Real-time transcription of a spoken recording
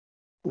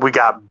We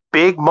got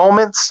big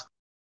moments,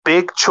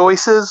 big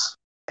choices,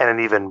 and an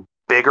even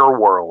bigger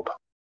world.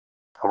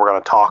 And we're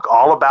going to talk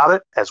all about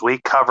it as we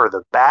cover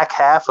the back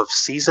half of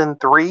Season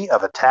 3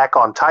 of Attack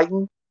on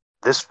Titan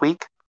this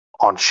week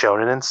on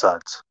Shonen and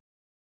Suds.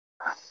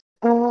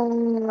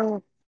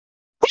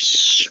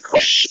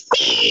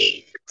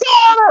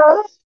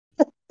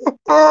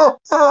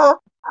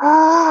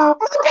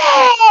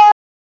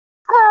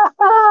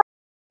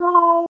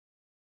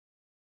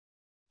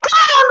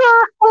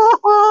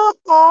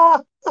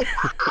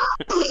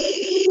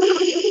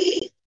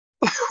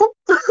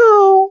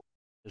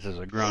 This is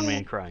a grown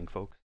man crying,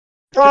 folks.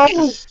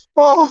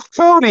 Oh,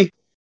 Cody,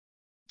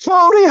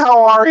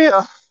 how are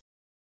you?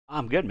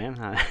 I'm good,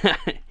 man.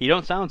 You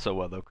don't sound so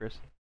well, though, Chris.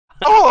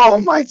 Oh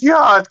my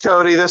God,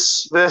 Cody,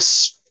 this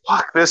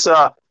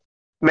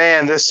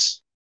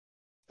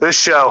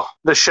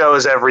show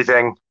is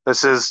everything.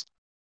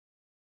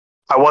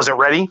 I wasn't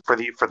ready for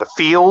the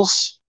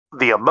feels,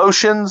 the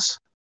emotions,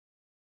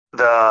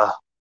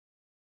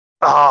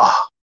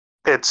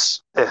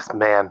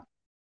 man,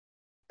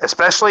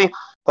 especially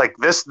like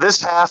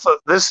this half of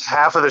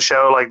the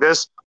show, like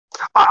this,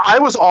 I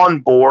was on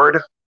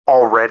board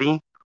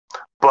already,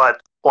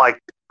 but like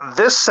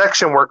this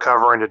section we're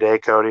covering today,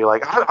 Cody,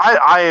 like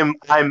I'm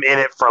in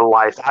it for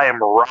life. I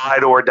am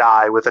ride or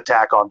die with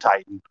Attack on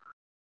Titan.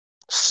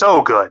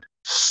 So good.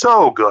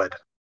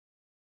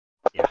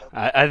 Yeah,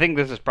 I think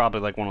this is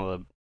probably like one of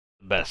the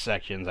best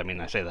sections. I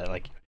mean, I say that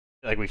like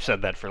we've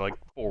said that for like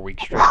 4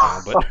 weeks straight now,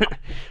 but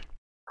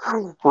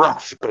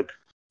rough, but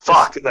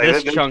fuck.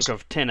 This chunk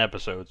of 10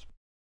 episodes.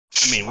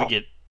 I mean, we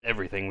get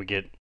everything. We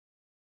get a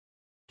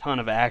ton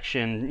of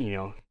action,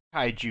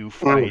 kaiju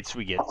fights.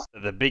 We get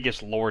the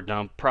biggest lore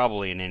dump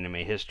probably in anime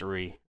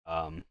history.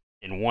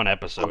 In one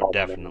episode,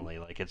 definitely.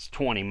 Like, it's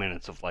 20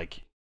 minutes of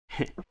like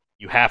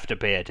you have to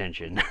pay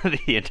attention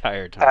the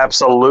entire time.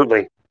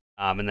 Absolutely.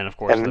 And then of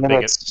course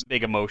the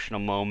big emotional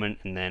moment,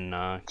 and then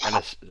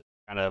kind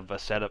of a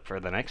setup for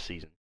the next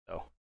season.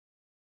 So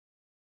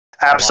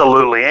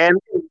absolutely, and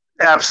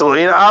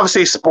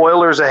obviously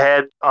spoilers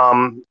ahead.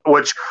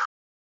 Which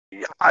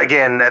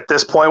again, at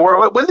this point,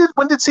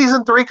 when did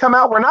season 3 come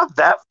out? We're not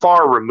that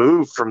far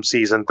removed from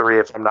season 3,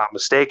 if I'm not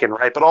mistaken,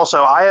 right? But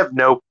also, I have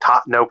no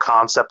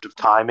concept of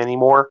time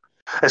anymore.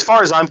 As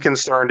far as I'm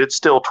concerned, it's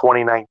still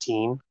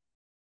 2019.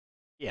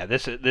 Yeah,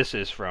 this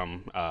is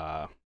from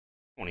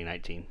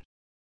 2019.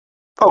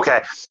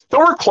 Okay, so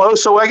we're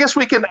close. So I guess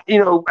we can,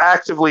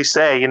 actively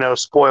say,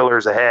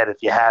 spoilers ahead. If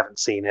you haven't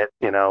seen it,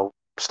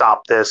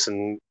 stop this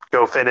and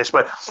go finish.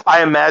 But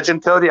I imagine,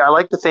 Cody, I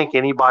like to think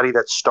anybody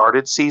that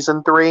started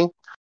season 3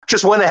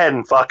 just went ahead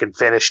and fucking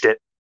finished it.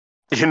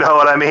 You know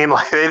what I mean?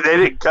 Like they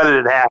didn't cut it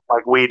in half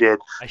like we did.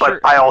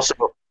 I also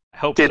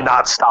did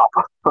not stop.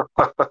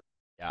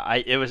 Yeah,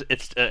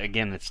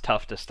 it's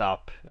tough to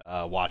stop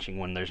watching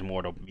when there's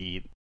more to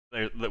be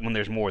there, when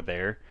there's more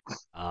there.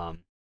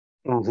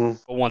 Mm-hmm.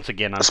 But once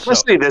again,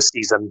 especially this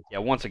season. Yeah,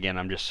 once again,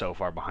 I'm just so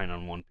far behind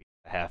on One Piece.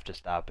 I have to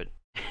stop it.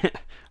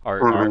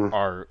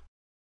 our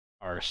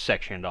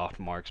sectioned off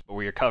marks, but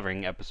we are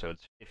covering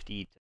episodes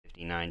 50 to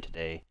 59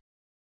 today,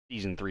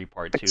 season 3,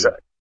 part 2.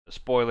 Exactly. The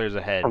spoilers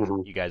ahead.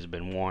 Mm-hmm. You guys have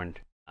been warned.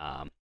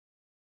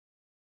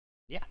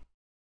 Yeah,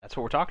 that's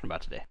what we're talking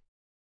about today.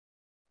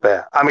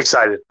 Yeah, I'm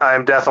excited.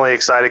 I'm definitely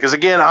excited because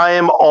again, I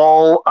am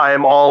all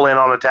in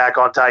on Attack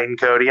on Titan,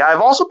 Cody. I've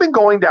also been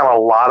going down a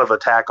lot of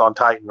Attack on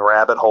Titan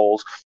rabbit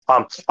holes.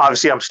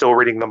 Obviously, I'm still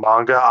reading the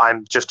manga.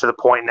 I'm just to the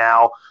point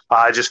now.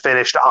 I just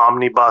finished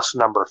Omnibus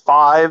number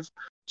 5,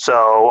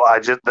 so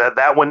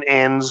that one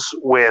ends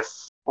with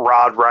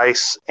Rod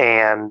Rice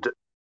and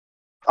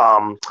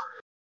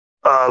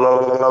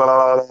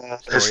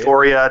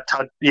Historia.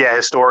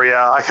 Historia.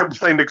 I kept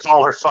planning to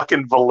call her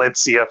fucking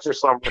Valencia for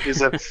some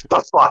reason.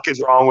 The fuck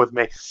is wrong with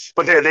me?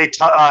 But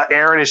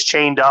Aaron is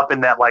chained up in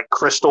that like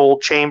crystal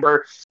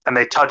chamber, and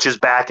they touch his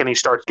back, and he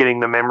starts getting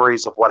the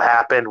memories of what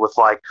happened with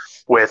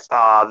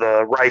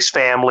the Rice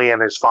family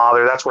and his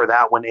father. That's where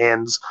that one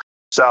ends.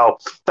 So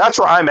that's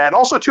where I'm at.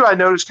 Also, too, I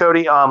noticed,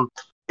 Cody,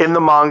 in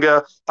the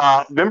manga,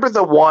 remember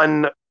the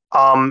one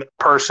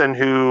person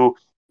who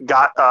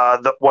got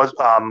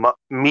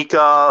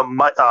Mika.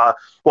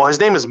 His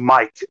name is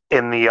Mike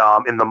in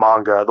the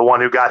manga. The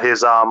one who got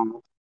his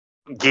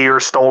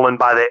gear stolen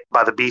by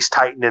the Beast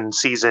Titan in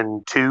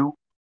season 2.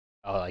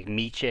 Oh, like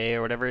Miche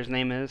or whatever his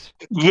name is.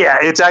 Yeah,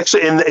 it's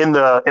actually in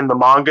the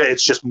manga.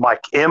 It's just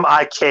Mike,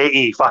 Mike,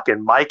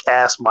 fucking Mike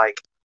ass Mike.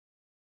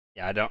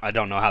 Yeah, I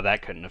don't know how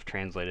that couldn't have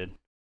translated.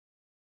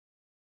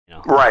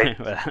 Right.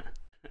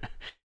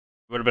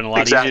 Would have been a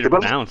lot easier to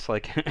pronounce.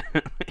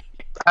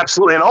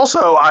 Absolutely, and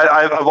also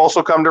I've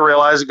also come to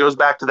realize it goes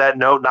back to that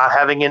note not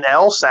having an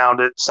L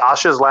sound.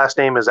 Sasha's last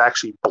name is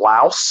actually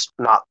Blouse,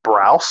 not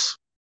Browse.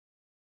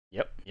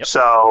 Yep.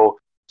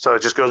 So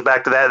it just goes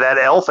back to that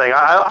L thing.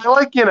 I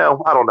like, I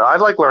don't know. I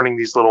like learning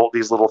these little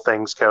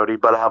things, Cody.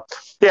 But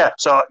yeah.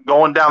 So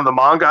going down the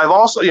manga, I've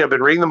also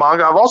been reading the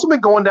manga. I've also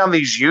been going down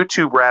these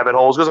YouTube rabbit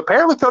holes because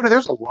apparently, Cody,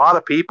 there's a lot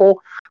of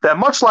people that,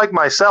 much like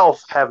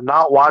myself, have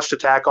not watched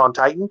Attack on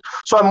Titan.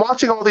 So I'm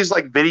watching all these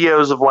like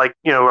videos of like,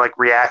 like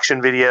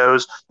reaction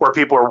videos where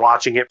people are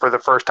watching it for the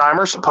first time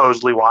or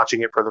supposedly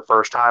watching it for the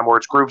first time, where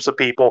it's groups of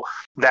people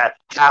that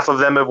half of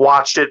them have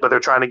watched it, but they're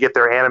trying to get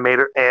their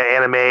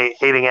anime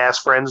hating ass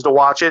friends to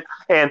watch it.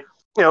 And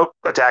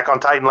Attack on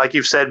Titan, like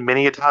you've said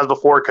many a times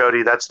before,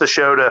 Cody, that's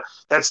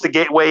the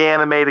gateway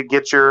anime to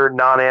get your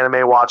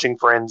non-anime watching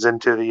friends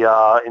into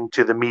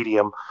the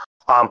medium.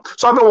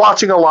 So I've been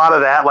watching a lot of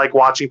that, like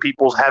watching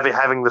people's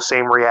having the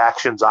same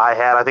reactions I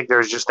had. I think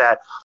there's just that,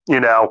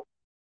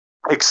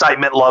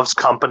 excitement loves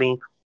company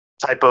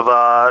type of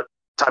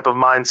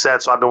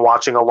mindset. So I've been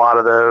watching a lot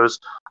of those.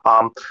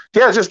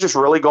 Just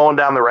really going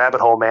down the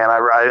rabbit hole, man.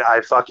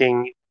 I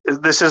fucking.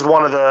 This is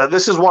one of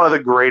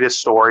the greatest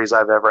stories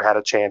I've ever had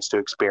a chance to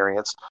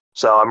experience.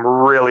 So I'm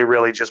really,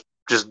 really just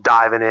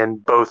diving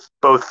in, both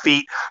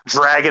feet,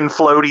 dragon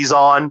floaties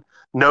on,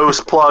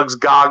 nose plugs,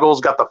 goggles,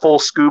 got the full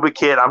scuba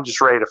kit. I'm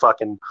just ready to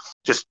fucking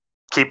just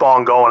keep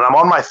on going. I'm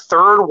on my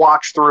third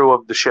watch through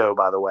of the show,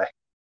 by the way.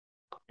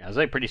 Yeah, I was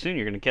like, pretty soon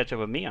you're going to catch up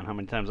with me on how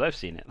many times I've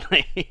seen it.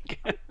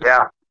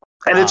 Yeah.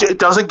 And it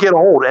doesn't get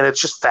old, and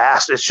it's just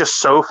fast. It's just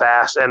so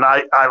fast. And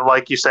I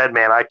like you said,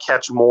 man, I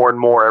catch more and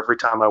more every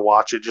time I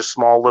watch it. Just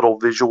small little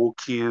visual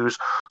cues,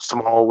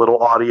 small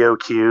little audio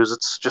cues.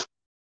 It's just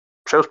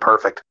show's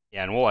perfect.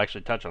 Yeah, and we'll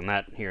actually touch on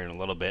that here in a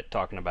little bit,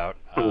 talking about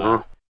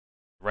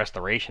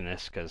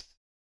Restorationists, because it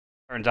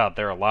turns out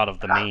there are a lot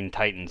of the main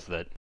Titans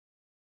that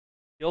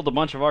killed a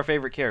bunch of our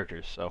favorite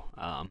characters. So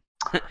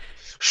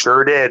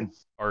sure did.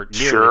 Or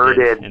nearly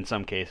did in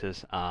some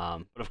cases.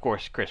 But of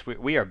course, Chris,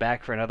 we are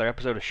back for another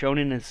episode of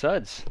Shonen and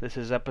Suds. This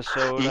is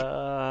episode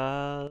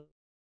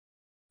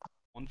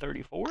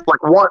 134?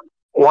 Like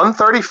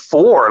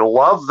 134.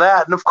 Love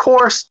that. And of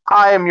course,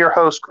 I am your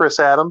host, Chris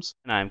Adams.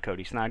 And I'm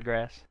Cody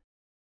Snodgrass.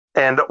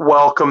 And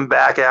welcome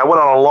back. I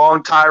went on a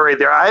long tirade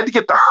there. I had to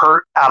get the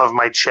hurt out of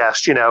my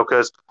chest,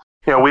 because,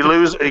 we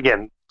lose,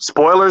 again,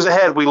 spoilers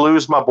ahead, we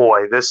lose my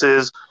boy. This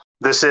is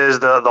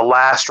the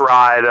last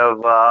ride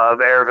of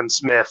Ervin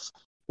Smith.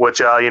 Which,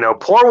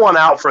 pour one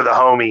out for the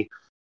homie,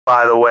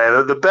 by the way.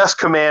 The best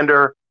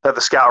commander that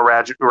the Scout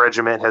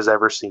Regiment has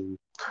ever seen.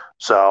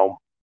 So,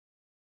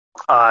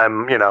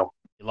 You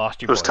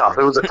lost your it was boy, tough.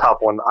 Chris. It was a tough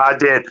one. I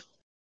did.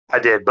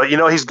 But,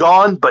 he's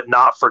gone, but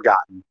not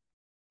forgotten.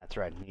 That's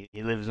right.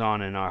 He lives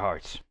on in our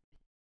hearts.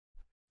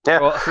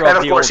 Yeah, and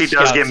of course he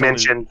does get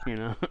mentioned.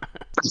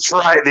 That's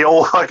right. The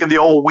old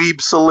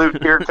weeb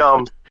salute. Here it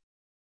comes.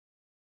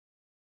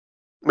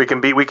 We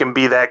can be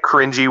that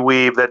cringy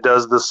weeb that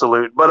does the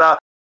salute.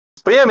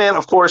 But yeah, man,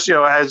 of course,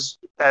 as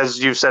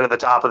you've said at the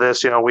top of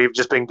this, we've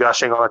just been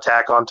gushing on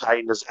Attack on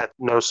Titan. It's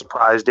no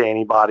surprise to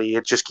anybody.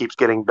 It just keeps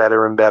getting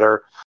better and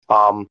better.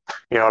 And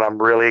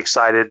I'm really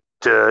excited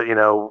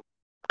to,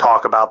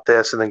 talk about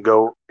this, and then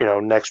go,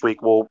 next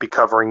week we'll be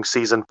covering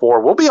season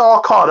 4. We'll be all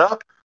caught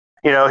up,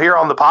 here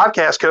on the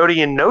podcast,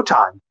 Cody, in no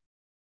time.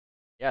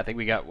 Yeah, I think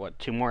we got,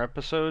 2 more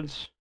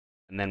episodes?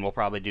 And then we'll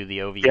probably do the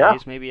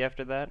OVAs maybe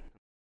after that.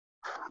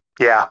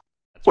 Yeah.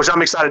 Which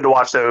I'm excited to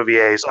watch the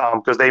OVAs,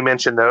 because they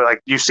mentioned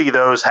you see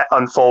those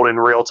unfold in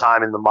real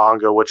time in the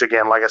manga. Which,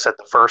 again, like I said,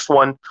 the first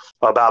one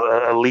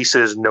about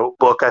Elise's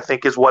notebook, I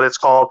think is what it's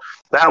called.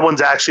 That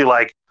one's actually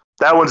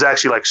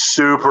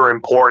super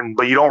important,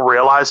 but you don't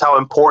realize how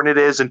important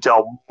it is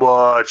until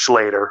much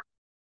later.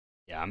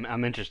 Yeah,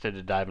 I'm interested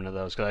to dive into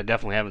those because I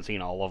definitely haven't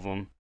seen all of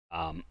them.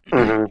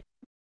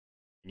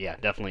 Yeah,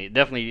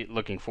 definitely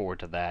looking forward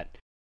to that.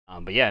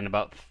 But yeah, in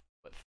about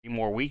 3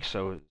 more weeks,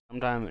 so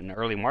sometime in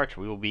early March,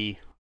 we'll be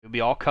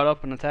all caught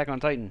up in Attack on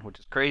Titan, which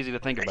is crazy to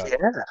think about. Yeah.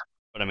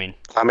 But I mean,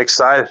 I'm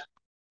excited.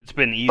 It's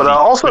been easy. But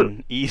also, it's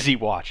been easy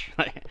watch.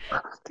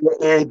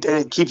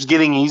 it keeps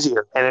getting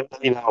easier, and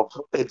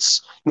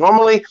it's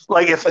normally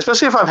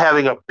especially if I'm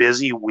having a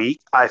busy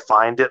week, I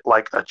find it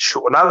like a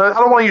chore. And I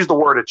don't want to use the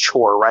word a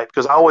chore, right?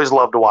 Because I always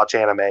love to watch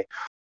anime,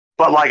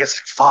 but it's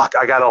fuck.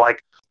 I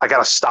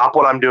gotta stop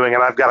what I'm doing,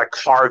 and I've got to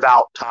carve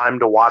out time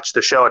to watch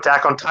the show.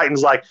 Attack on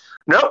Titan's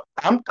nope,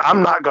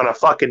 I'm not gonna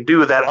fucking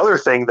do that other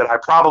thing that I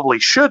probably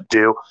should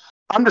do.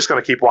 I'm just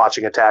gonna keep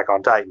watching Attack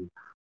on Titan.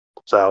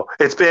 So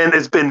it's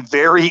been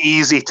very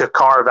easy to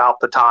carve out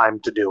the time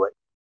to do it.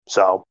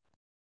 So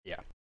yeah,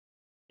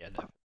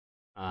 definitely.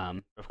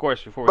 Of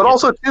course, before we but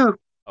also too.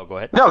 Oh, go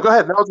ahead. No, go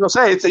ahead. I was gonna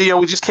say it's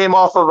we just came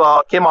off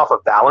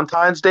of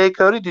Valentine's Day,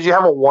 Cody. Did you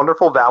have a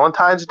wonderful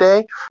Valentine's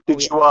Day?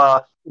 Did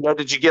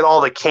you get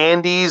all the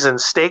candies and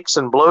steaks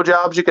and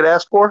blowjobs you could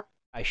ask for?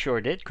 I sure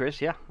did,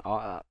 Chris. Yeah.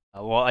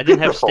 Well, I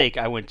didn't have steak.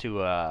 I went to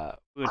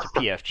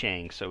PF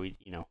Chang's, so we.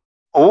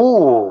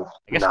 Oh,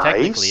 I guess nice,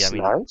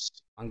 technically, nice.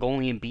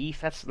 Mongolian beef.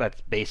 That's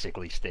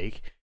basically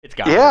steak. It's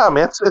got. Yeah,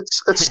 man.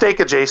 It's steak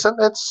adjacent.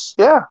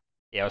 Yeah.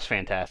 Yeah, it was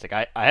fantastic.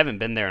 I haven't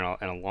been there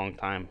in a long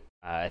time.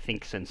 I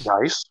think since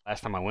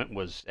last time I went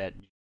was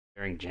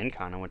during Gen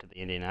Con. I went to the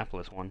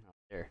Indianapolis one up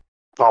there.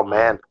 Oh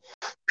man,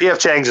 PF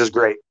Chang's is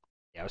great.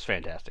 Yeah, it was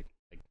fantastic.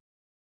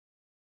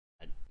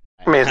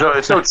 I mean,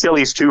 it's no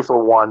Chili's 2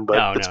 for 1,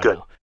 but it's good.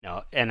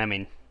 No, and I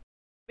mean,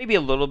 maybe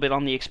a little bit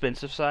on the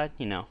expensive side,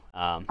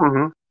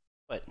 Mm-hmm.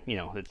 but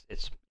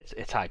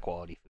it's high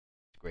quality food.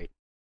 It's great.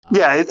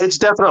 Yeah, it's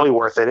definitely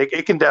worth it.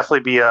 It can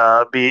definitely be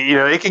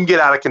it can get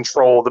out of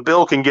control. The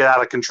bill can get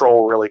out of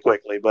control really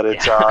quickly, but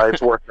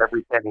it's worth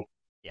every penny.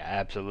 Yeah,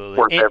 absolutely.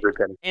 Worth every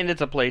penny. And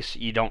it's a place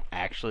you don't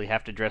actually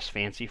have to dress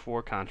fancy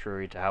for,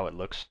 contrary to how it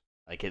looks.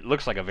 Like, it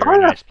looks like a very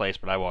nice place,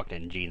 but I walked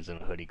in jeans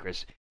and a hoodie,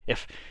 Chris.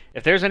 If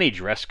there's any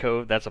dress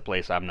code, that's a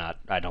place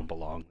I don't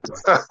belong.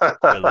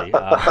 Really,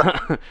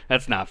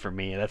 that's not for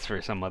me. That's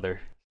for some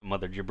other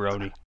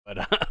jabroni.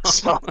 But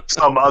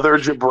some other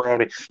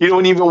jabroni. You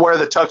don't even wear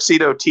the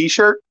tuxedo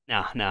T-shirt?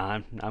 No,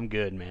 I'm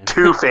good, man.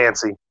 Too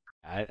fancy.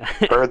 I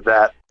heard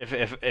that.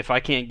 If I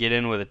can't get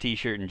in with a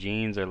T-shirt and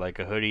jeans or like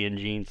a hoodie and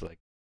jeans, like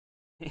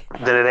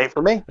then it ain't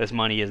for me. This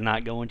money is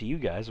not going to you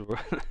guys. We're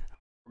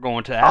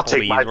going to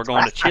Applebee's. We're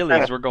going to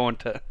Chili's. We're going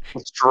to.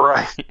 That's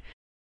right.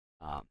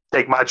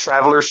 Take my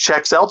traveler's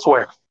checks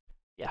elsewhere.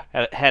 Yeah,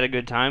 had a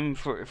good time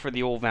for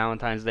the old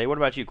Valentine's Day. What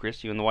about you,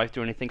 Chris? You and the wife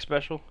do anything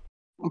special?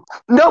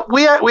 No,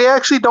 we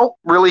actually don't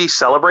really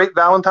celebrate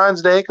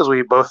Valentine's Day because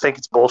we both think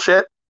it's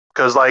bullshit.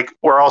 Because like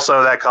we're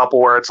also that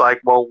couple where it's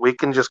like, well, we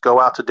can just go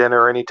out to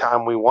dinner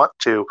anytime we want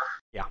to.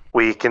 Yeah,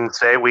 we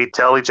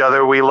tell each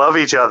other we love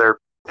each other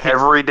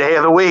every day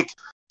of the week.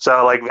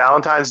 So like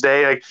Valentine's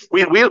Day, like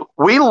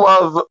we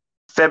love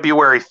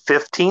February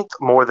 15th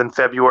more than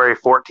February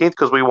 14th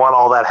because we want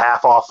all that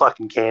half off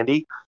fucking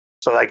candy.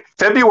 So like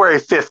February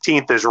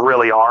 15th is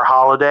really our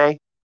holiday.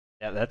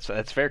 Yeah,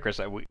 that's fair,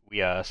 Chris.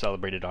 We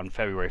celebrated on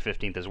February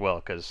 15th as well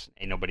because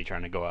ain't nobody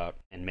trying to go out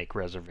and make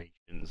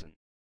reservations. And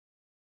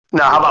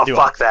no, how about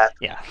fuck that?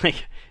 Yeah,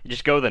 like you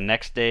just go the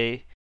next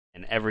day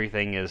and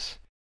everything is,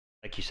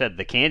 like you said,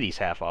 the candy's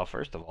half off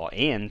first of all,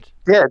 and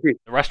yeah, dude,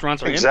 the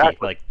restaurants are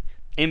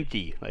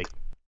empty. Like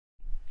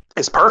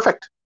it's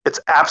perfect. It's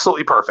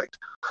absolutely perfect.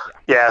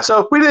 Yeah,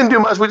 so we didn't do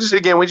much. We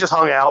just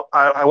hung out.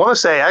 I want to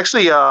say,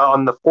 actually,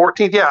 on the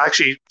 14th,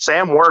 actually,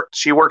 Sam worked.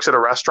 She works at a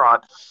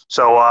restaurant.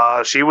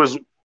 So she was,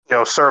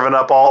 serving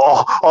up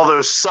all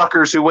those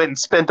suckers who went and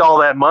spent all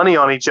that money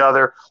on each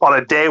other on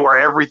a day where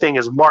everything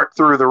is marked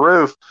through the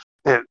roof.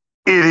 And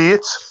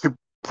idiots.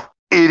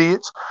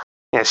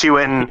 Yeah, she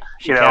went and,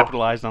 she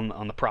capitalized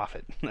on the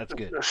profit. That's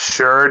good.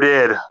 Sure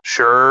did.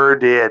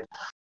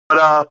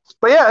 But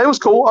yeah, it was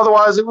cool.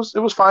 Otherwise, it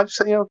was fine.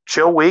 Just,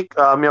 chill week.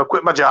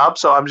 Quit my job,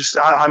 so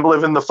I'm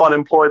living the fun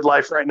employed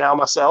life right now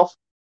myself.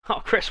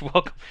 Oh, Chris,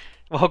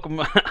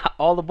 welcome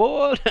all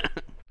aboard.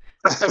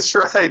 That's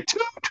right.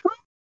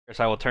 Chris,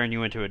 I will turn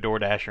you into a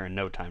DoorDasher in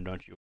no time,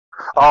 don't you?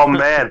 Oh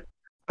man,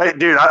 hey,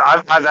 dude,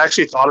 I've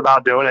actually thought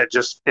about doing it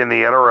just in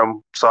the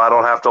interim, so I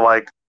don't have to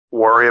like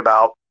worry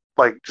about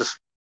just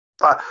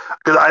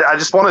because I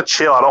just want to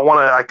chill. I don't want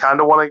to. I kind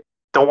of want to.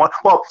 Don't want.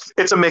 Well,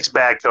 it's a mixed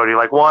bag, Cody.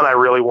 Like one, I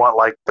really want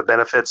like the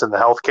benefits and the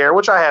healthcare,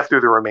 which I have through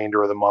the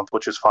remainder of the month,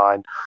 which is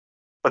fine.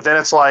 But then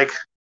it's like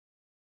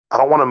I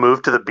don't want to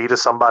move to the beat of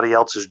somebody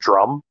else's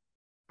drum.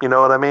 You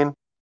know what I mean?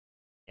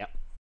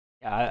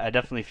 Yeah, I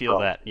definitely feel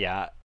that.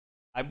 Yeah,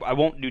 I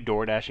won't do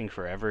door dashing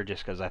forever,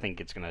 just because I think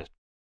it's gonna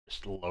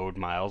just load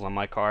miles on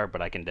my car.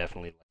 But I can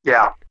definitely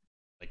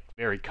like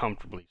very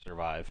comfortably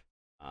survive.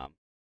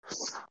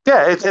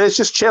 Yeah, it's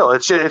just chill.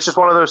 It's just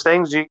one of those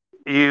things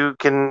you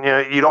can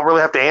you don't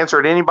really have to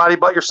answer to anybody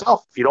but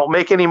yourself. If you don't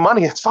make any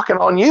money, it's fucking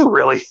on you,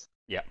 really.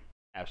 Yeah,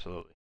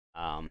 absolutely.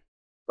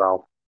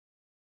 So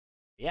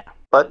yeah,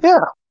 but yeah,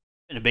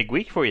 been a big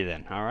week for you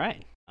then. All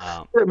right.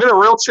 It's been a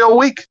real chill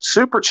week,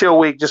 super chill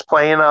week. Just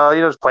playing,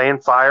 just playing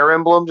Fire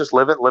Emblem, just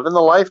living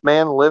the life,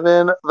 man,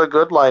 living the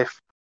good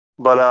life.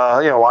 But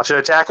watching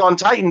Attack on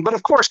Titan. But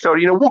of course,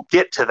 Cody, we'll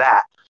get to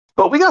that.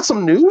 But we got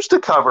some news to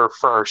cover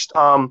first.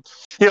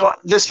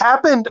 This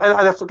happened,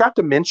 and I forgot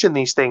to mention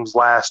these things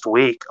last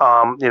week.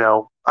 I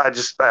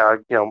just, how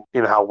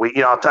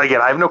we, I'll tell you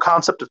again, I have no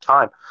concept of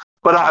time.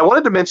 But I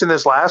wanted to mention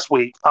this last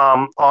week.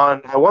 I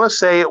want to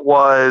say it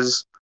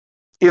was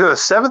either the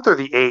 7th or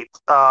the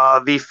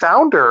 8th. The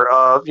founder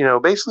of,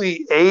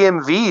 basically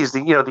AMVs,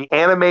 the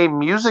anime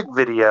music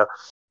video,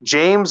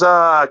 James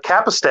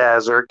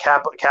Capistaz or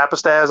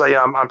Capistaz.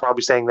 I'm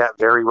probably saying that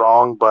very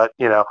wrong, but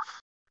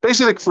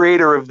basically the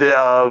creator of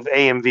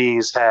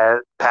AMVs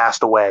had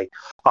passed away.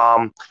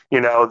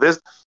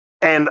 This,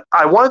 and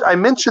I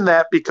mentioned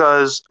that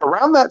because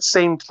around that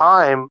same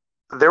time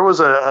there was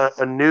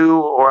a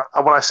new, or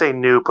when I say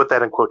new, put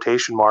that in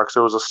quotation marks,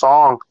 there was a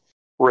song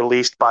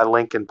released by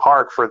Linkin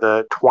Park for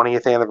the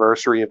 20th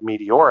anniversary of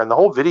Meteor, and the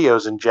whole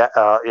video's in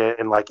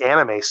like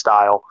anime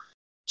style.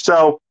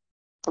 So,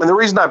 and the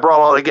reason I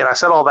I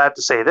said all that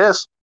to say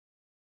this: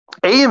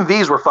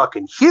 AMVs were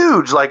fucking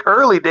huge, like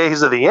early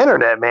days of the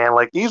internet, man.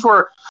 Like these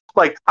were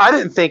like, I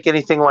didn't think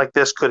anything like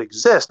this could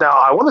exist. Now,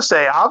 I want to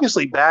say,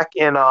 obviously, back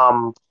in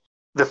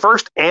the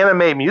first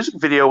anime music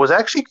video was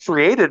actually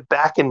created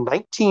back in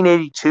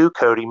 1982,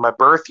 Cody, my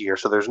birth year.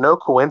 So there's no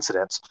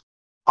coincidence.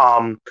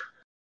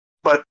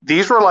 But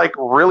these were like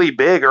really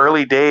big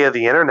early day of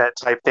the internet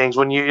type things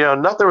when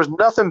there was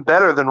nothing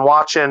better than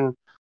watching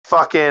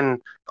fucking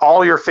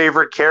all your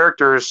favorite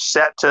characters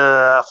set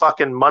to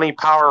fucking Money,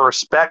 Power,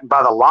 Respect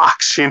by the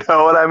Locks. You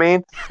know what I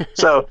mean?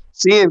 So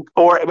seeing,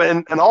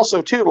 and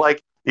also too,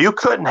 like you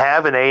couldn't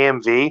have an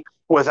AMV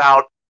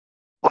without,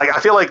 like, I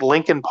feel like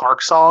Linkin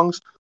Park songs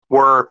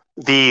were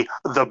the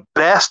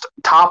best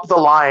top of the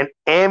line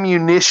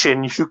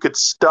ammunition you could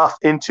stuff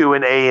into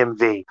an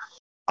AMV.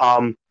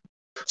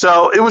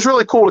 So it was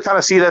really cool to kind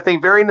of see that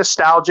thing. Very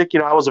nostalgic.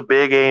 I was a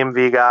big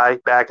AMV guy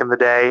back in the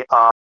day.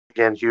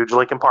 Again, huge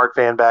Linkin Park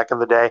fan back in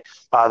the day.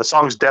 The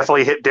songs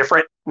definitely hit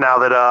different now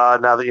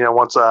that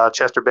once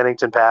Chester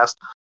Bennington passed.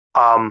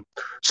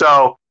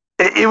 So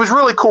it was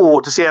really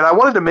cool to see it. And I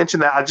wanted to mention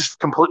that I just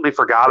completely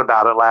forgot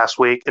about it last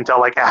week until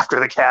like after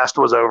the cast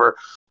was over.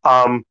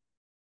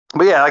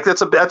 But yeah, like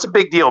that's a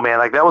big deal, man.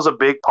 Like that was a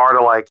big part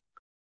of like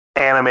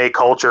anime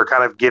culture,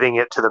 kind of getting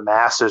it to the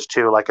masses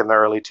too, like in the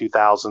early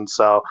 2000s.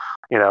 So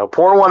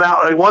pouring one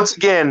out once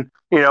again.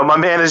 My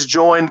man has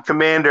joined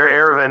Commander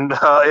Ervin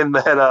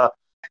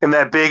in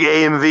that big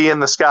AMV in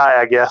the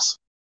sky, I guess.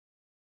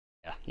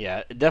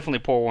 Yeah, definitely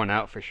pour one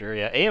out for sure.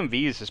 Yeah,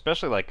 AMVs,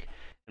 especially like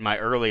in my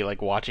early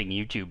like watching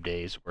YouTube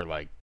days, were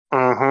like,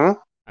 mm-hmm.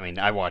 I mean,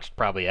 I watched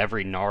probably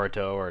every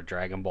Naruto or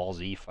Dragon Ball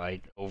Z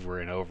fight over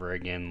and over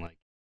again. Like,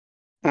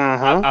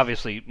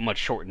 obviously much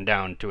shortened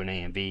down to an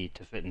AMV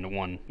to fit into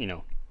one,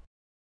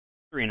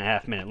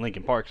 3.5 minute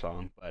Linkin Park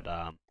song. But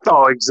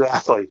oh,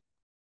 exactly.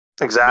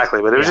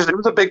 But it was just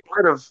a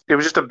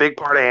big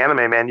part of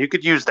anime, man. You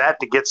could use that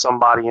to get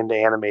somebody into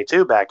anime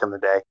too back in the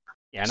day.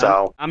 Yeah,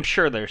 and I'm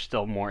sure there's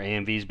still more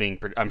AMVs being.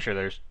 I'm sure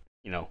there's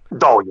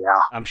Oh yeah.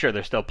 I'm sure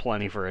there's still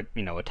plenty for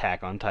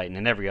Attack on Titan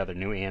and every other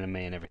new anime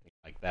and everything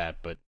like that.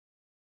 But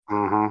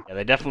yeah,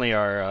 they definitely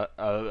are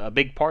a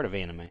big part of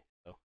anime.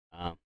 So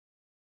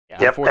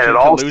yep, and it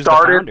all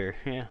started.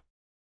 Yeah.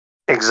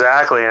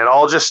 Exactly, and it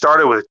all just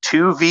started with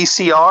 2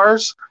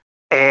 VCRs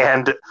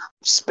and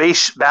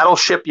Space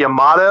Battleship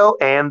Yamato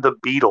and the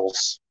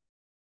Beatles.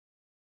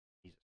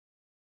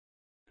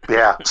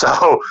 Yeah,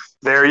 so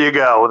there you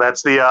go.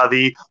 That's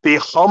the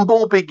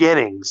humble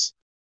beginnings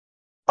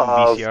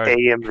of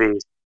AMVs.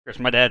 Of course,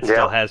 my dad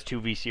still has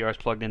 2 VCRs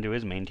plugged into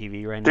his main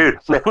TV right now.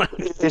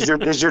 Dude,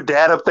 is your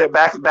dad up there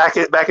back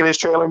in his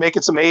trailer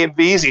making some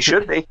AMVs? He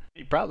should be.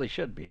 He probably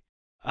should be.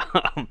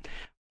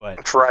 But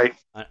that's right.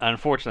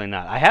 Unfortunately,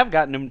 not. I have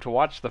gotten him to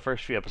watch the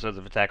first few episodes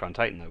of Attack on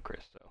Titan, though,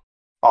 Chris. So.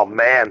 Oh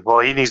man, well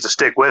he needs to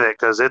stick with it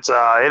because it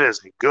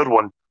is a good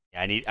one.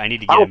 Yeah, I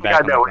need to get him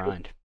back on the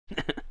grind.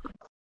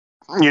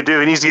 You do.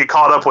 He needs to get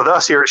caught up with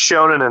us here at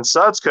Shonen and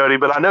Suds, Cody.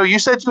 But I know you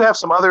said you have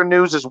some other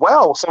news as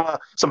well.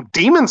 Some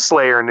Demon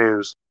Slayer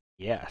news.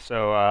 Yeah.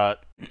 So I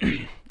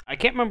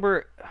can't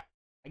remember.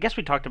 I guess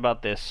we talked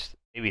about this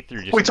maybe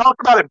through just. We talked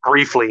about it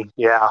briefly.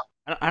 Yeah.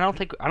 I don't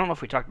know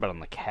if we talked about it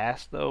on the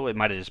cast though. It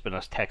might have just been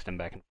us texting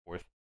back and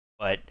forth.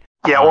 But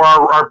yeah, or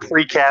our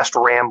pre-cast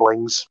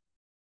ramblings.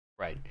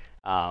 Right.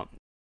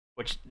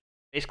 Which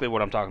basically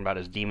what I'm talking about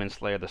is Demon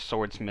Slayer: The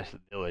Swordsmith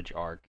Village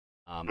arc.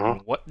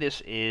 And what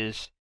this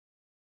is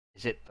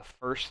it the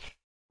first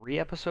 3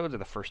 episodes or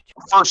the first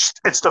 2?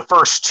 It's the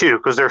first 2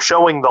 because they're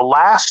showing the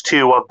last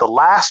 2 of the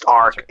last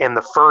arc and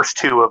the first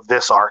 2 of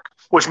this arc,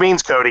 which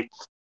means, Cody,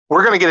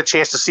 we're going to get a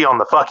chance to see on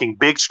the fucking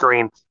big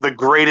screen the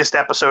greatest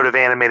episode of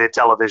animated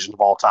television of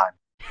all time.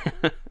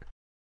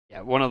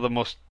 Yeah, one of the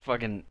most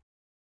fucking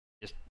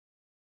I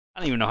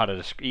don't even know how to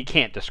describe. You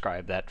can't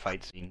describe that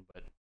fight scene,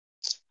 but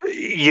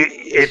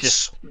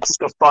it's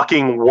a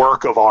fucking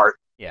work of art.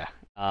 Yeah,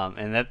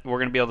 and that we're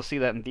gonna be able to see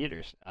that in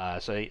theaters.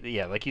 So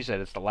yeah, like you said,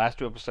 it's the last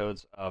 2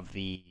 episodes of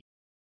the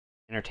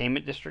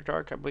Entertainment District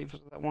arc, I believe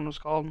that one was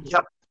called.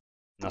 Yep.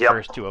 And the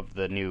first 2 of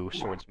the new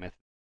Swordsmith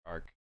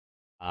arc,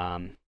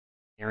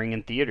 airing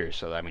in theaters.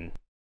 So I mean,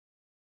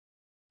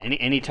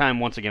 anytime.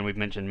 Once again, we've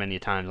mentioned many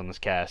times on this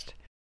cast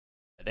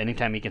that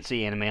anytime you can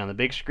see anime on the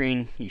big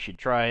screen, you should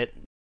try it.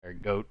 Or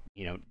go,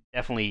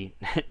 definitely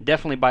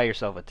buy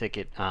yourself a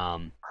ticket.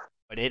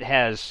 But it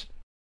has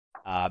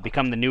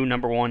become the new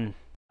number 1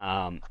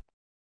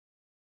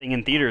 thing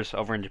in theaters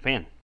over in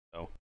Japan.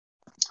 So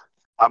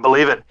I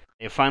believe it.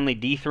 They finally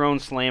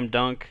dethroned Slam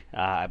Dunk.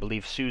 I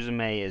believe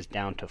Suzume is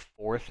down to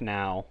 4th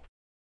now.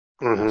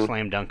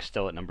 Slam Dunk's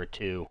still at number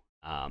 2.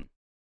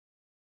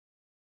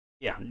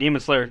 Yeah,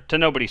 Demon Slayer, to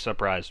nobody's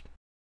surprise,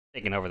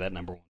 taking over that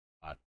number 1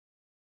 spot.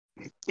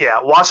 Yeah,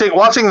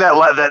 watching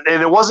that,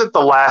 and it wasn't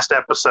the last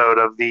episode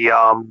of the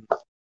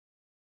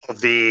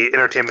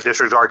Entertainment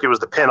District arc. It was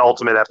the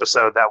penultimate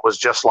episode that was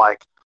just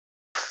like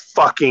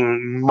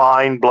fucking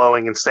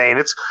mind-blowing insane.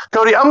 It's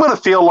Cody, I'm gonna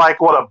feel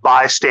like what a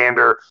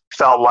bystander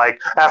felt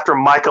like after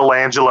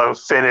Michelangelo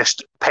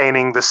finished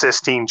painting the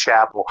Sistine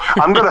Chapel.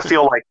 I'm gonna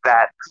feel like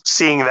that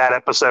seeing that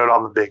episode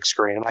on the big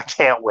screen. I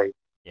can't wait.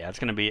 Yeah, it's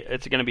gonna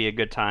be a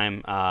good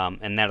time.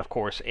 And that of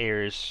course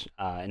airs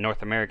in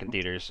North American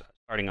theaters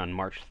starting on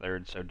March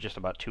 3rd, so just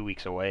about 2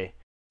 weeks away.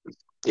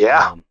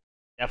 Yeah.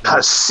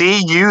 Definitely.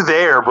 See you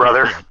there,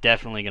 brother. Yeah,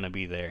 definitely going to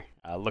be there.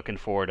 Looking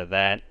forward to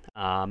that.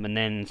 And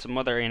then some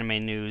other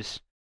anime news.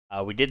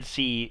 We did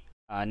see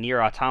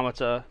Nier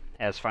Automata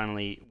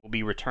will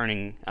be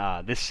returning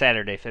this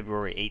Saturday,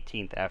 February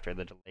 18th, after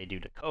the delay due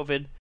to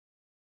COVID.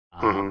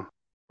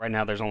 Right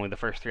now, there's only the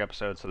first 3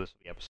 episodes, so this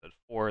will be episode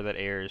 4 that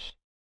airs.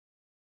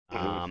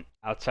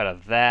 Outside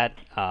of that,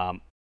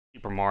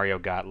 Super Mario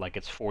got like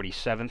its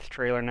 47th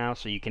trailer now,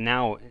 so you can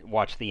now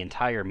watch the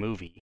entire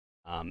movie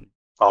via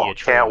Can't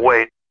trailer.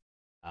 wait.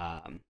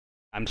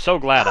 I'm so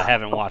glad I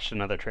haven't watched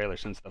another trailer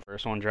since the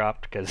first one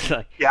dropped, because,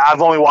 Yeah,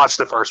 I've only watched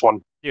the first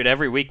one. dude,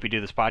 every week we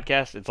do this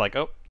podcast, it's like,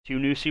 oh, 2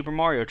 new Super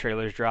Mario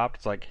trailers dropped.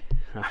 It's like,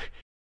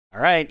 all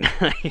right,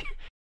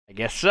 I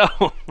guess so.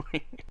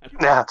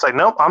 Yeah, it's like,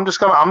 nope, I'm just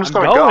gonna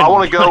go. going. I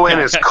want to go in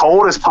as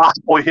cold as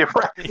possible. You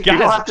Guys,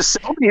 don't have to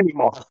sell me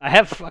anymore. I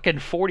have fucking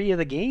 40 of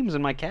the games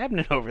in my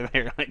cabinet over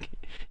there. Like,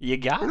 you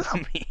got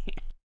me.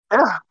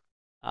 Yeah.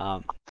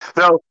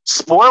 Though,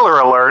 spoiler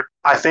alert,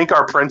 I think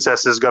our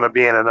princess is going to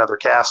be in another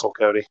castle,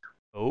 Cody.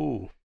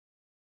 Oh.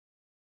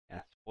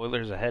 Yeah,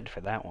 spoilers ahead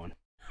for that one.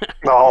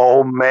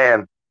 Oh,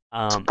 man.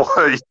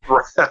 But,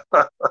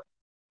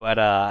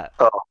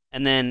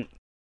 and then,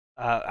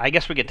 I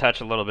guess we could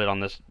touch a little bit on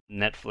this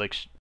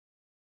Netflix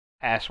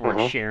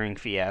password sharing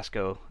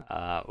fiasco.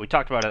 We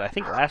talked about it, I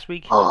think, last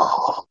week.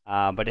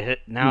 But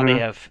now they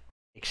have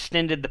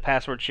extended the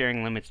password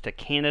sharing limits to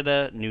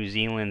Canada, New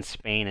Zealand,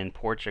 Spain, and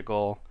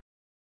Portugal.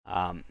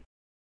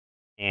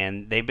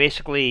 And they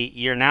basically,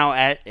 you're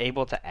now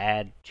able to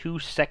add 2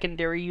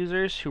 secondary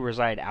users who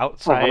reside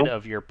outside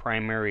of your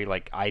primary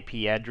like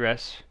IP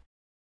address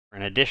for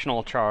an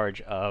additional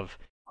charge of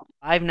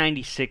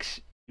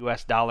 $5.96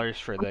 US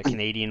for the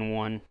Canadian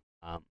one.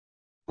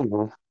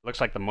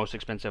 Looks like the most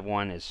expensive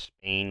one is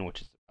Spain,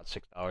 which is about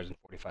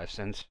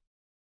 $6.45.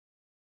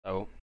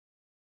 So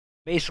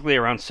basically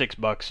around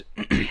 $6,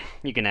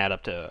 you can add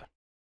up to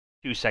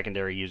 2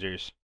 secondary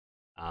users.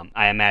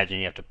 I imagine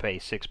you have to pay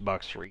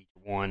 $6 for each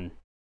one.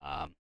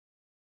 And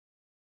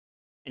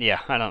yeah,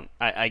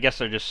 I guess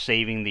they're just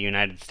saving the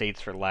United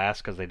States for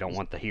last because they don't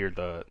want to hear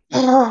the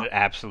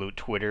absolute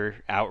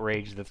Twitter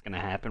outrage that's going to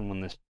happen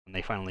when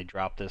they finally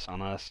drop this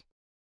on us.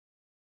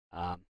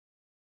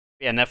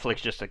 Yeah, Netflix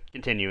just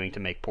continuing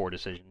to make poor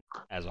decisions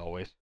as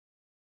always.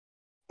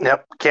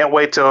 Yep, can't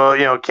wait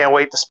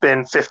to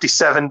spend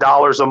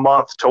 $57 a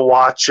month to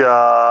watch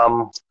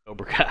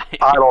Cobra Kai.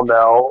 I don't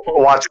know,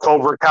 watch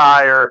Cobra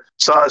Kai or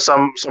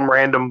some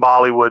random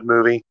Bollywood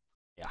movie.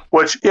 Yeah.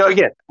 Which,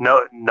 again,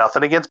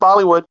 nothing against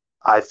Bollywood.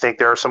 I think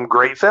there are some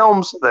great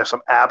films. There's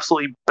some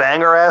absolutely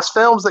banger ass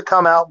films that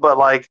come out, but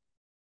like,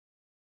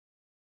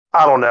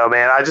 I don't know,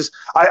 man.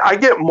 I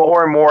get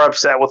more and more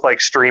upset with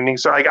like streaming.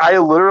 So like, I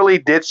literally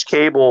ditched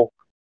cable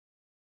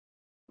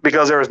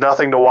because there was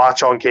nothing to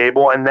watch on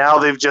cable, and now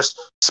they've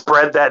just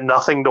spread that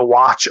nothing to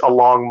watch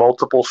along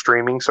multiple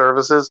streaming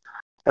services.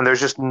 And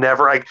there's just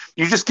never like,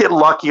 you just get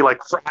lucky.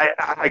 Like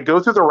I go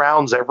through the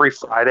rounds every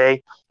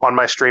Friday on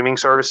my streaming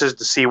services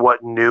to see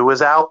what new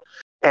is out,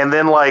 and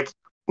then like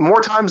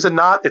more times than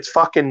not, it's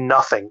fucking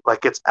nothing.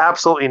 Like it's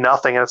absolutely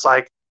nothing, and it's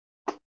like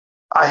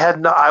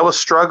I was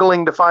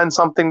struggling to find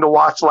something to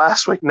watch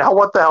last week. Now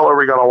what the hell are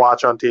we going to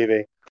watch on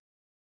TV?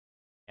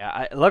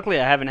 Yeah, luckily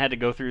I haven't had to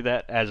go through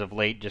that as of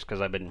late, just because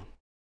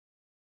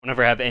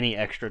whenever I have any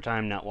extra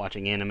time not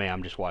watching anime,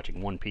 I'm just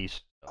watching One Piece.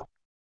 So.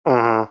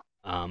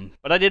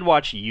 But I did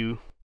watch the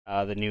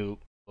new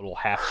little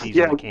half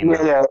season that came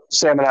out. Yeah,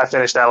 Sam and I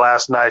finished that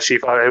last night.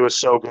 It was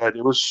so good.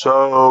 It was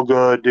so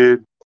good,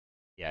 dude.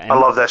 Yeah, I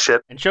love that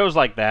shit. And shows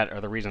like that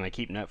are the reason I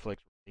keep Netflix.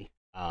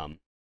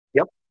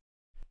 Yep.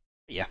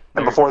 Yeah.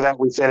 And before that,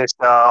 we finished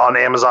on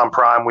Amazon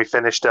Prime. We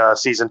finished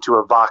season 2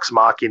 of Vox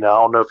Machina. I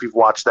don't know if you've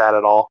watched that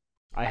at all.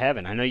 I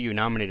haven't. I know you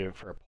nominated it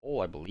for a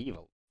poll, I believe.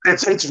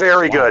 It's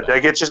very good.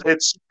 Like it's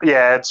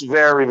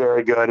very,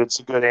 very good. It's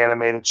a good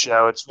animated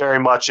show. It's very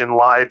much in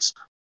line. It's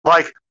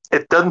like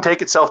it doesn't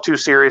take itself too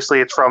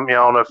seriously. It's from I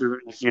don't know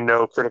if you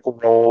know Critical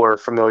Role or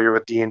familiar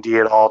with D&D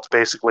at all. It's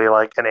basically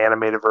like an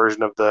animated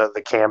version of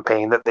the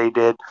campaign that they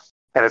did,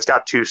 and it's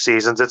got 2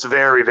 seasons. It's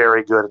very,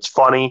 very good. It's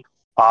funny.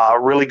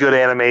 Really good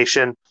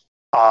animation.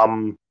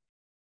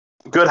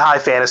 Good high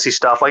fantasy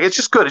stuff. Like it's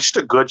just good. It's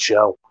just a good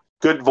show.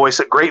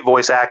 Great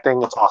voice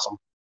acting. It's awesome.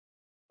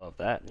 Love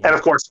that. Yeah. And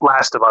of course,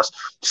 Last of Us.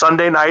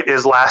 Sunday night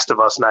is Last of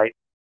Us night.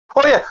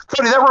 Oh yeah,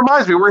 Cody, that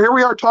reminds me.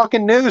 We are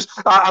talking news.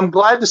 I'm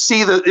glad to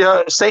see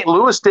that St.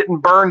 Louis didn't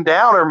burn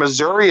down, or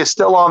Missouri is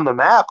still on the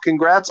map.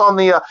 Congrats on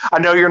the. I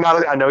know you're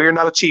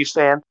not a Chiefs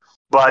fan,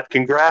 but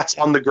congrats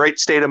on the great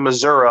state of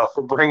Missouri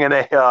for bringing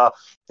a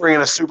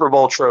Super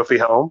Bowl trophy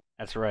home.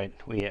 That's right.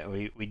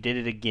 We did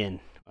it again.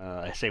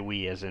 I say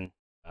we as in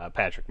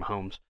Patrick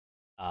Mahomes.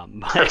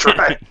 That's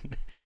right.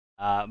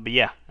 But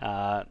yeah,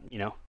 I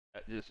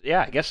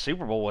guess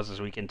Super Bowl was this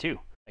weekend too.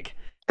 Like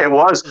it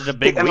was. This is a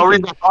big and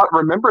weekend. the reason I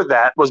remember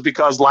that was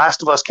because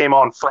Last of Us came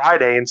on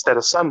Friday instead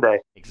of Sunday.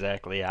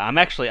 Exactly. Yeah,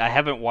 I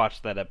haven't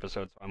watched that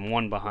episode, so I'm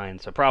one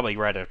behind. So probably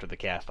right after the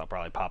cast, I'll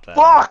probably pop that.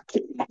 Fuck,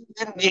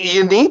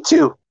 you need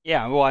to.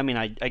 Yeah. Well, I mean,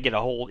 I get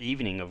a whole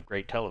evening of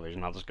great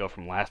television. I'll just go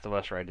from Last of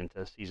Us right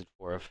into season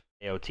 4 of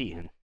AOT,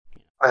 and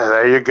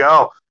there you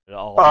go.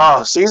 It'll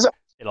all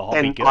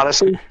be good.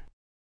 Honestly,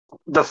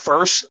 the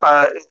first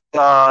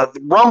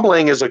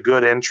Rumbling is a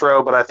good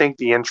intro, but I think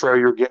the intro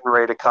you're getting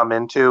ready to come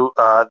into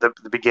the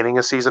beginning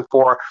of season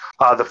 4,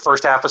 the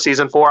first half of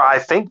season 4, I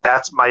think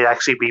might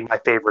actually be my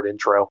favorite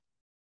intro.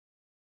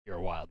 You're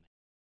a wild man.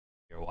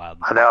 You're a wild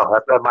man. I know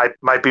that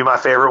might be my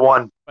favorite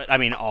one. But I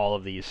mean, all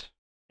of these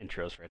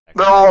intros for Attack on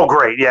They're Titan. all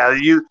great. Yeah,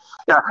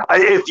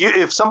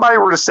 if somebody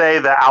were to say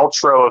the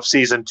outro of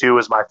season 2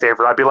 is my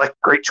favorite, I'd be like,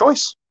 great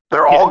choice.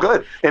 They're all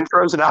good.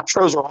 Intros and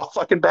outros are all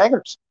fucking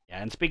bangers.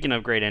 Yeah, and speaking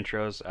of great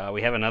intros,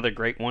 we have another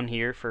great one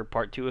here for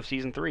part 2 of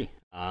season 3.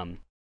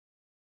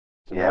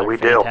 Yeah, we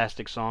do.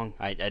 Fantastic song.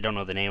 I don't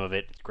know the name of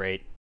it. It's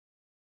great.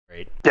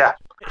 Great. Yeah.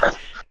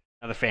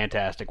 Another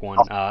fantastic one.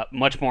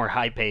 Much more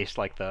high paced,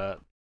 like the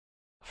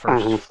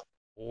first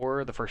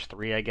four, the first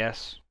 3, I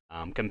guess,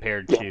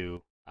 compared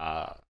to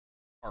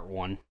part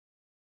 1,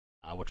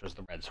 which was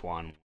the Red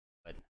Swan.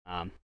 But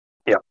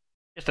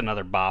just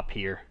another bop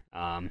here.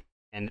 And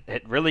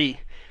it really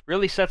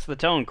sets the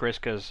tone, Chris,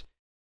 because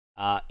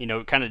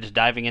kind of just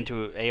diving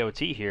into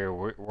AOT here,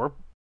 we're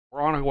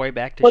on our way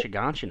back to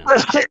Shiganshina.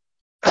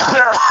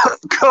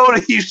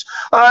 Cody, shit!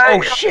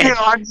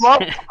 I'd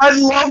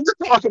love to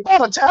talk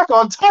about Attack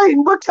on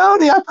Titan, but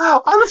Cody,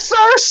 I'm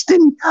thirsty.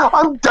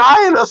 I'm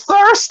dying of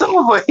thirst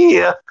over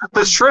here.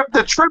 The trip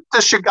to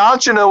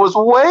Shiganshina was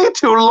way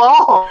too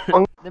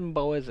long. Them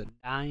boys are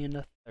dying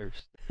of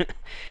thirst.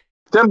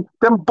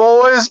 them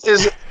boys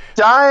is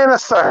dying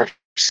of thirst.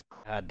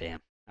 God damn,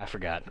 I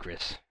forgot,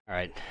 Chris. All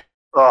right.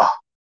 Oh.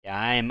 Yeah,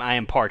 I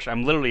am parched.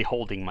 I'm literally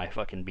holding my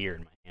fucking beer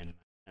in my hand.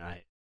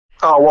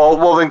 Oh,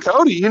 well then,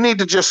 Cody, you need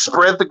to just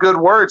spread the good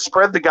word,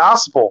 spread the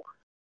gospel.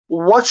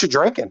 What you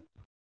drinking?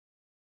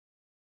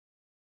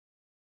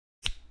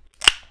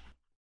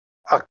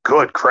 A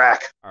good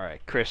crack. All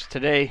right, Chris,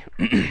 today,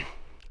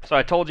 so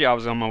I told you I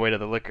was on my way to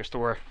the liquor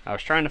store. I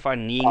was trying to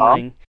find an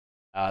Yingling.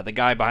 The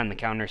guy behind the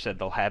counter said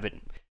they'll have it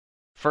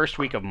first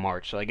week of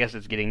March, so I guess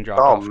it's getting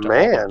dropped off to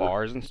all the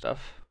bars and stuff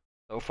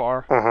so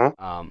far.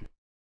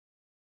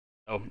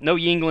 So no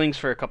Yinglings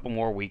for a couple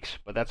more weeks,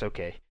 but that's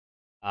okay.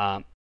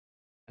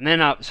 And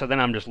then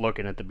I'm just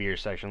looking at the beer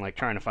section, like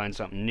trying to find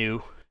something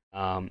new.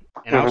 And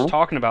I was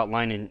talking about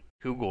Lion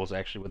Kugels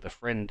actually with a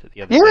friend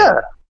the other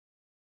day.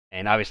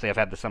 And obviously I've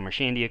had the Summer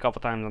Shandy a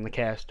couple times on the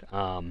cast.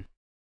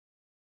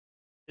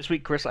 This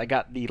week, Chris, I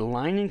got the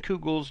Lion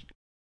Kugels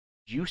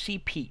Juicy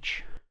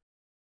Peach.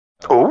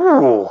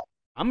 Ooh.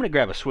 I'm gonna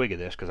grab a swig of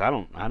this because I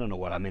don't know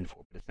what I'm in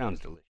for, but it sounds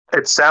delicious.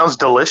 It sounds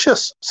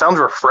delicious. Sounds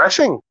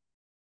refreshing.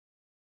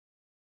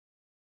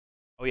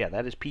 Oh yeah,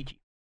 that is peachy.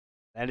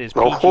 That is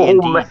peachy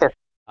indeed.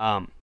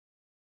 Man.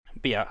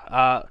 But yeah,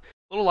 a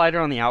little lighter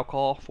on the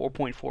alcohol,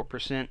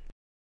 4.4%.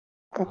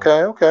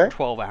 Okay.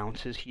 12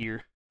 ounces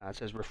here. It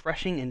says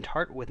refreshing and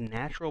tart with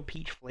natural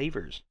peach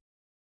flavors.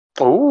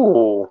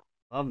 Ooh.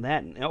 Love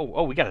that.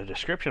 Oh, we got a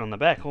description on the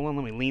back. Hold on,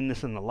 let me lean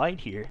this in the light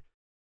here.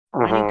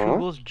 Lion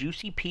Kugels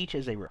Juicy Peach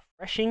is a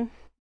refreshing,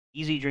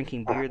 easy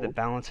drinking beer that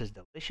balances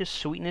delicious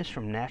sweetness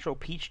from natural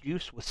peach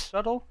juice with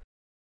subtle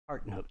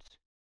tart notes.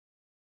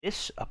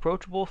 This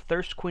approachable,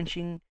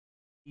 thirst-quenching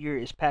beer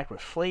is packed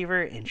with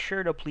flavor and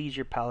sure to please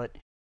your palate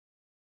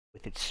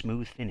with its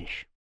smooth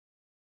finish.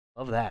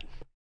 Love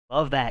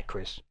that,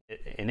 Chris.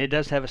 And it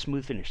does have a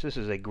smooth finish. This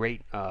is a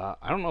great. I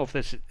don't know if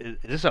this is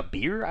this a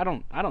beer. I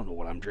don't know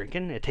what I'm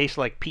drinking. It tastes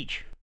like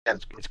peach.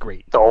 It's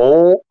great.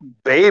 Oh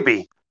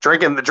baby,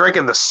 drinking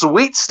the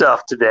sweet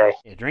stuff today.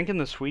 Yeah, drinking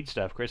the sweet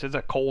stuff, Chris. It's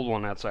a cold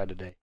one outside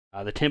today.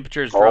 The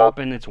temperature's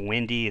dropping. It's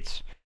windy.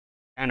 It's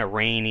kind of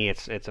rainy.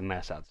 It's a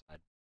mess outside.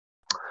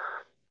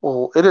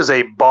 Well, it is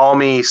a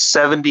balmy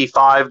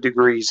 75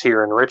 degrees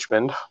here in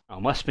Richmond. Oh,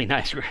 must be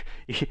nice.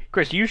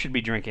 Chris, you should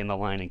be drinking the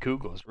Lion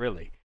Kugels,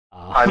 really.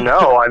 I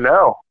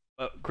know.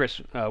 Chris,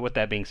 with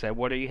that being said,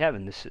 what are you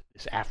having this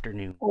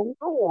afternoon?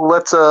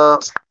 Let's, I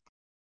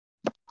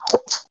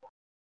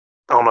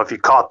don't know if you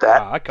caught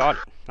that. I caught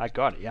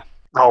it, yeah.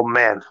 Oh,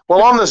 man.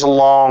 Well, on this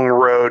long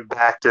road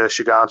back to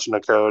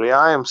Shiganshina, Cody,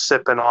 I am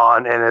sipping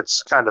on, and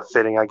it's kind of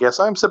fitting, I guess,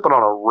 I'm sipping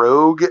on a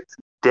Rogue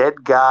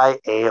Dead Guy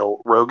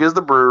Ale. Rogue is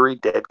the brewery.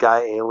 Dead Guy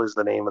Ale is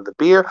the name of the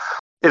beer.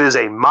 It is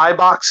a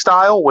Maibach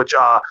style, which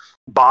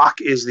Bach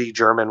is the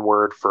German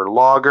word for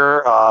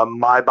lager.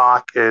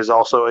 Maibach is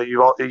also,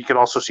 you can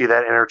also see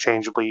that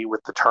interchangeably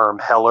with the term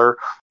Heller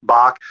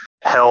Bach.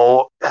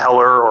 Heller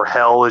or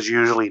Hell is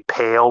usually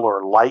pale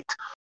or light.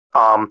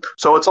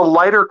 So it's a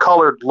lighter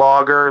colored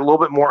lager, a little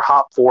bit more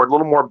hop forward, a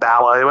little more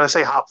balanced. When I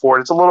say hop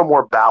forward, it's a little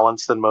more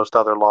balanced than most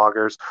other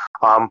lagers.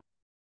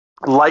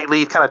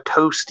 Lightly kind of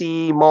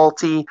toasty,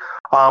 malty,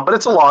 but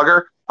it's a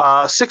lager.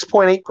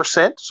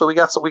 6.8%. So we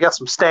got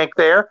some stank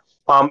there.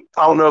 I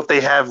don't know if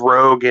they have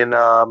Rogue in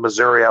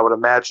Missouri. I would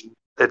imagine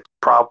they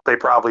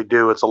probably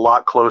do. It's a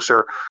lot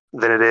closer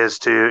than it is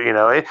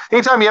to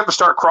anytime you have to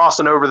start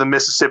crossing over the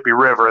Mississippi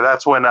River.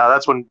 That's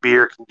when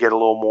beer can get a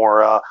little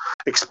more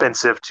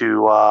expensive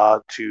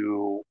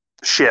to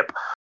ship.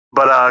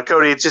 But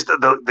Cody, it's just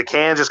the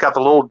can just got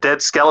the little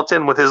dead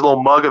skeleton with his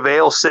little mug of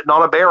ale sitting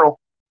on a barrel.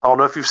 I don't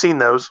know if you've seen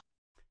those.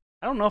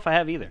 I don't know if I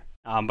have either.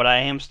 But I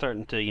am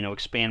starting to,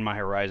 expand my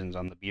horizons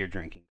on the beer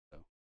drinking. So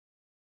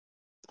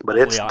but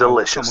it's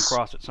delicious. I'll come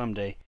across it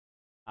someday.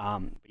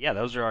 Yeah,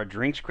 those are our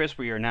drinks, Chris.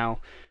 Our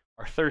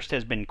thirst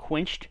has been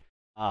quenched.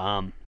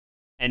 And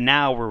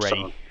now we're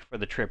ready for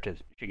the trip to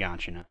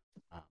Shiganshina.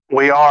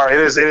 We are. It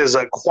is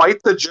a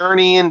quite the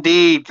journey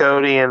indeed,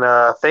 Cody, and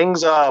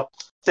things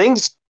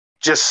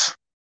just.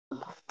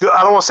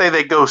 I don't want to say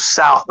they go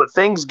south, but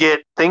things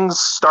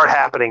start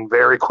happening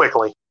very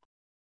quickly.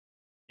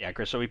 Yeah,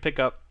 Chris. So we pick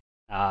up.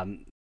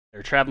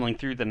 They're traveling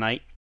through the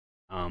night,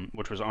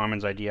 which was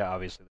Armin's idea.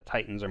 Obviously, the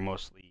Titans are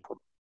mostly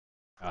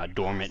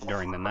dormant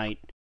during the night.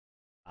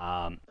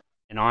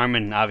 And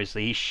Armin,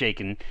 obviously, he's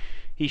shaking.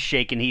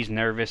 He's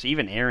nervous.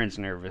 Even Eren's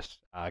nervous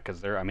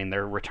because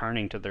they're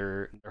returning to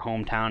their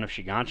hometown of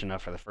Shiganshina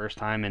for the first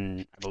time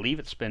in, I believe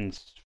it's been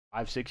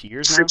 5-6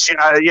 years now.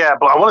 Yeah,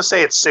 but I want to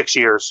say it's 6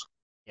 years.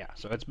 Yeah,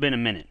 so it's been a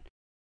minute.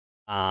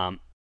 And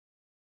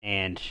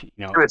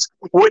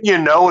wouldn't you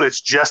know it?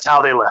 It's just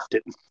how they left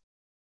it.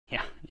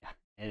 Yeah,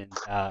 and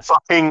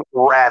fucking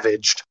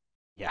ravaged.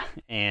 Yeah,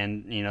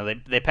 and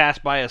they pass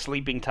by a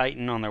sleeping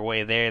Titan on their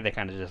way there. They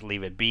kind of just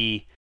leave it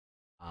be.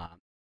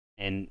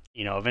 And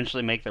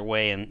eventually make their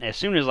way, and as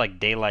soon as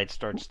daylight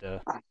starts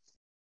to, the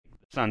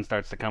sun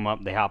starts to come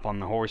up, they hop on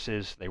the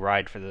horses, they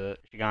ride for the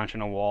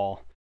Shiganshina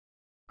wall.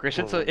 Chris,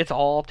 it's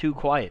all too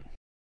quiet.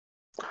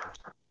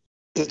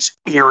 It's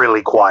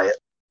eerily quiet.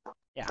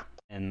 Yeah,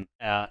 and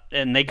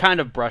they kind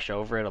of brush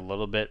over it a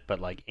little bit,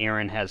 but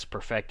Eren has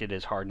perfected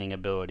his hardening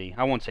ability.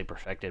 I won't say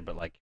perfected,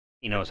 but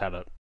he knows how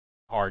to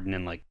harden,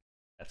 and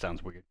that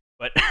sounds weird,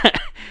 but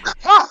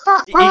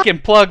he can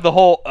plug the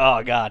whole.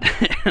 Oh God.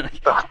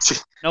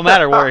 No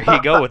matter where he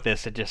go with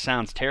this, it just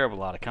sounds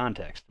terrible out of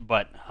context.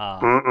 But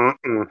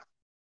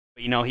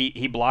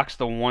he blocks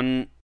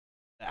the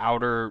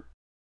outer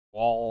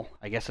wall.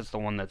 I guess it's the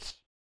one that's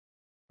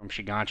from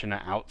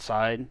Shiganshina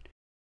outside,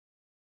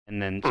 and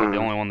then so the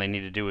only one they need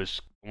to do is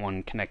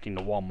one connecting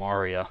to Wall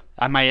Maria.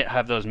 I might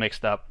have those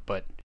mixed up,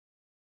 but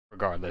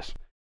regardless,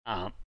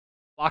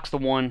 blocks the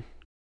one,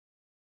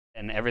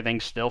 and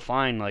everything's still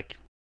fine. And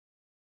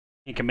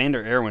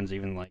Commander Erwin's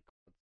even like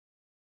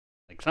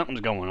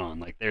something's going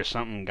on. There's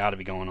something got to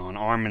be going on.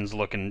 Armin's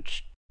looking.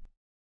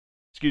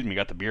 Excuse me,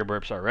 got the beer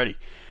burps already.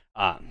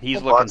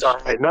 He's looking. That's all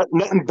right.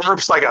 Nothing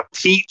burps like a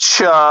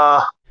peach.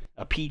 A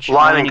peach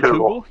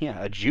Leinenkugel?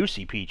 Yeah, a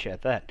juicy peach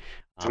at that.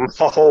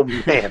 Oh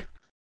man.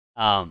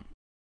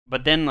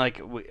 But then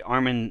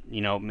Armin,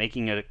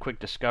 making a quick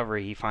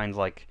discovery, he finds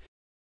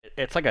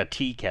it's like a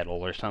tea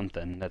kettle or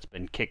something that's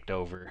been kicked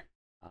over,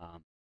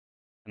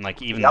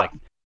 and even the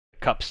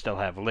cups still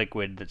have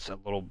liquid that's a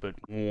little bit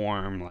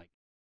warm.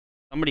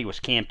 Somebody was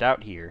camped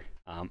out here.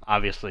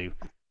 Obviously,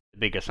 the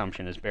big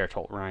assumption is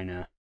Bertolt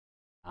Reiner.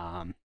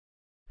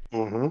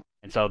 And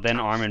so then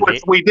Armin.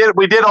 We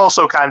did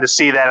also kind of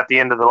see that at the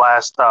end of the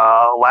last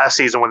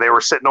season when they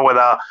were sitting with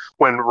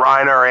when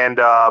Reiner and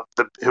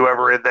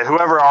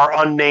whoever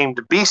our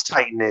unnamed Beast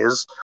Titan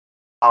is.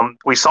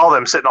 We saw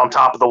them sitting on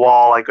top of the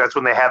wall. That's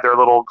when they had their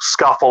little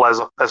scuffle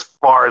as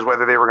far as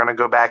whether they were going to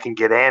go back and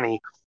get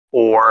Annie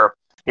or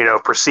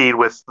proceed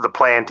with the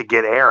plan to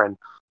get Eren.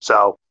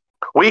 So.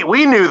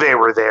 We knew they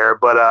were there,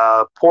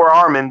 but poor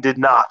Armin did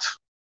not.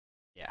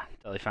 Yeah,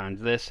 until he finds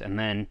this, and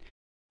then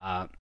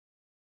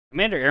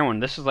Commander Erwin,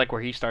 this is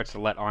where he starts to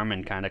let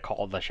Armin kind of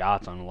call the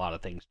shots on a lot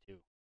of things too,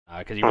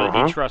 because he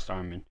trusts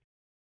Armin.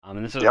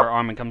 And this is where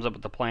Armin comes up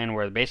with the plan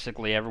where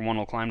basically everyone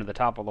will climb to the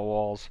top of the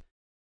walls,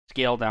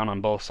 scale down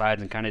on both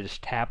sides, and kind of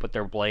just tap with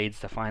their blades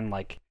to find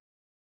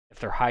if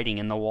they're hiding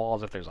in the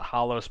walls, if there's a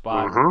hollow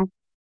spot. And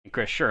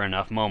Chris, sure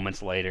enough,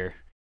 moments later,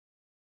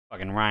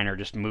 fucking Reiner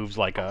just moves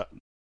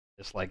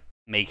this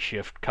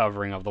makeshift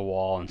covering of the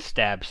wall and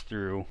stabs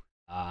through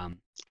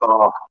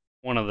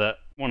one of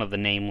the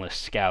nameless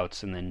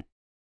scouts, and then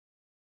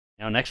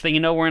next thing you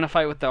know, we're in a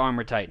fight with the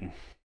Armor Titan.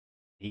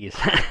 He's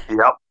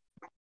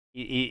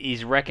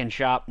he's wrecking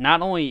shop.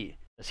 Not only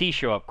does he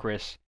show up,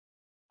 Chris,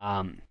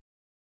 the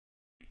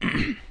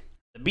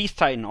Beast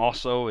Titan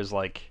also is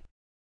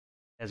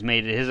has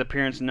made his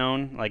appearance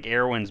known.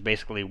 Erwin's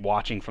basically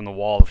watching from the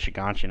wall of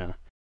Shiganshina.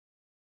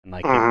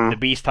 And the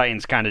Beast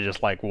Titan's kind of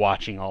just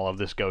watching all of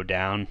this go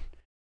down,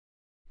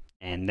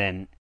 and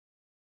then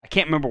I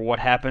can't remember what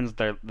happens.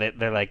 They're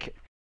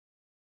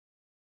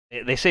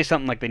they say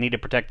something they need to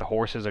protect the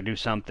horses or do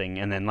something,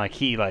 and then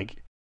the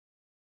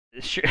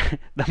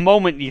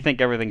moment you think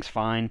everything's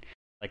fine,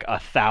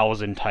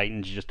 1,000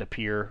 Titans just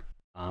appear,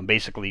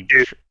 basically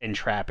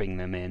entrapping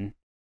them in.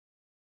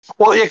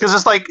 Well, yeah, because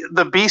it's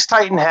the Beast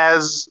Titan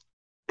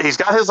he's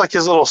got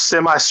his little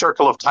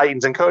semicircle of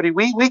Titans, and Cody,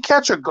 we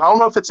catch I don't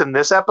know if it's in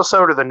this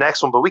episode or the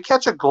next one, but we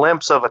catch a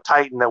glimpse of a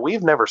Titan that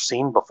we've never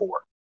seen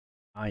before.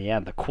 Oh yeah,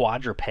 the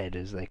quadruped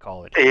as they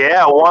call it.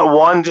 Yeah,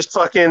 one just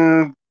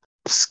fucking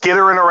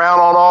skittering around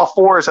on all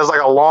fours, has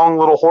a long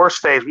little horse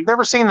face. We've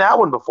never seen that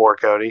one before,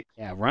 Cody.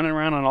 Yeah, running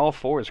around on all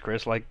fours,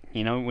 Chris, when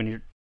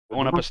you're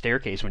going up a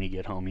staircase when you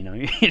get home,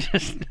 you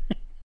just.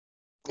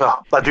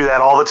 Oh, I do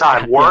that all the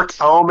time. Work,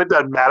 home, it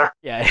doesn't matter.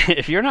 Yeah,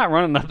 if you're not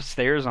running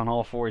upstairs on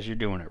all fours, you're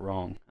doing it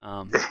wrong.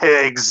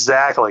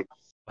 Exactly.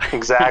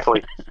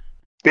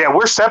 Yeah,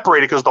 we're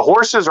separated because the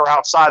horses are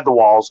outside the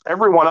walls.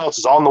 Everyone else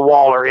is on the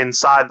wall or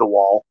inside the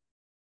wall.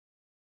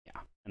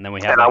 Yeah, and then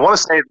we have. And I want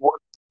to say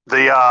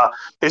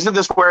Isn't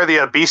this where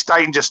the Beast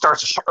Titan just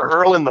starts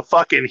hurling the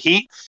fucking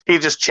heat? He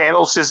just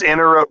channels his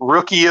inner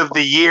Rookie of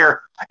the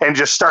Year and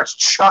just starts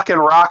chucking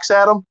rocks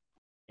at him.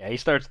 Yeah, he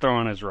starts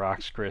throwing his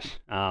rocks, Chris.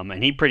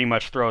 And he pretty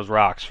much throws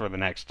rocks for the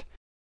next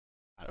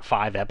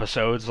 5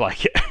 episodes,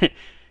 like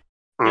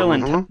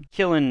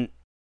killing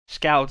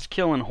scouts,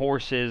 killing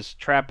horses,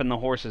 trapping the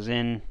horses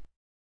in,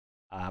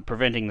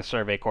 preventing the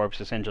Survey Corps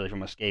essentially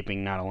from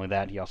escaping. Not only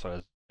that, he also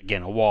has,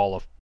 again, a wall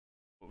of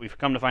what we've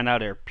come to find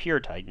out are pure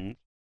Titans.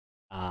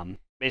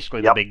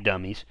 Basically the big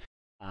dummies.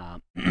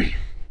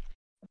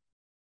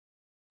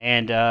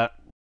 And, then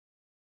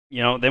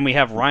we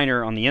have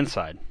Reiner on the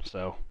inside.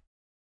 So,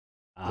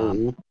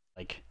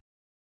 like,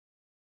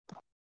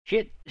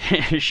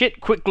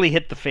 shit quickly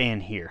hit the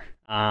fan here.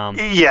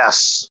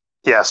 Yes,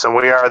 and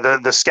we are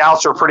the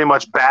scouts are pretty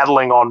much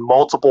battling on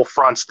multiple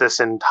fronts this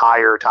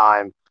entire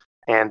time,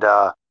 and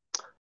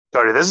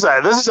Cody, this is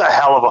a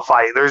hell of a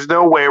fight. There's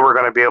no way we're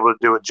going to be able to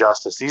do it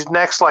justice. These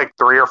next like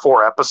 3 or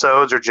 4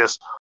 episodes are just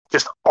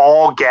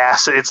all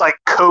gas. It's like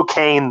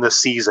cocaine this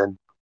season.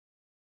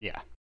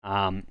 Yeah,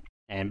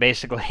 and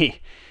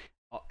basically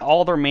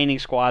all the remaining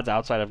squads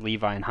outside of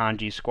Levi and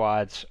Hanji's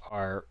squads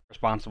are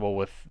responsible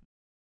with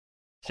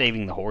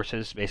saving the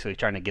horses, basically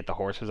trying to get the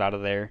horses out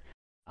of there.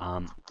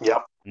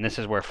 Yep. And this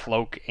is where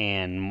Floke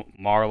and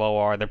Marlowe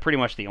are. They're pretty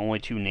much the only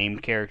 2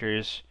 named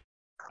characters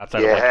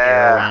outside of like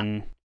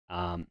Erwin.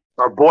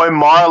 Our boy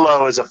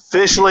Marlowe has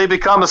officially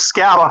become a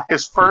scout on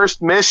his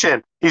first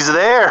mission. He's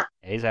there.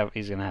 Yeah,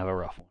 he's gonna have a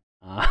rough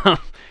one.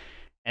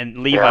 And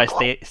Levi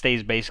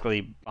stays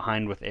basically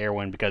behind with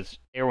Erwin because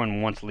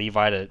Erwin wants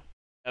Levi to.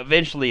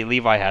 Eventually,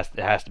 Levi has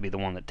to be the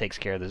one that takes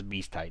care of this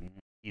Beast Titan.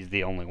 He's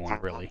the only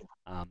one really.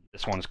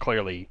 This one's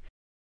clearly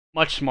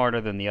much smarter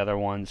than the other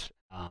ones.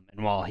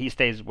 And while he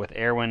stays with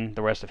Erwin,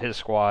 the rest of his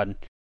squad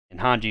and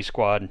Hanji's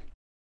squad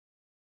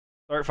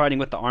start fighting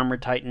with the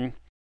Armored Titan.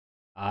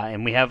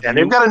 And we have. And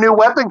they've got a new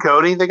weapon,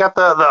 Cody. They got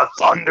the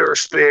Thunder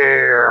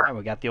Spear. Yeah,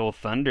 we got the old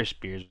Thunder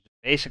Spears.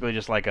 Basically,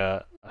 just like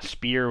a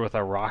spear with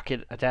a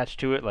rocket attached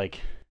to it, like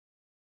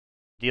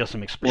deal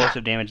some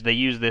explosive damage. They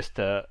use this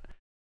to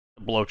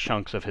blow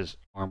chunks of his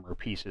armor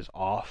pieces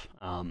off.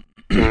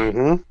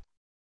 And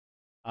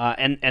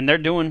they're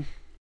doing.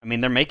 I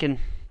mean, they're making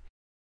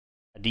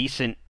a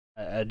decent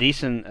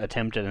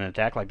attempt at an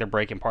attack. Like they're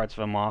breaking parts of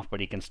him off, but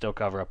he can still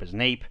cover up his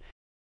nape,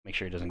 make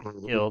sure he doesn't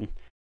get killed.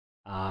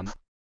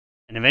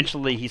 And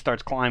eventually he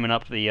starts climbing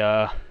up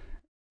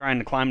trying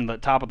to climb the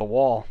top of the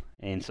wall.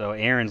 And so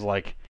Aaron's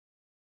like,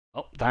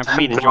 "Oh, time for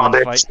me to join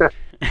the fight."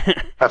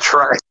 That's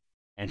right.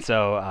 And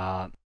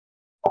so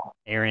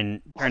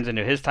Aaron turns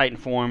into his Titan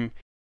form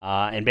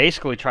and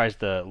basically tries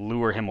to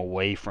lure him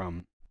away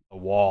from the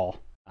wall.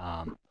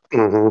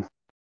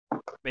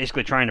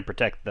 Basically trying to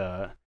protect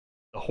the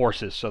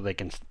horses so they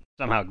can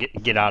somehow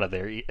get out of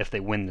there if they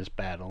win this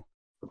battle.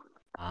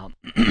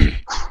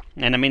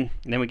 And I mean,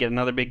 then we get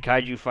another big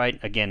kaiju fight.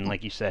 Again,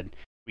 like you said,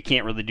 we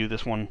can't really do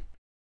this one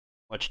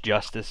much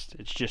justice.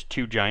 It's just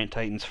 2 giant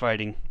titans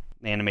fighting.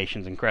 The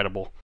animation's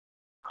incredible.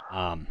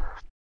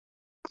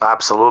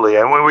 Absolutely,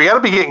 and we got to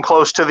be getting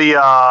close to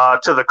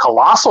the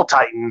colossal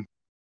titan.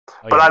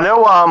 Oh, but yeah. I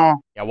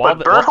know,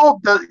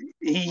 Berthold,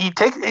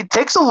 it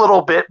takes a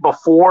little bit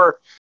before,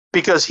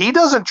 because he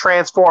doesn't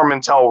transform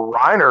until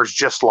Reiner's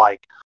just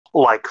like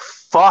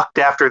fucked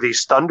after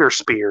these Thunder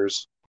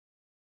Spears.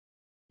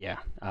 Yeah,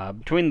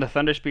 between the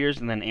Thunder Spears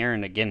and then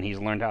Aaron, again, he's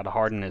learned how to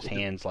harden his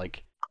hands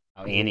like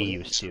how Annie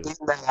used to.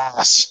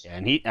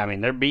 Yeah,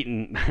 and they're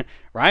beating.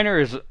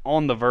 Reiner is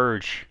on the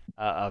verge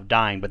of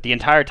dying, but the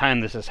entire time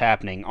this is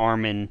happening,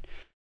 Armin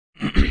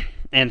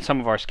and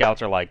some of our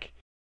scouts are like,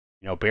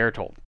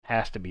 Bertolt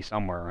has to be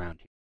somewhere around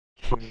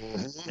here.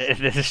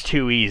 This is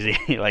too easy.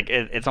 Like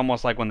it's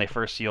almost like when they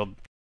first sealed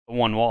the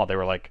one wall, they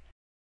were like,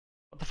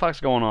 "What the fuck's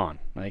going on?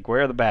 Like,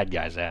 where are the bad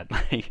guys at?"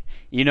 Like,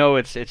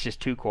 it's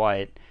just too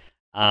quiet.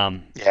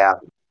 Yeah.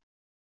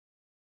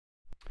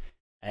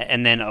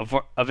 And then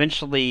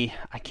eventually,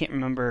 I can't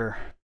remember.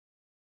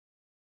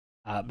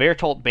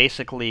 Bertolt,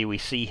 basically, we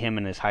see him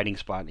in his hiding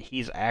spot.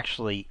 He's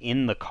actually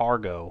in the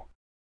cargo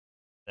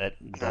that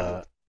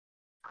the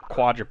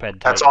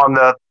quadruped. That's on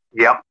the.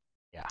 Yep.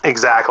 Yeah.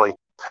 Exactly.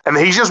 And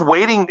he's just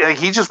waiting.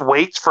 He just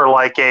waits for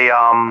like a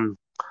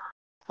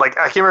I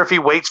can't remember if he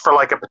waits for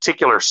like a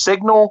particular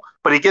signal,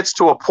 but he gets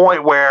to a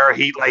point where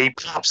he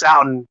pops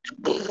out and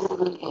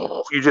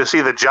you just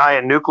see the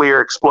giant nuclear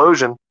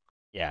explosion.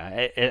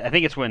 Yeah, I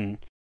think it's when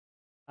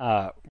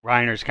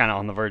Reiner's kind of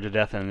on the verge of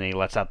death and then he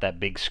lets out that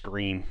big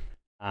scream.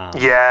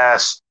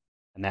 Yes.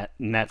 And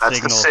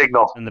that's the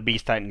signal. And the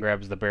Beast Titan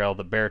grabs the barrel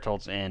that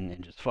Bertolt's in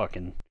and just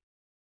fucking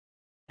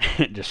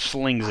just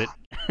slings it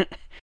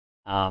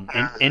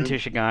into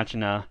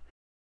Shiganshina,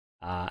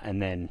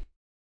 and then.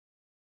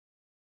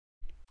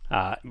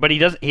 But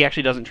he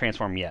actually doesn't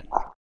transform yet.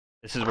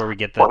 This is where we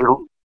get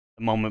the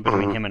moment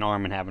between him and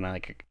Armin having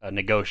a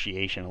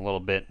negotiation a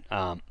little bit.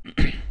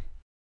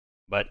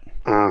 But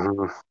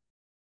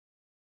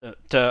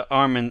to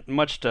Armin,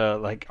 much to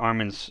like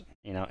Armin's,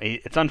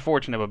 it's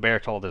unfortunate, but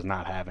Bertolt is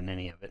not having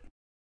any of it.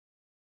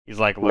 He's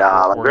like, look,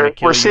 Nah, we're gonna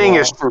kill we're you seeing all.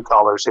 his true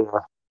colors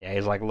here. Yeah,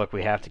 he's like, look,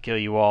 we have to kill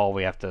you all.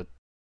 We have to.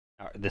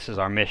 This is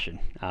our mission.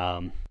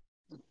 And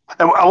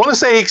I want to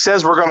say he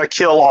says we're going to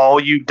kill all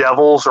you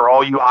devils or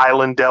all you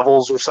island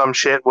devils or some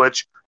shit,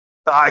 which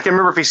I can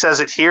remember if he says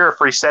it here, if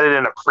he said it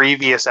in a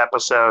previous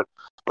episode.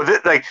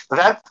 But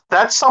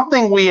that's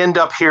something we end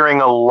up hearing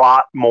a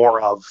lot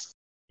more of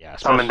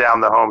coming down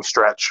the home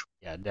stretch.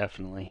 Yeah,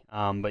 definitely.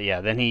 But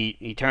yeah, then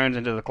he turns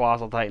into the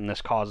Colossal Titan.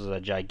 This causes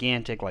a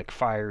gigantic, like,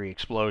 fiery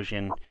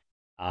explosion.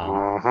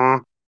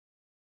 Catches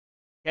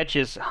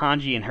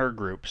Hanji and her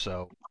group,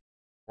 so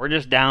we're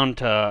just down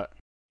to,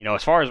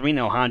 as far as we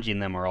know, Hanji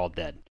and them are all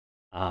dead.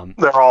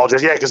 They're all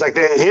just, yeah, because like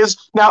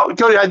now,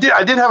 Cody, I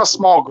did have a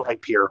small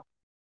gripe here.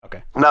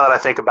 Okay. Now that I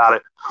think about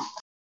it,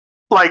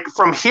 like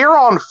from here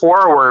on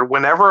forward,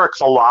 whenever a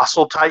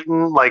Colossal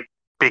Titan like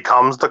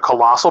becomes the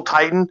Colossal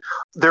Titan,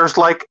 there's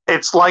like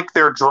it's like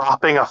they're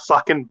dropping a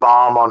fucking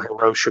bomb on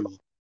Hiroshima.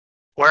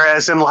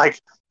 Whereas in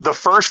like the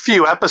first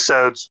few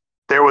episodes,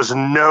 there was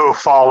no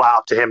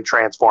fallout to him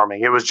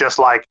transforming. It was just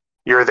like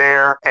you're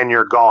there and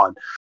you're gone.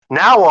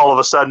 Now all of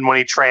a sudden, when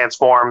he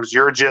transforms,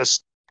 you're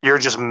just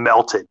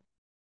melted.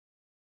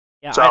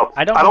 Yeah, so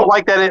I don't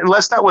like that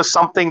unless that was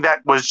something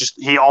that was just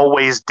he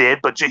always did,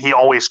 but he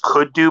always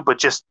could do, but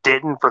just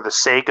didn't for the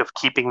sake of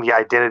keeping the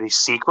identity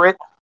secret,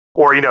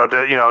 or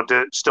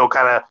to still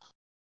kind of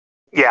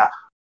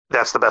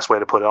that's the best way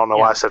to put it. I don't know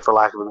why I said for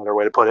lack of a better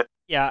way to put it.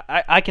 Yeah,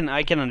 I can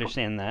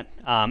understand that.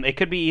 It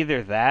could be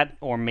either that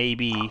or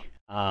maybe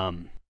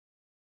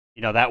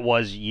that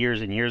was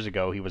years and years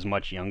ago. He was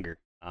much younger.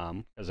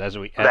 Because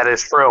that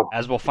is true.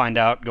 As we'll find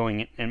out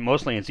going and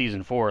mostly in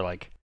season 4,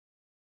 like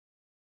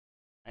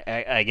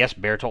I guess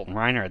Bertolt and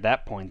Reiner at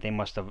that point, they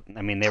must have.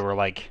 I mean, they were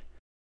like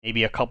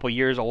maybe a couple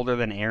years older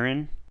than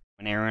Eren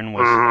when Eren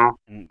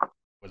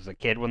was the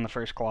kid when the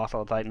first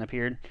Colossal Titan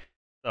appeared.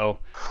 So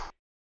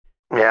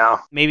yeah,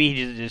 maybe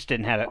he just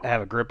didn't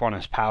have a grip on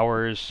his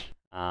powers.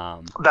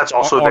 That's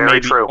also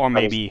very true. Or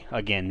maybe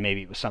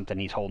it was something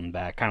he's holding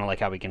back, kind of like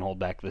how we can hold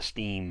back the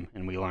steam,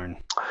 and we learn.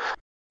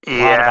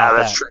 Yeah,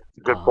 that's true.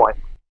 Good point.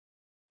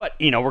 But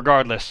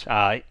regardless,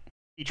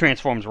 he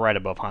transforms right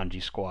above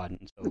Hanji's squad,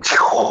 and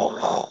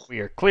so we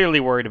are clearly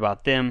worried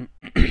about them.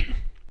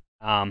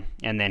 And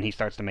then he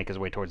starts to make his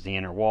way towards the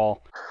inner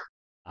wall.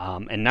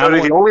 And now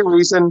the only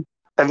reason,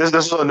 and this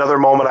is another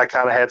moment I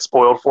kind of had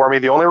spoiled for me.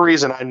 The only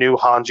reason I knew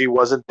Hanji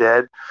wasn't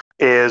dead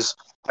is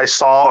I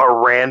saw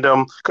a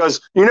random, because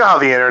you know how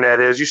the internet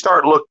is. You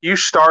start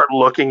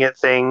looking at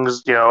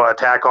things,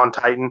 Attack on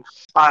Titan.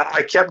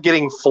 I kept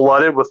getting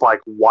flooded with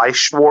like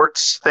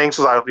Weisschwartz things,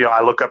 because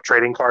I look up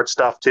trading card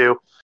stuff too.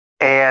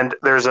 And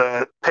there's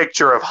a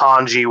picture of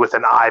Hanji with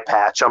an eye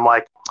patch. I'm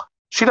like,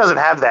 she doesn't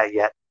have that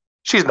yet.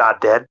 She's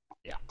not dead.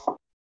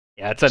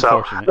 Yeah, it's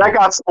unfortunate. So that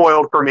got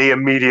spoiled for me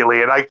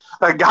immediately, and I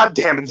God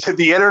damn it,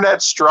 the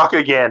internet struck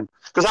again,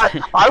 because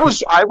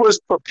I was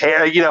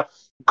prepared.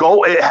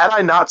 Had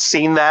I not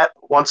seen that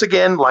once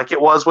again, like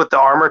it was with the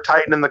Armor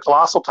Titan and the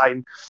Colossal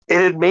Titan,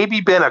 it had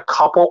maybe been a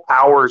couple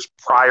hours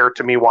prior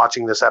to me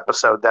watching this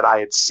episode that I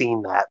had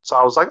seen that. So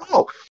I was like,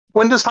 oh,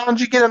 when does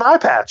Hanji get an eye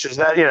patch? Is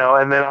that,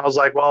 and then I was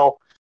like, well,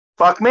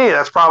 fuck me,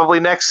 that's probably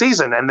next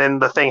season. And then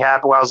the thing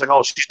happened where I was like,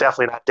 oh, she's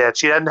definitely not dead.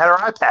 She hadn't had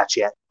her eye patch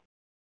yet.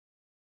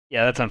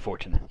 Yeah, that's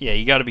unfortunate. Yeah,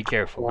 you got to be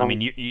careful. I mean,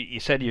 you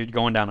said you're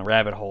going down a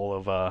rabbit hole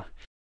of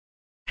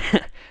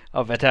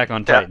of Attack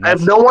on Titan. I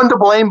have no one to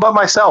blame but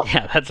myself.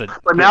 Yeah,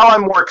 But now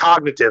I'm more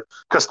cognitive,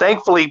 because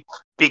thankfully,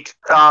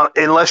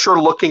 unless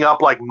you're looking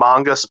up like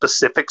manga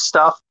specific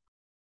stuff,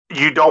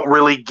 you don't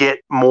really get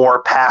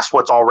more past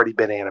what's already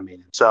been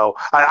animated. So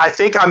I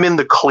think I'm in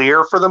the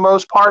clear for the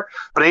most part.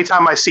 But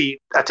anytime I see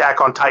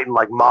Attack on Titan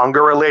like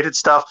manga related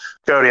stuff,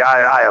 Cody,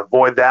 I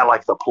avoid that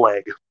like the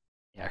plague.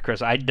 Yeah,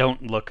 Chris, I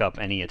don't look up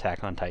any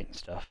Attack on Titan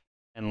stuff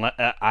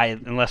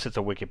unless it's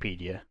a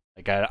Wikipedia.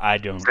 Like I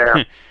don't.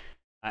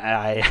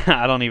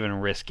 I don't even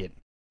risk it.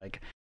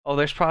 Like, oh,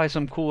 there's probably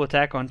some cool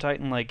Attack on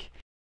Titan like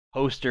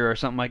poster or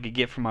something I could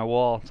get for my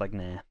wall. It's like,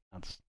 nah.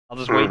 I'll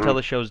just wait until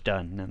the show's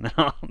done, and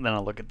then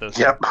I'll look at those.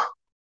 Yep.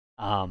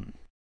 But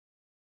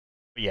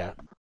yeah,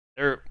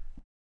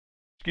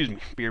 excuse me,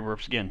 beer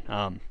burps again.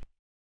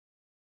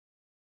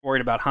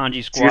 Worried about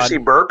Hanji's squad. Juicy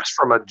burps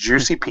from a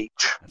juicy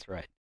peach. That's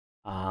right.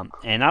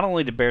 And not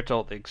only did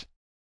Bertolt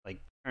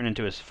turn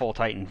into his full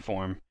Titan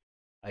form,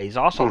 he's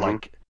also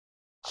like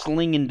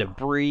slinging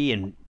debris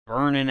and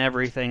burning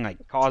everything,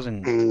 like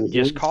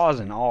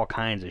causing all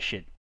kinds of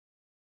shit.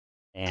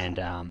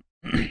 And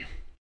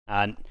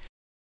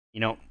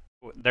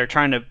they're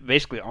trying to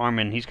basically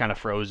Armin. He's kind of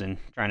frozen,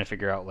 trying to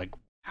figure out like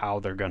how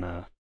they're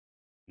gonna,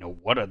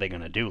 what are they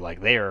gonna do?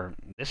 Like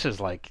this is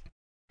like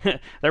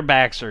their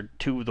backs are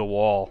to the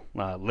wall,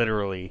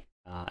 literally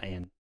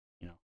and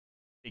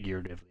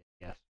figuratively,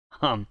 I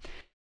guess.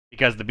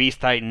 Because the Beast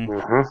Titan,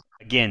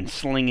 again,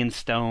 slinging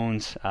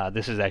stones.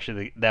 This is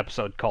actually the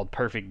episode called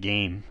Perfect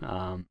Game.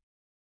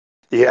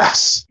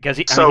 Yes, because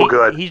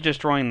good. He's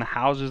destroying the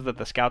houses that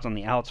the scouts on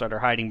the outside are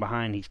hiding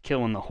behind. He's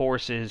killing the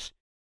horses.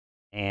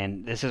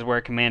 And this is where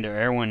Commander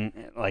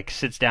Erwin like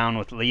sits down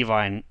with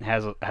Levi and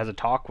has a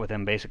talk with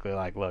him, basically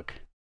like, look,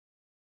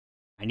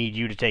 I need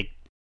you to take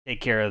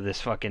care of this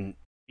fucking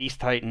Beast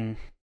Titan.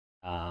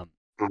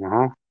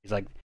 He's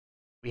like,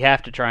 we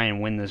have to try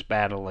and win this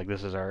battle. Like,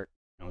 this is our,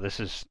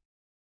 this is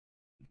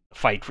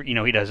fight for,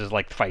 he does his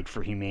like fight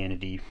for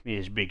humanity,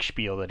 his big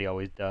spiel that he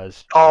always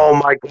does. Oh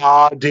my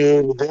god,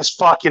 dude, this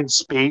fucking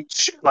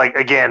speech, like,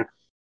 again,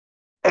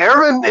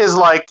 Erwin is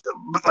like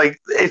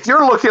if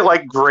you're looking at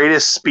like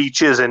greatest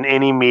speeches in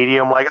any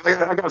medium, like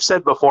I've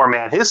said before,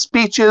 man, his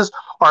speeches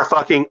are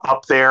fucking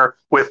up there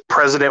with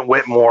President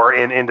Whitmore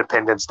in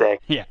Independence Day.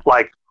 Yeah.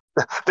 Like,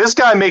 this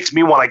guy makes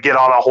me want to get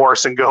on a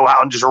horse and go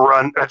out and just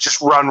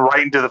run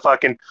right into the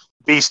fucking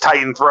Beast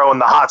Titan throwing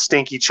the hot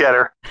stinky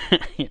cheddar.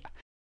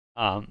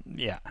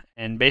 Yeah.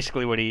 And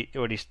basically what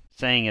he's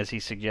saying is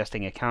he's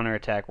suggesting a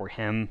counterattack where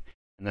him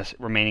and this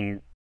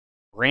remaining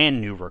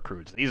brand new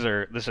recruits.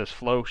 This is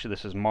Floch,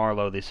 this is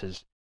Marlowe, this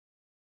is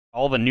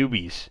all the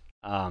newbies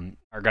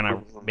are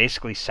gonna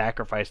basically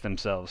sacrifice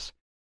themselves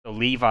so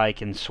Levi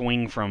can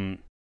swing from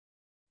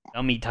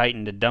dummy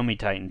Titan to dummy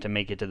Titan to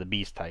make it to the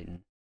Beast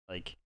Titan.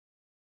 Like,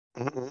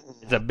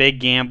 it's a big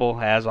gamble,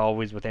 as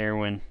always with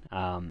Erwin.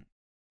 And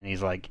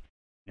he's like,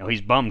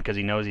 he's bummed because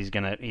he knows he's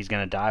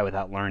gonna die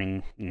without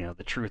learning,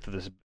 the truth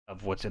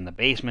of what's in the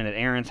basement at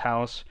Eren's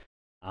house.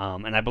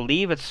 And I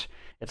believe it's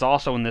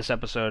also in this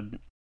episode,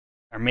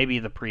 or maybe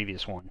the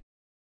previous one,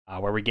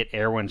 where we get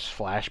Erwin's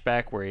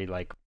flashback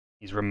where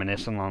he's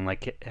reminiscing on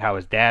like how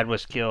his dad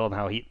was killed,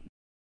 how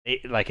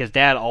his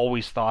dad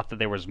always thought that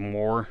there was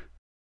more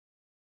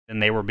than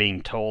they were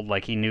being told.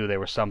 Like, he knew there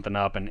was something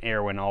up, and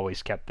Erwin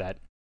always kept that.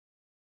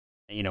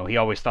 He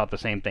always thought the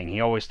same thing.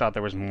 He always thought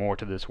there was more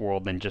to this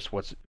world than just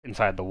what's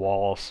inside the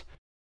walls.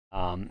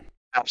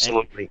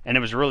 Absolutely. And it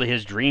was really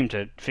his dream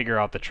to figure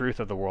out the truth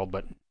of the world,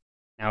 but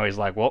now he's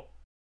like, well,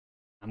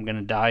 I'm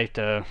gonna die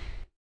to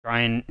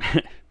try and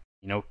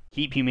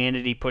keep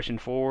humanity pushing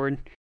forward.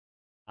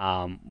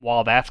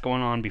 While that's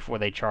going on, before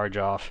they charge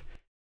off,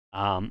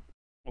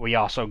 we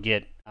also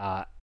get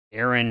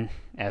Eren,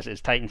 as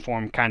his Titan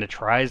form, kind of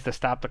tries to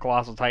stop the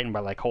Colossal Titan by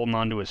like holding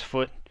onto his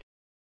foot,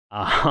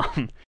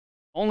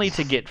 only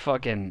to get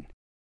fucking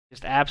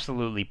just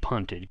absolutely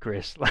punted,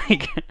 Chris.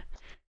 Like,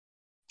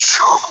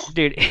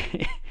 dude,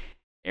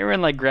 Eren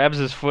like grabs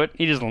his foot,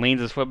 he just leans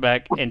his foot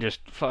back and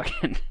just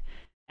fucking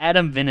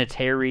Adam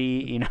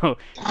Vinatieri,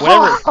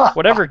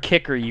 whatever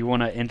kicker you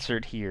want to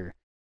insert here.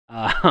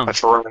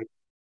 That's right.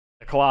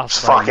 The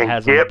Colossal Titan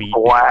has him beat.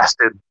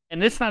 Blasted.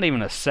 And it's not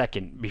even a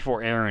second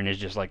before Eren is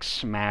just like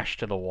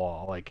smashed to the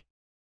wall, like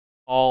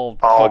all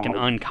fucking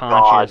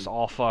unconscious,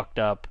 all fucked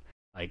up.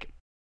 Like,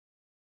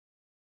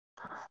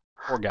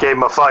 poor guy.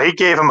 He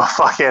gave him a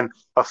fucking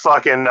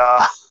fucking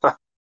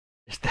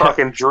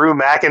Drew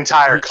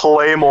McIntyre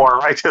Claymore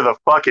right to the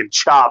fucking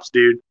chops,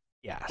 dude.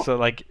 Yeah, so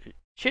like,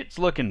 shit's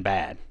looking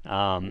bad.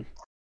 And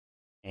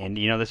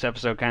this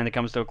episode kind of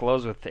comes to a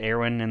close with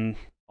Erwin and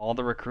all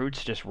the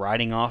recruits just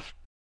riding off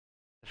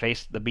to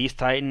face the Beast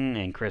Titan,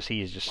 and Chris, he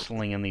is just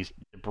slinging these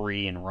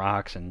debris and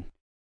rocks and.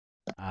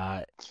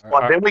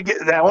 Then we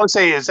get. I want to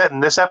say, is that in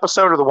this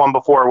episode or the one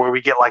before, where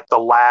we get like the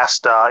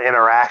last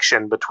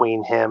interaction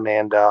between him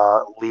and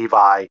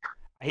Levi,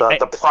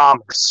 the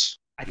promise?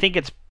 I think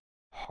it's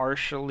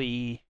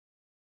partially.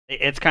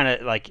 It's kind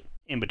of like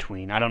in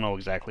between. I don't know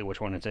exactly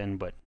which one it's in,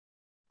 but.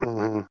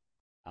 Mm-hmm.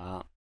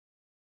 But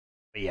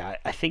yeah,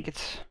 I think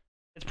it's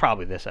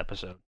probably this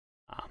episode.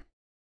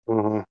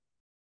 Mm-hmm.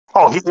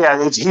 Oh,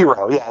 it's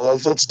Hero. Yeah,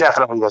 it's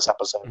definitely this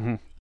episode. Mm-hmm.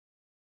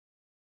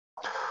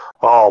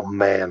 Oh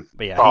man.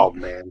 But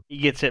yeah, he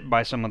gets hit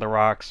by some of the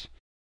rocks.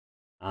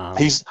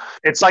 It's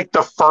like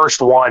the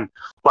first one.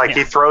 Like,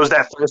 he throws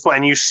that first one,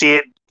 and you see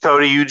it,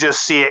 Cody. You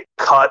just see it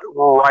cut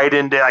right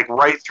into, like,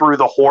 right through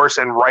the horse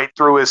and right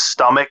through his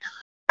stomach.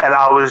 And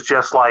I was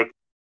just like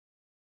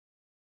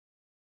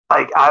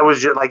I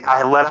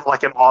let out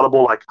like an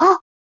audible like. Huh?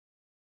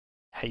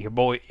 Hey, your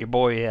boy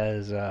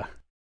has.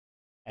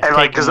 And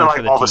like, because then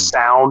like all the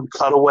sound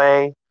cut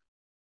away,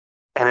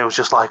 and it was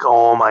just like,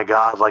 oh my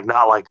god, like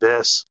not like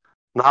this.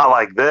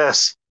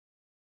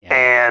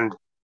 Yeah. And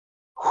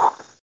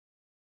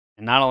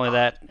not only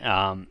that,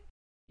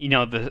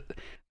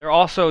 they're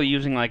also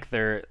using like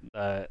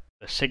the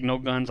signal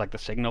guns, like the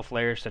signal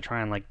flares, to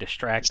try and like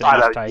distract the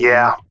Beast Titan.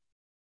 Yeah.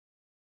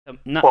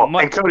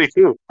 And Cody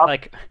too.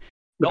 Like,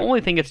 the only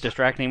thing it's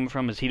distracting him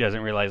from is he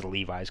doesn't realize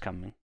Levi's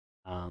coming.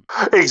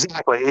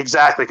 Exactly.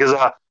 Because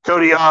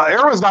Cody,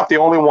 Erwin's not the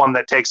only one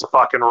that takes a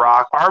fucking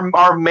rock.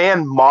 Our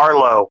man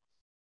Marlowe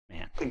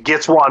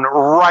gets one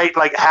right,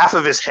 like half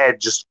of his head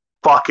just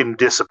fucking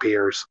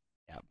disappears.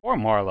 Yeah, poor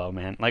Marlowe,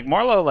 man. Like,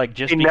 Marlowe, like,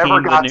 he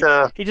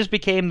just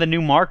became the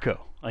new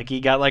Marco. Like, he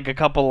got like a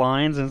couple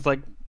lines, and it's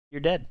like,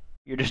 you're dead.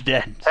 You're just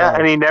dead. Yeah,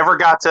 and he never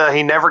got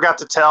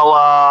to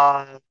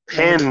tell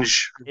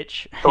Hinge.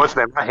 Hitch. What's his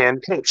name? Not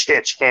Hinge.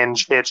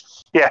 Hitch.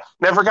 Yeah,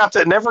 never got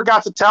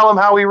to tell him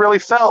how he really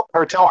felt,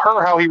 or tell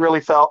her how he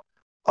really felt.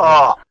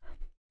 Oh,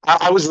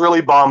 I was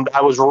really bummed.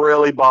 I was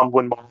really bummed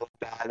when Marlowe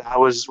died. I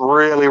was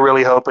really,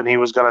 really hoping he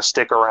was going to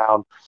stick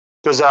around.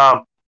 Because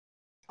I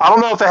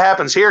don't know if it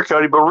happens here,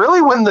 Cody, but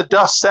really when the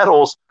dust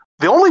settles,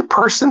 the only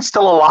person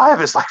still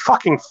alive is like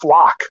fucking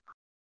Flock.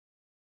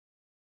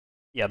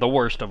 Yeah, the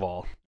worst of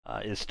all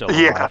is still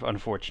Yeah. alive,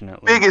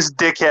 unfortunately. Biggest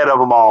dickhead of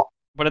them all.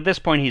 But at this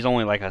point, he's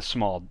only like a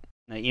small,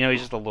 he's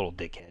just a little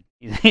dickhead.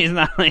 He's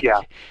not like.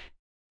 Yeah.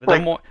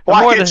 Like,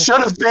 it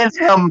should have been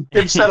him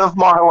instead of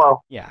Marlo.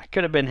 Yeah, it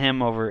could have been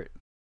him over.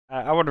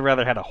 I would have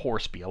rather had a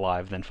horse be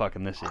alive than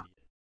fucking this idiot.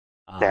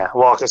 Yeah,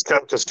 well, because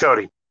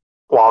Cody,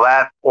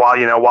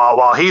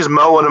 while he's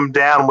mowing him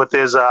down with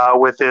his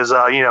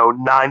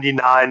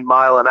 99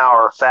 mile an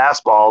hour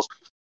fastballs,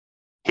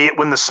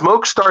 when the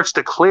smoke starts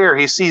to clear,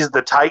 he sees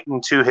the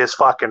Titan to his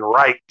fucking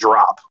right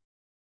drop.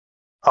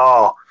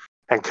 Oh,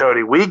 and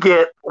Cody, we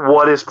get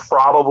what is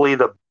probably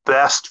the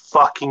best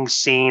fucking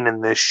scene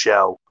in this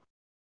show.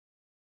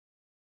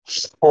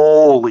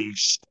 Holy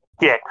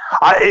shit.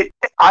 I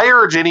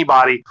urge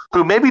anybody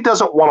who maybe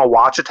doesn't want to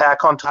watch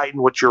Attack on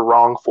Titan, which you're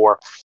wrong for,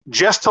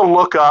 just to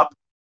look up,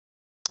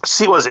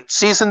 was it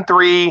season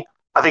 3?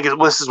 I think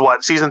this is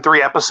season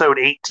 3, episode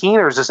 18,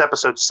 or is this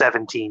episode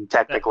 17,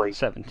 technically?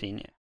 17,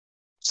 yeah.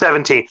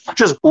 17.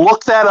 Just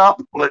look that up.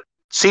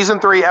 Season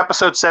 3,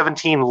 episode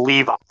 17,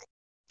 Levi.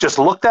 Just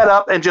look that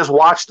up and just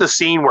watch the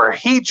scene where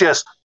he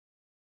just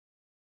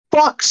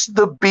fucks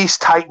the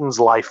Beast Titan's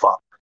life up.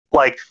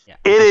 Like,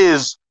 it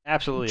is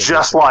absolutely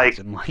just like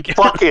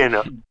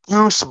fucking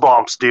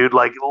goosebumps, dude.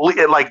 Like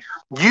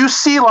you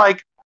see,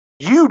 like,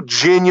 you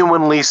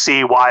genuinely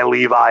see why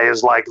Levi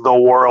is like the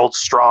world's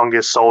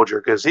strongest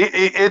soldier, because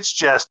it's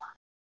just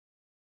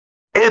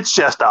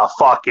a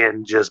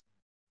fucking just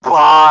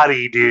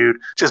body, dude.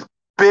 Just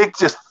big,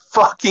 just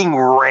fucking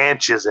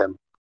ranches him.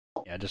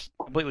 Yeah, just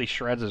completely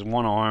shreds his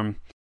one arm.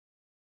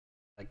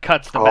 Like,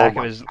 cuts the back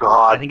of his.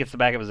 God. I think it's the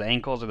back of his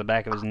ankles or the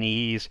back of his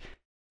knees.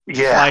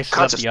 Yeah,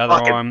 slices up the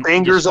other arm,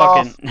 fingers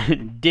off,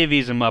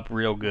 divvies him up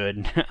real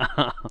good,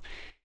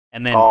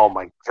 and then oh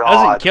my God,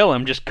 doesn't kill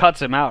him, just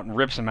cuts him out and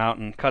rips him out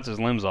and cuts his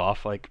limbs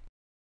off. Like,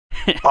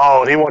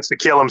 oh, and he wants to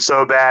kill him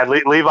so bad.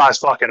 Levi's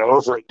fucking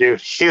over it, dude.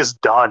 He is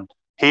done.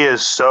 He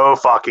is so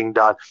fucking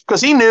done,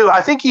 because he knew.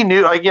 I think he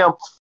knew. Like,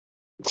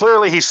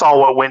 clearly he saw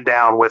what went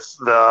down with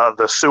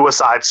the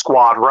Suicide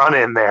Squad run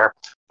in there,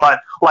 but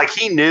like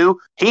he knew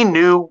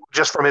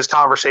just from his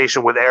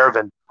conversation with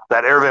Erwin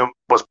that Erwin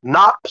was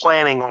not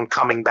planning on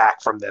coming back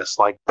from this.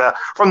 Like, the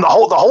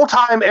whole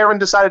time Erwin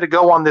decided to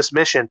go on this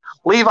mission,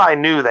 Levi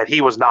knew that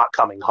he was not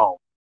coming home.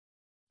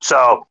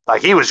 So,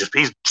 like, he's just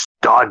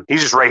done.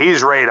 He's just ready.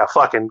 He's ready to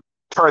fucking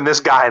turn this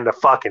guy into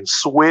fucking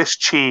Swiss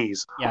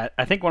cheese. Yeah,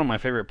 I think one of my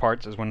favorite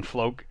parts is when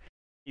Floke,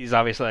 he's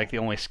obviously like the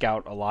only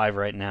scout alive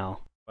right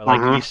now. But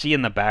like, you see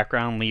in the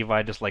background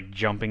Levi just like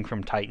jumping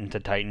from Titan to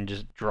Titan,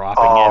 just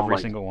dropping every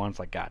single one. It's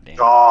like, goddamn.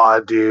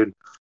 God, dude.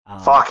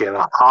 Fucking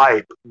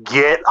hype.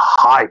 Get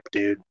hype,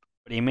 dude.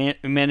 But he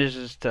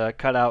manages to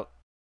cut out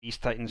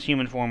Beast Titan's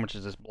human form, which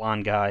is this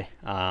blonde guy.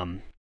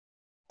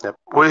 Yep.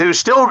 Who's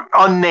still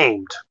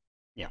unnamed.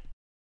 Yeah.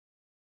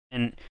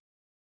 And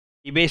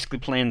he basically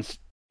plans,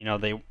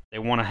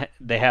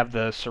 they have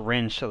the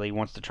syringe, so he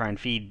wants to try and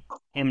feed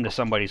him to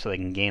somebody so they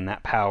can gain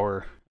that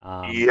power.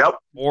 Yep.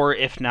 Or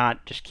if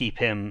not, just keep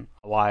him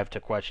alive to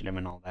question him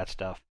and all that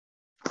stuff.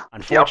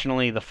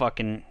 Unfortunately, the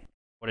fucking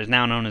what is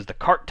now known as the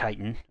Cart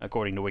Titan,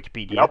 according to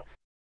Wikipedia,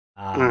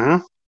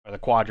 or the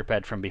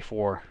quadruped from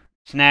before,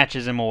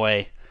 snatches him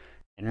away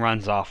and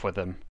runs off with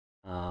him.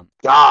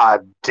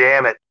 God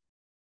damn it!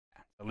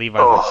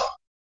 Levi,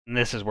 and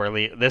this is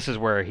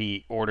where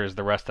he orders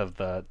the rest of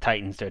the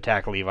Titans to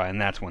attack Levi,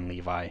 and that's when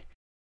Levi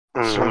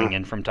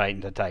swinging from Titan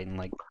to Titan,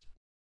 like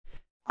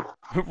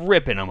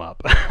ripping him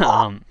up.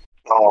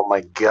 Oh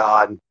my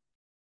God!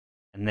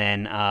 And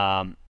then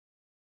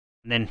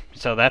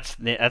so that's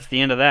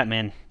the end of that,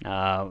 man.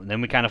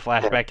 Then we kind of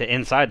flash back to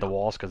inside the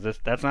walls, because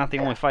that's not the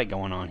only fight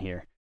going on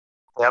here.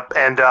 Yep,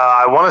 and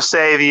I want to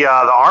say the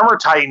Armor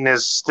Titan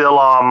is still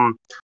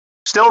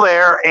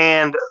there,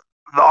 and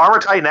the Armor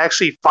Titan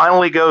actually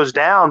finally goes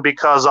down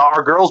because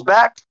our girl's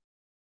back.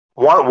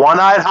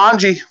 One-eyed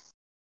Hanji.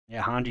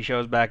 Yeah, Hanji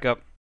shows back up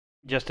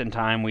just in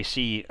time. We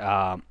see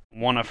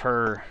one of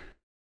her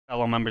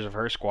fellow members of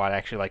her squad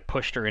actually like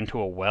pushed her into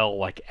a well,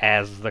 like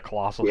as the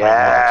Colossal Titan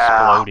was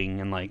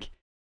exploding, and like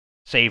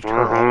saved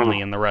her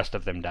only, and the rest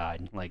of them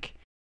died. Like,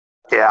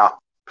 yeah,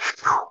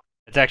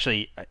 it's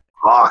actually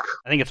fuck.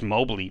 I think it's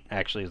Mobley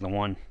actually is the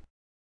one.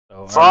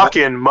 So,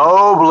 fucking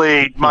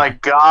Mobley, my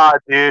God,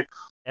 dude.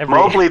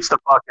 Mobley's the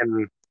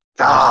fucking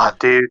God,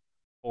 dude.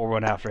 Pour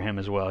one out for him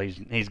as well.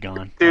 He's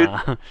gone, dude.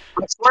 I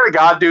swear to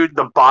God, dude.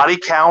 The body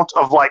count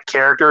of like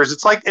characters,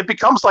 it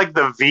becomes like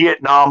the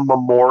Vietnam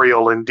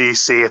Memorial in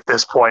DC at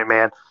this point,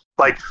 man.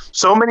 Like,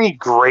 so many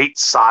great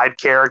side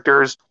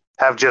characters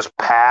have just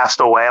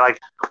passed away. Like,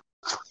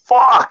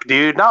 fuck,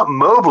 dude. Not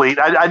Mobley.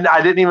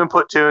 I didn't even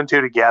put 2 and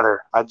 2 together.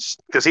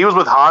 Because he was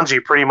with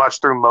Hanji pretty much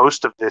through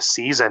most of this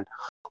season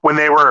when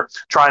they were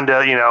trying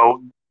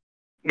to,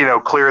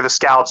 clear the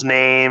scout's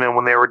name, and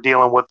when they were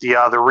dealing with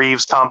the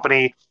Reeves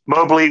company,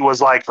 Mobley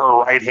was like her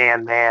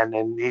right-hand man,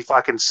 and he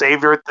fucking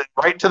saved her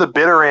right to the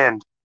bitter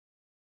end.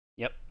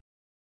 Yep.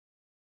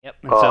 Yep.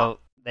 And so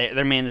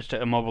they managed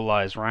to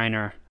immobilize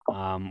Reiner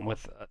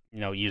with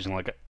using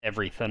like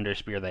every Thunder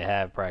Spear they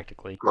have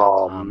practically.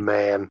 Oh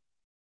man.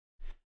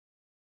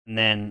 And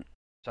then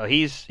so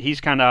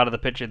he's kind of out of the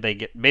picture.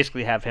 They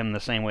basically have him the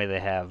same way they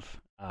have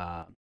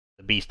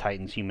the Beast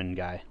Titans human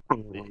guy,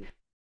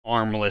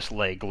 armless,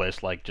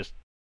 legless, like just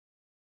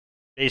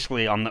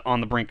basically on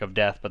the brink of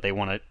death. But they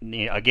want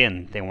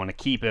to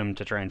keep him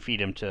to try and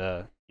feed him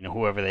to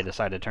whoever they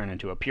decide to turn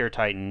into a pure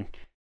Titan,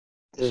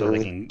 so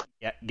they can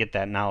get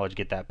that knowledge,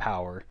 get that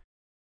power.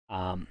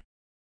 And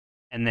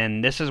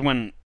then this is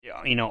when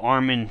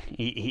Armin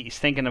he's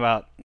thinking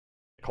about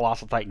the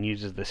Colossal Titan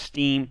uses the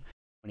steam.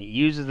 When he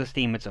uses the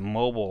steam, it's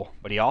immobile,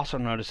 but he also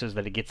notices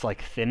that it gets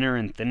like thinner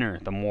and thinner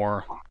the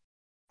more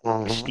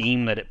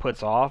steam that it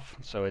puts off.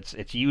 So it's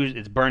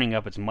burning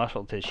up its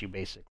muscle tissue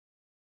basically.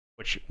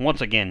 Which once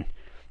again,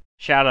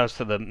 shout outs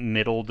to the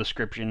middle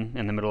description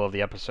in the middle of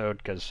the episode,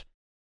 because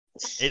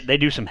they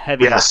do some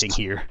heavy lifting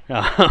here,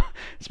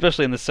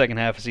 especially in the second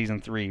half of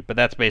season 3. But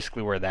that's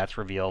basically where that's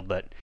revealed,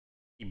 that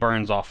he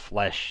burns off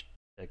flesh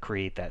to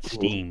create that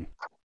steam.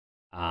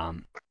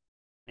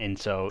 And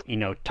so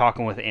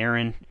talking with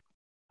Eren.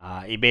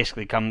 He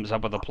basically comes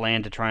up with a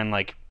plan to try and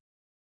like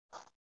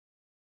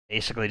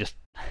basically just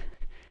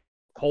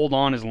hold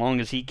on as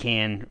long as he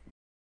can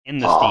in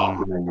the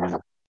steam,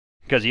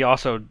 because he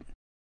also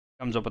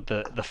comes up with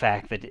the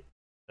fact that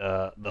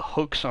the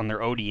hooks on their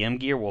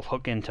ODM gear will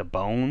hook into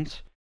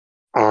bones,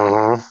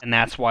 and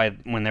that's why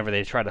whenever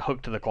they try to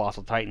hook to the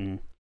Colossal Titan,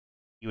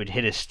 you would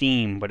hit a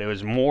steam, but it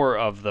was more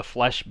of the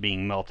flesh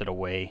being melted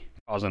away,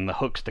 causing the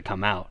hooks to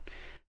come out.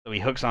 So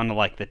he hooks onto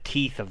like the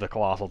teeth of the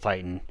Colossal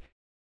Titan.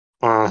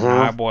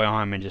 Our boy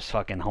Armin just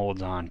fucking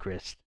holds on,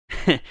 Chris.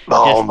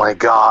 Oh my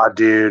god,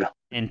 dude!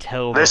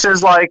 Until this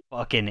is like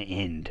fucking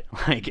end.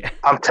 Like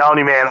I'm telling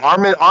you, man,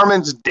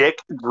 Armin's dick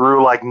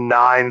grew like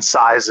 9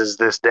 sizes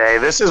this day.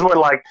 This is when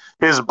like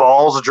his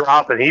balls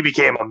dropped and he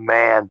became a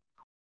man.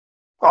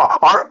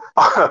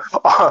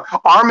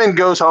 Armin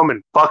goes home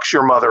and fucks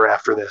your mother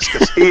after this,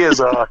 because he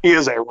is a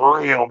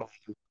real man.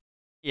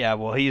 Yeah,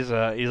 well, he's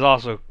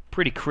also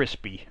pretty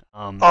crispy.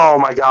 Oh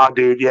my god,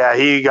 dude! Yeah,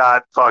 he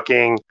got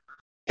fucking.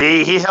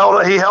 He held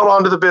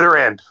on to the bitter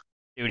end.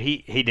 Dude,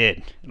 he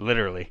did,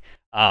 literally.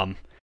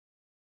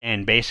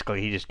 And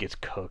basically he just gets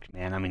cooked,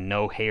 man. I mean,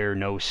 no hair,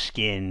 no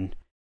skin.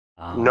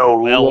 No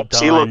lips.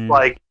 He looked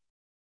like,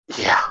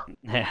 yeah.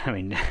 I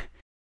mean,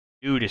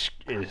 dude is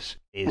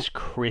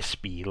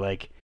crispy.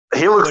 Like,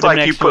 he looks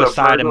like you put a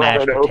side of burger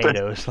mashed on an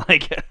potatoes.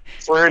 Like,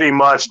 pretty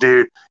much,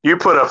 dude. You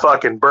put a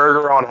fucking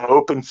burger on an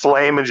open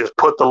flame and just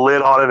put the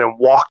lid on it and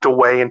walked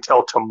away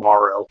until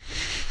tomorrow.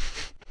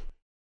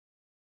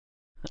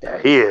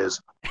 Yeah, he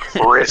is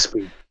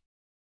crispy.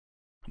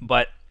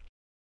 But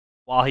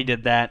while he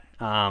did that,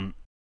 the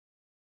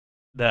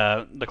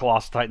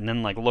Colossal Titan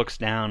then like looks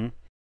down,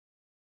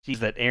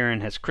 sees that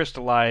Eren has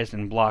crystallized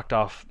and blocked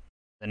off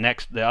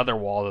the other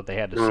wall that they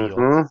had to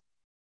seal.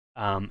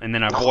 And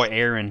then our boy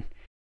Eren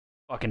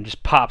fucking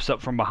just pops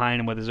up from behind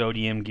him with his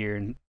ODM gear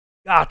and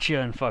gotcha,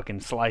 and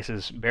fucking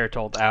slices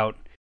Bertolt out.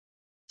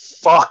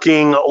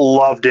 Fucking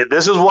loved it.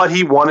 This is what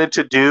he wanted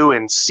to do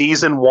in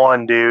season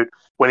 1, dude.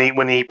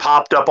 When he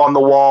popped up on the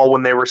wall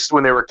when they were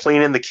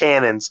cleaning the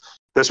cannons.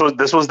 This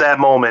was that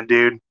moment,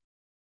 dude.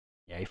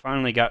 Yeah, he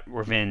finally got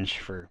revenge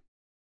for.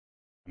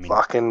 I mean,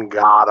 fucking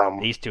got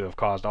him. These two have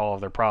caused all of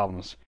their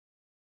problems.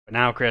 But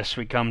now, Chris,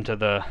 we come to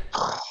the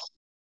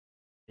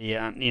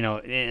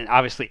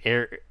obviously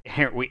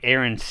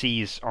Eren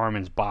sees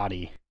Armin's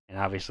body, and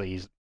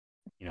obviously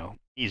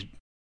he's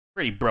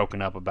pretty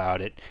broken up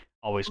about it.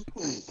 Always,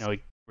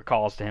 he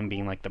recalls to him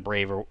being like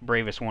the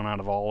bravest one out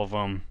of all of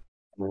them.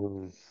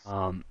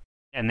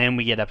 And then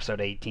we get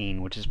episode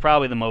 18, which is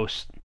probably the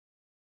most,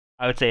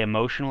 I would say,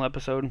 emotional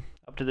episode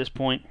up to this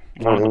point.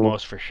 One of the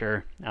most for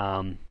sure.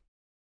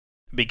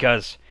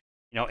 Because,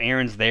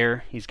 Eren's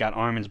there. He's got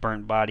Armin's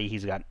burnt body.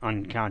 He's got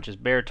unconscious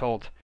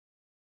Bertolt.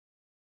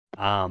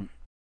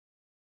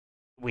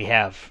 We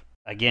have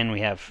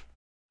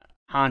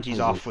Hanji's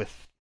off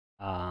with...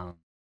 I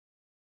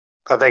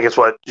think it's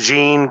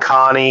Jean,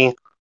 Connie,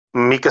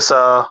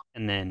 Mikasa.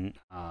 And then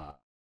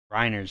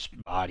Reiner's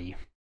body.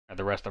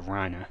 The rest of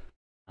Reiner.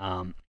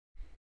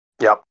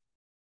 Yep.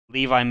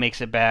 Levi makes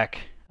it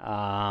back.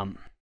 I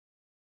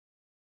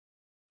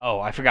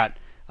forgot.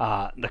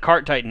 The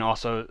Cart Titan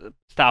also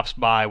stops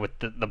by with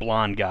the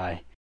blonde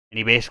guy, and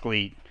he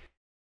basically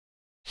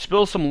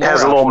spills some lore.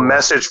 Has a little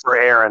message for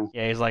Eren.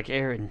 Yeah, he's like,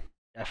 Eren,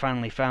 I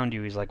finally found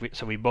you. He's like,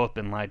 so we've both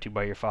been lied to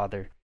by your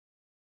father.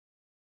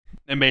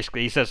 And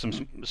basically, he says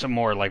some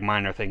more like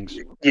minor things.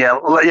 Yeah,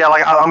 like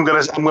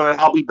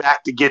I'll be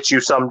back to get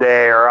you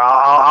someday, or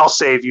I'll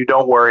save you.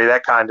 Don't worry,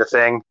 that kind of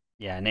thing.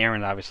 Yeah, and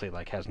Eren obviously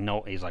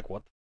he's like,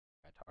 what the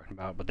fuck am I talking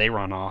about? But they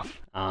run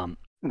off.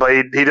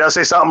 But he does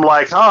say something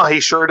like, he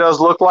sure does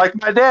look like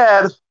my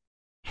dad.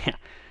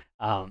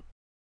 Yeah.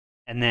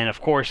 And then of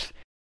course,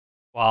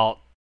 while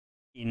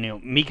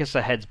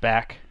Mikasa heads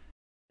back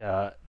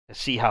to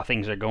see how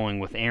things are going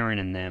with Eren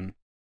and them.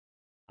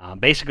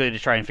 Basically to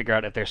try and figure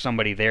out if there's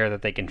somebody there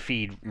that they can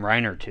feed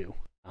Reiner to.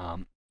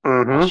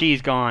 Mm-hmm.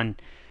 She's gone.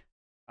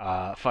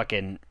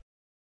 Fucking.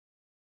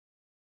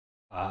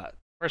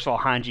 First of all,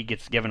 Hanji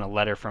gets given a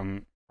letter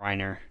from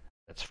Reiner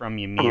that's from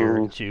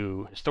Ymir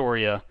to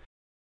Historia.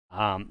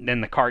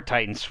 Then the Cart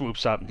Titan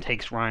swoops up and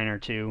takes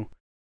Reiner too.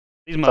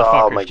 These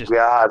motherfuckers Oh my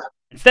god!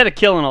 Instead of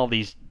killing all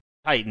these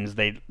Titans,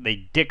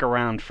 they dick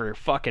around for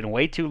fucking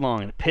way too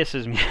long, and it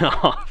pisses me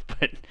off.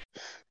 But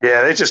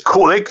yeah,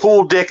 they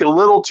cool dick a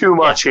little too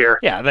much here.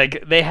 Yeah,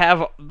 like they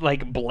have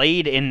like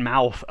blade in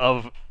mouth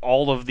of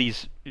all of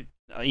these,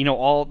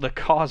 all the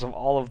cause of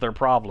all of their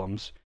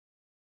problems.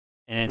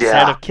 And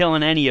instead of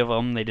killing any of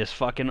them, they just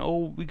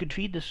fucking, we could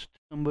feed this to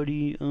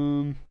somebody.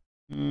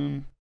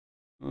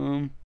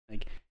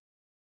 Like,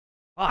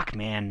 fuck,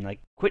 man, like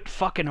quit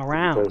fucking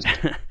around.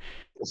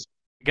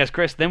 Because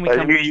Chris, then we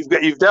come.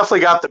 You've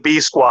definitely got the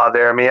B squad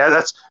there. I mean,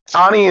 that's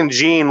Connie and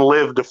Jean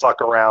live to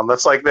fuck around.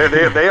 That's like they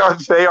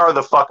are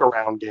the fuck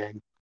around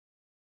gang.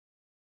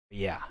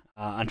 Yeah.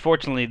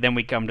 Unfortunately, then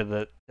we come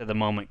to the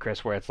moment,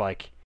 Chris, where it's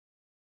like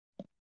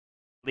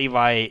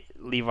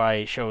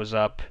Levi shows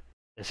up.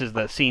 This is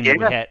the scene that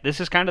we had. This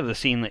is kind of the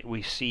scene that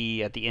we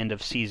see at the end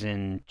of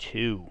season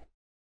 2.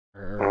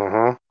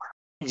 Mm-hmm.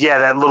 Yeah,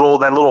 that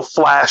little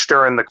flash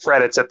during the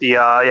credits at the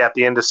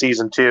end of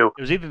season 2.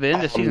 It was either the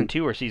end of season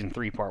 2 or season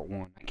 3, part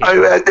 1.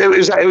 It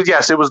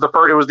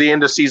was the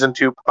end of season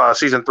 2,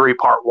 season 3,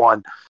 part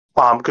 1.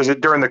 Because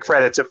during the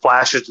credits it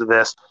flashes to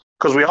this.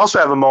 Because we also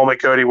have a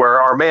moment, Cody, where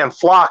our man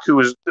Flock,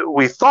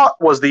 we thought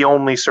was the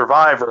only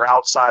survivor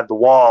outside the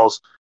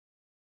walls,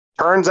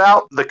 turns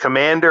out the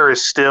commander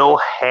is still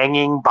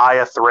hanging by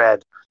a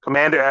thread.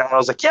 I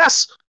was like,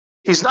 yes,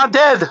 he's not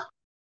dead.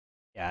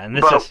 Yeah,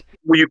 and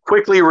you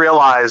quickly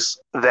realize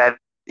that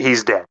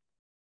he's dead.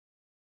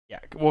 Yeah,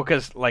 well,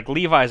 because like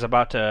Levi's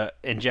about to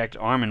inject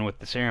Armin with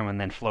the serum,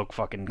 and then Floke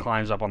fucking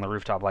climbs up on the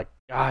rooftop like,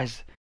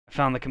 guys, I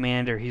found the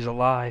commander. He's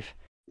alive.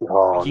 We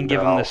can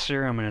give him the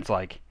serum, and it's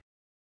like,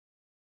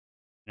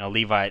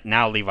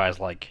 Levi's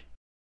like,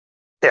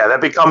 yeah, that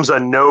becomes a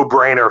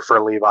no-brainer for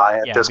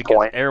Levi at this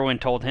point. Erwin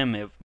told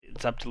him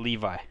it's up to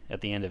Levi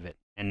at the end of it,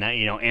 and now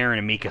Eren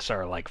and Mikasa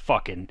are like,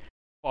 fucking,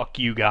 fuck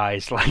you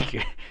guys,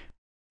 like.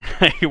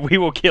 We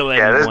will kill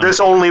anyone. Yeah, this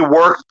only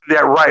worked.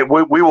 Yeah, right.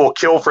 We will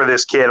kill for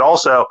this kid.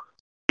 Also,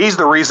 he's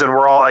the reason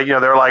we're all.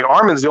 They're like,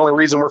 Armin's the only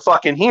reason we're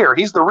fucking here.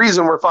 He's the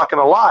reason we're fucking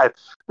alive.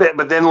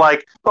 But then,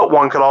 but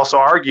one could also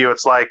argue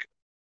it's like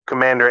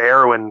Commander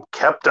Erwin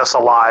kept us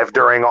alive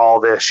during all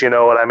this. You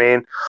know what I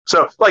mean?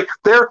 So,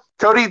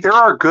 Cody, there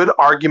are good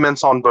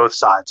arguments on both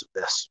sides of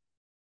this.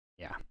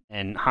 Yeah,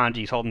 and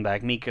Hanji's holding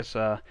back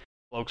Mikasa.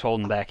 Floke's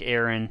holding back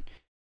Eren.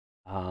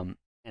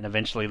 And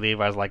eventually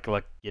Levi's like,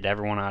 look, get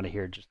everyone out of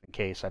here just in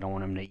case. I don't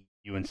want him to eat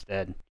you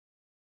instead.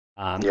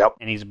 Yep.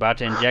 And he's about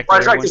to inject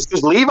everyone. Right,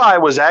 because Levi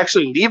was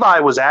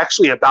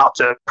actually about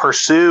to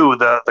pursue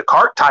the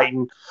Cart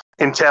Titan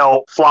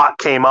until Flock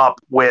came up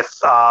with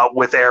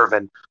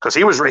Erwin, because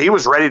he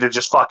was ready to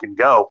just fucking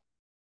go.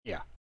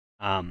 Yeah.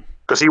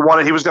 Because he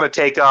was going to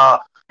take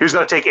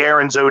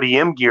Eren's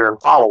ODM gear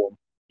and follow him.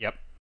 Yep.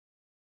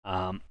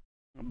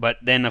 But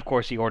then, of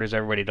course, he orders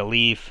everybody to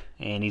leave,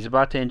 and he's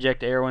about to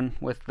inject Erwin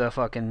with the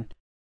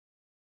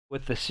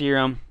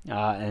serum,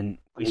 and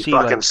he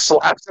fucking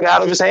slaps it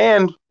out of his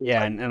hand.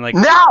 Yeah, and like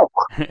now,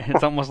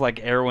 it's almost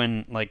like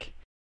Erwin, like,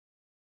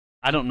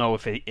 I don't know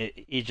if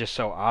he's just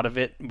so out of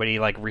it, but he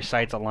like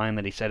recites a line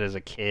that he said as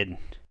a kid.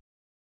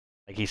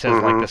 Like he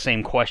says like the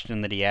same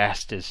question that he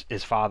asked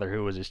his father,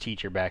 who was his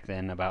teacher back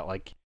then, about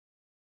like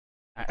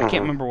I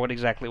can't remember what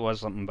exactly it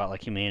was, something about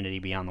like humanity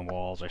beyond the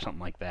walls or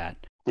something like that.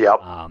 Yep.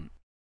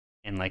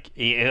 And like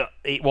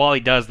while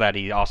he does that,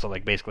 he also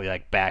like basically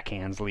like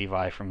backhands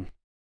Levi from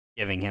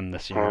giving him the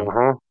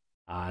serum.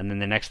 And then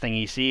the next thing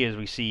we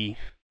see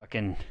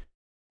fucking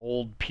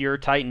old pure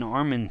Titan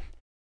Armin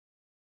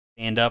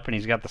stand up, and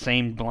he's got the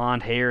same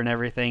blonde hair and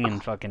everything,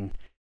 and fucking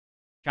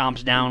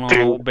chomps down on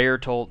old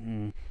Bertolt.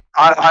 And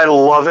I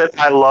love it.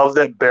 I love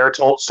that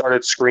Bertolt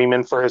started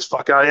screaming for his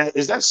fucking.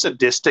 Is that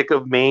sadistic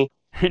of me?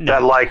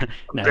 No, that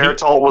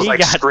Bertolt was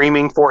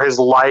screaming for his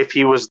life.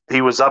 He was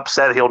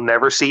upset he'll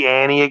never see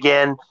Annie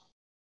again.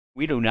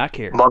 We do not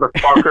care,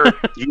 motherfucker.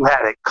 You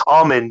had it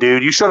coming,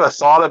 dude. You should have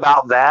thought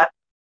about that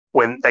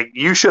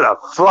you should have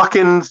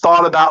fucking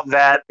thought about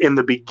that in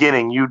the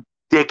beginning, you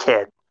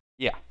dickhead.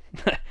 Yeah,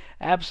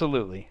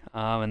 absolutely.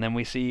 And then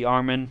we see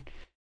Armin.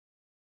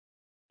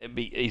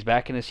 He's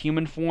back in his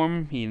human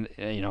form. He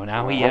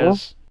now he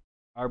has.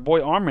 Our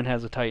boy Armin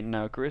has a Titan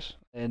now, Chris,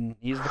 and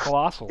he's the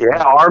Colossal.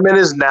 Yeah, Armin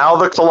is now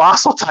the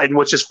Colossal Titan,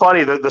 which is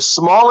funny. The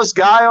smallest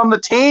guy on the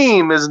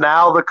team is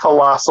now the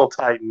Colossal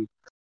Titan.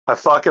 I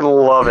fucking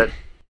love it.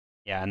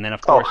 Yeah, and then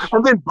of course...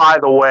 and then, by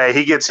the way,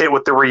 he gets hit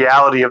with the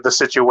reality of the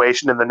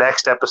situation in the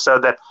next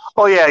episode that,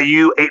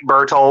 you ate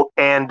Bertolt,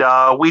 and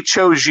we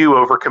chose you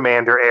over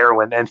Commander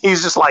Erwin. And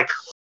he's just like,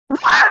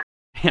 what?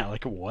 Yeah,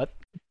 like, what?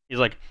 He's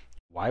like,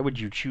 why would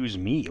you choose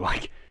me?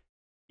 Like,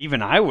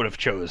 even I would have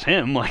chose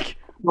him. Like...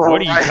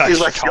 What are you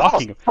guys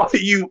talking about?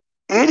 You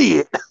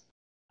idiot.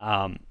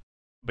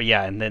 But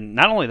yeah, and then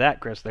not only that,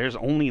 Chris, there's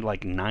only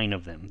like 9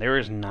 of them. There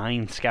is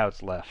 9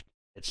 scouts left.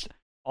 It's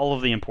all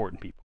of the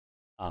important people.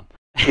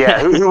 Yeah,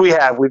 who we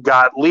have? We've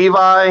got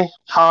Levi,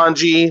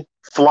 Hanji,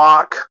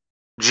 Flock,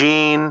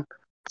 Jean,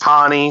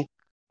 Connie,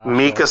 Sasha.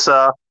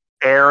 Mikasa,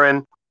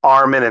 Eren,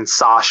 Armin, and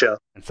Sasha.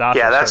 And Sasha.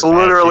 Yeah, that's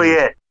literally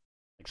it.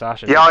 Like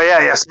Sasha.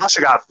 Yeah.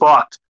 Sasha got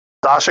fucked.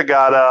 Sasha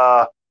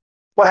got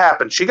what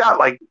happened? She got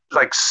like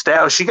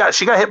stabbed. She got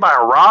hit by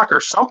a rock or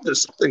something.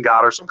 Something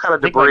got her. Some kind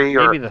of debris maybe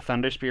or the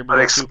thunder spear blew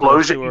an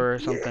explosion to her or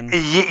something.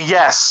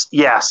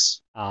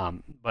 Yes.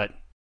 But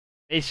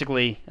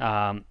basically,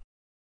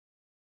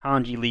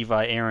 Hanji,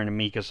 Levi, Eren, and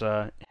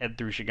Mikasa head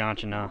through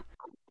Shiganshina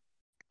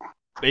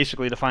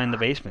basically to find the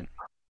basement.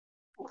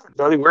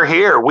 We're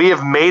here. We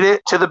have made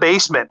it to the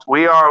basement.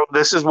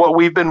 This is what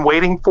we've been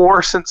waiting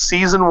for since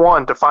season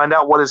 1, to find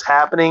out what is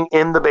happening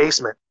in the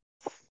basement.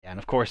 Yeah, and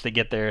of course they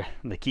get there.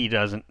 The key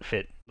doesn't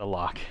fit the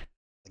lock.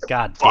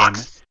 God damn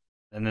it.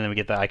 And then we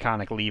get the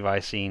iconic Levi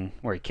scene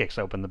where he kicks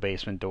open the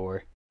basement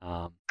door.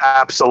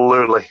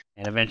 Absolutely.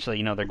 And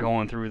eventually, they're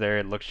going through there.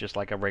 It looks just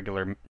like a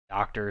regular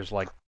doctor's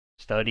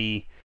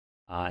study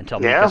until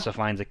Mikasa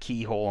finds a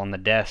keyhole on the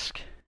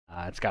desk.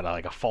 It's got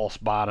a false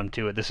bottom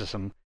to it. This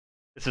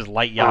is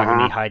Light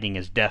Yagami hiding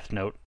his death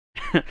note.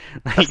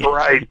 That's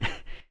right.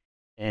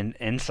 And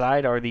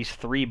inside are these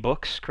 3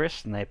 books,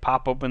 Chris, and they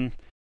pop open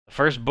the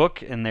first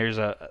book, and there's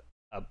a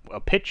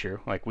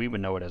picture, like we would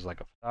know it as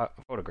like a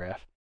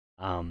photograph.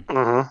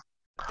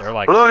 They're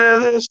like, look at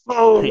this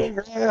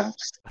photograph.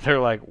 They're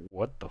like,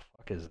 what the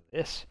fuck is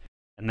this?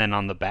 And then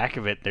on the back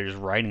of it, there's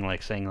writing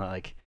saying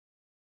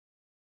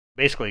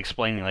basically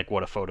explaining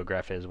what a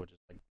photograph is, which is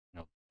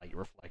light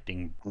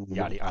reflecting.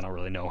 Yada. I don't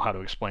really know how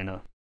to explain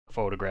a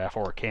photograph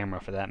or a camera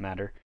for that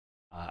matter.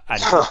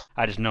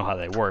 I just know how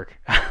they work.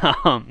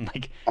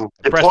 Take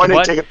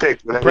a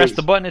picture. Press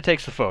the button, it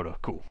takes the photo.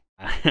 Cool.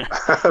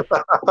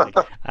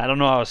 I don't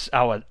know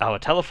how a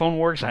telephone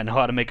works. I know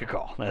how to make a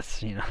call.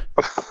 That's You're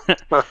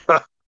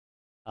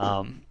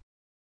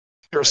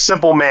a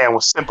simple man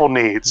with simple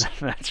needs.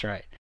 That's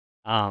right.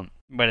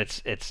 But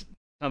it's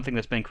something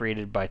that's been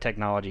created by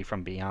technology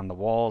from beyond the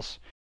walls.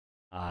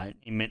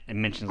 It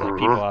mentions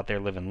people out there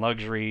live in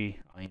luxury.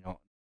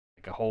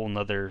 A whole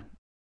nother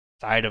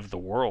side of the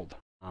world.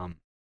 And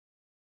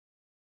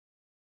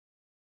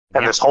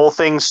this whole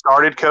thing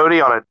started,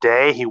 Cody, on a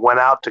day he went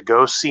out to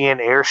go see an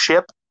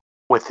airship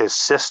with his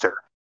sister.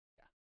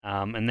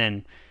 And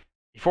then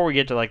before we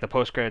get to the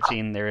post-credit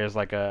scene, there is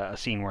a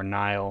scene where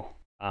Nile,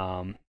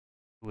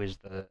 who is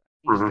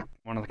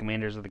one of the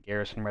commanders of the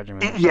garrison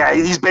regiment. Yeah,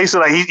 he's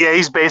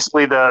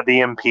basically the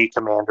MP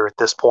commander at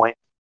this point.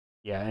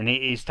 Yeah, and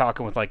he's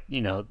talking with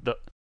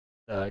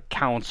the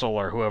council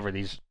or whoever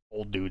these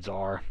old dudes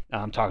are.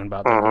 I'm talking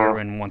about that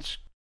Erwin once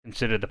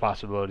considered the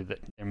possibility that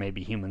there may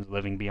be humans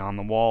living beyond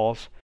the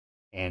walls.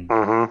 And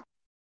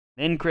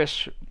then,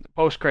 Chris,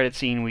 post-credit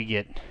scene, we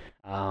get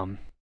the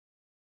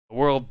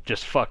world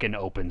just fucking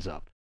opens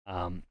up.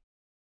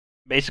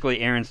 Basically,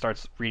 Eren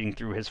starts reading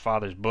through his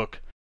father's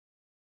book.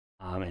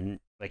 And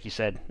like you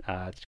said,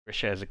 it's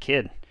Grisha as a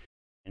kid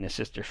and his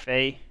sister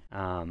Faye.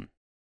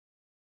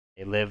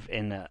 They live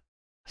in a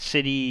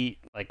city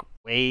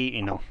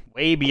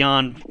way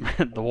beyond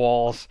the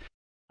walls.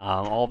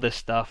 All this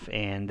stuff,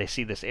 and they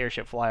see this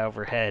airship fly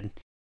overhead,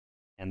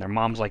 and their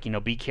mom's like,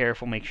 be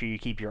careful, make sure you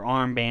keep your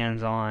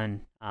armbands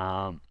on,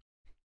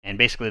 and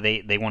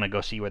basically they want to go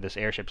see where this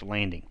airship's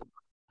landing,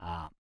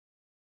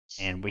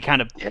 and we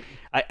kind of,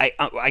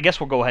 I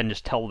guess we'll go ahead and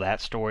just tell that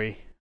story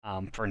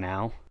for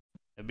now,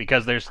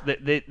 because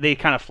they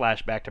kind of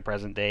flash back to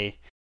present day,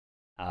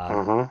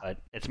 but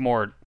it's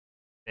more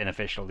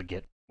beneficial to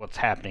get what's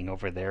happening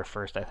over there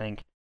first, I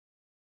think.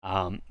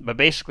 But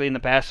basically in the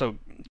past, so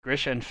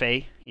Grisha and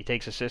Faye, he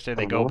takes his sister,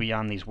 they go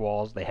beyond these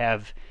walls. They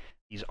have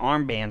these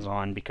armbands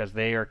on because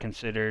they are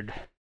considered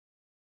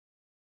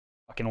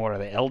what are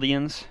they,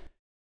 Eldians?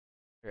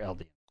 They're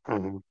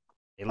Eldians.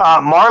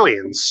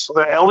 Marlians.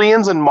 The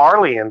Eldians and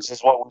Marlians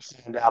is what we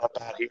found out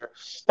about here.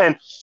 And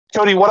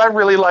Cody, what I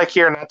really like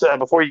here,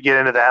 before you get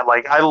into that,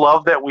 I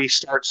love that we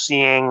start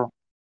seeing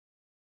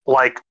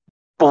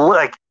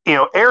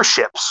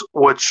airships,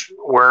 which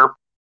were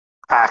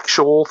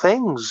actual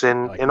things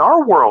in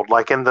our world,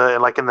 in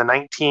the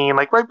 19,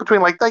 right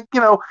between World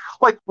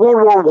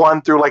War I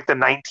through the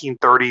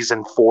 1930s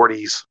and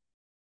 40s.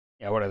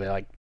 Yeah, what are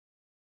they,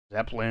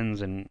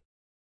 Zeppelins and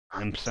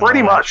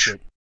pretty much.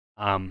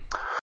 And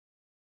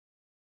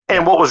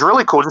what was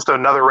really cool, just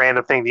another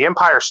random thing, the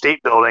Empire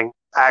State Building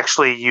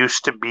actually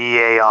used to be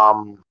a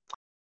I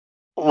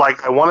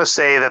want to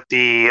say that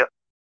the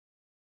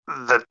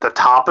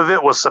top of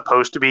it was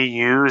supposed to be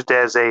used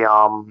as a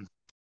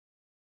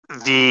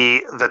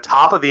the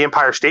top of the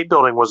Empire State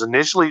Building was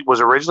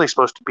originally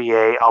supposed to be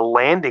a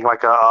landing,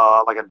 like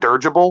a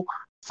dirigible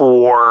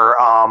for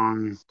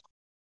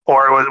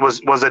or it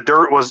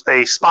was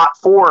a spot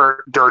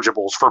for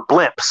dirigibles, for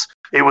blimps.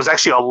 It was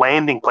actually a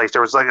landing place.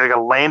 There was like a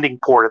landing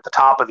port at the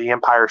top of the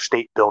Empire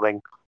State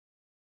Building.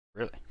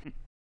 Really?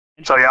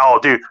 So yeah,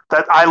 dude,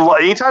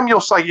 anytime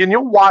you'll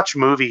watch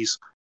movies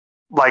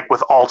like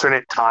with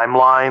alternate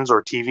timelines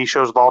or TV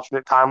shows with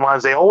alternate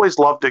timelines, they always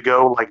love to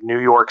go like New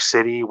York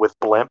City with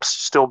blimps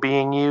still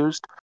being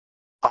used.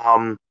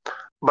 But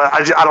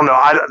I don't know.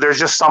 There's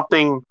just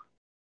something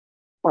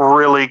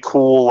really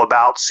cool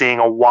about seeing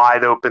a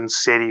wide open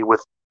city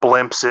with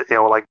blimps,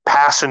 like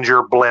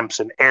passenger blimps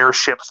and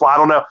airships. I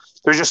don't know.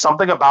 There's just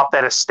something about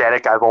that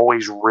aesthetic I've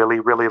always really,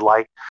 really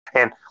liked.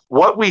 And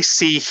what we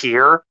see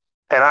here,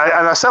 and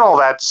I said all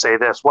that to say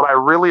this, what I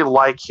really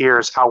like here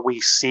is how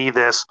we see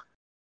this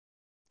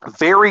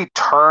very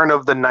turn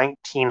of the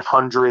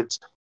 1900s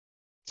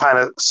kind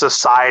of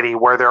society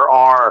where there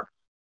are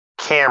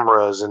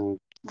cameras and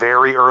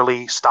very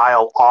early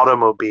style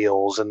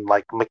automobiles and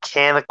like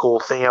mechanical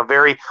thing,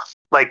 very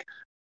like,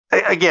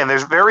 again,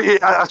 that's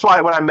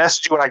why when I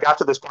messaged you when I got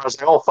to this point, I was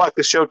like, oh fuck,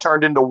 this show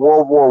turned into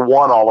World War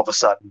One all of a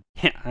sudden.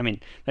 Yeah, I mean,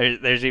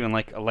 there's even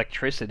like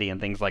electricity and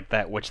things like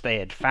that, which they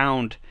had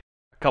found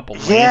a couple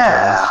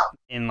lanterns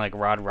in like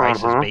Rod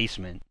Rice's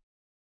basement.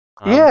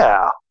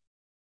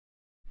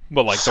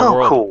 But like so the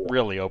world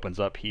really opens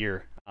up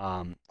here.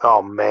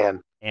 Oh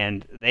man.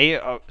 And they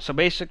so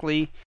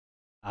basically,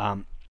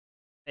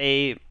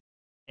 they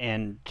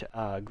and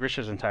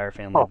Grisha's entire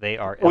family, they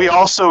are. We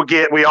also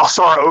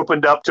are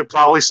opened up to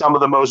probably some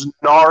of the most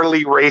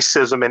gnarly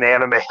racism in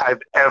anime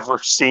I've ever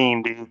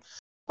seen, dude.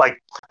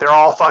 Like they're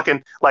all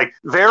fucking like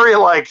very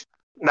like.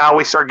 Now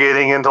we start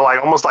getting into like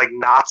almost like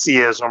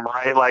Nazism,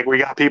 right? Like we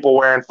got people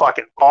wearing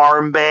fucking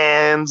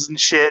armbands and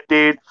shit,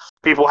 dude.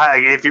 People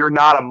have, if you're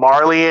not a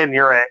Marleyan,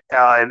 you're an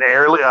Eldian.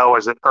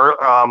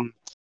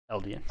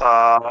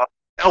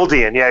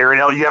 Eldian, yeah,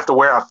 you have to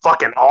wear a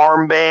fucking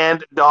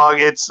armband,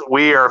 dog.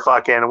 We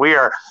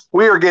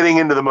are getting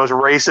into the most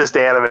racist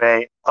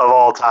anime of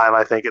all time,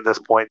 I think, at this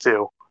point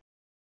too.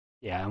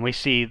 Yeah, and we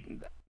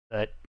see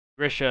that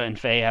Grisha and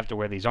Faye have to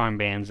wear these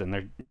armbands, and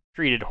they're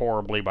treated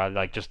horribly by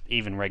like just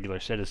even regular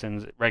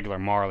citizens, regular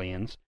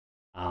Marleyans.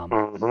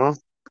 And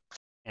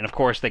of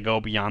course, they go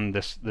beyond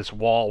this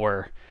wall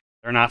where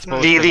they're not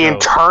supposed to go. The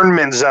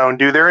internment zone,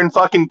 dude. They're in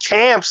fucking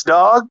camps,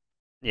 dog.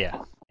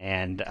 Yeah.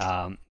 And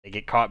they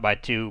get caught by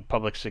two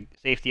public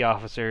safety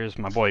officers.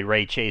 My boy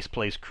Ray Chase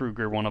plays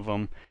Kruger, one of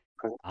them.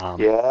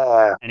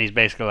 Yeah. And he's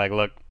basically like,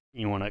 look,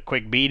 you want a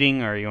quick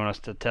beating or you want us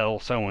to tell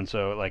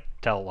so-and-so, like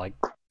tell the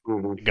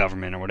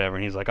government or whatever?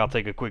 And he's like, I'll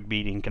take a quick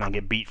beating. Can I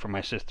get beat for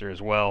my sister as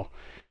well?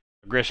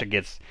 Grisha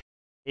gets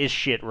his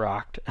shit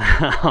rocked.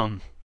 And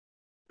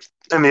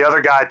the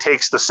other guy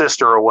takes the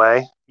sister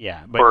away.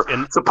 Yeah.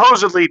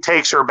 Supposedly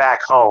takes her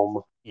back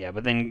home. Yeah,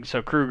 but then,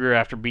 so Kruger,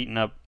 after beating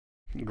up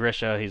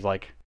Grisha,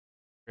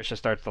 Grisha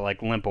starts to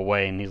like limp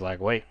away, and he's like,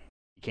 wait,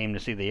 you came to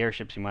see the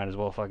airships, you might as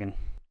well fucking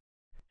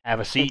have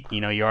a seat,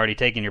 you're already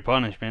taking your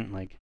punishment,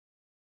 like.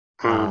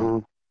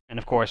 And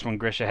of course, when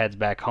Grisha heads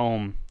back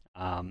home,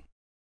 I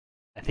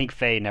think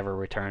Faye never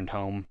returned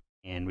home,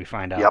 and we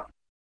find out,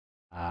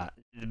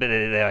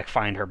 they like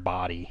find her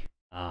body,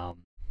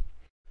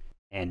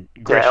 and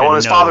Grisha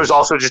his father's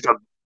also just a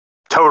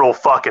total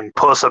fucking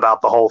puss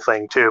about the whole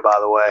thing too, by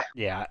the way.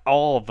 Yeah,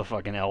 all of the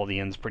fucking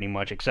Eldians, pretty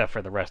much, except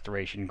for the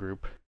Restoration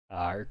group,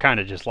 are kind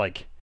of just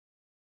like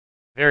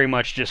very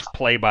much just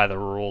play by the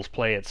rules,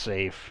 play it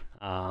safe.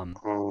 And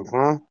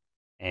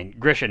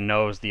Grisha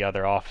knows the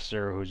other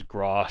officer, who's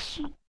Gross,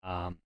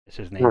 is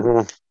his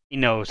name. He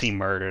knows he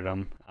murdered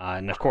him,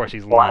 and of course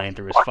he's lying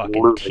through his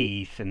fucking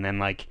teeth. And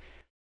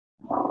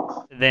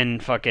then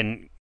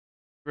fucking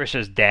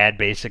Grisha's dad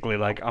basically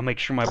like, I'll make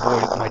sure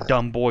my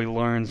dumb boy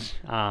learns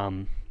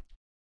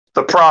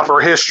the proper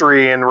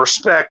history and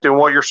respect and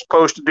what you're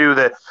supposed to do.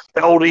 The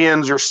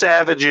Eldians are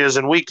savages,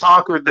 and we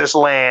conquered this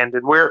land,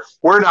 and we're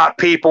not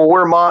people.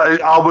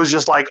 I was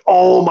just like,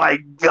 oh my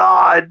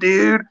god,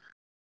 dude,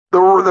 the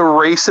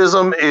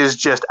racism is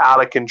just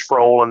out of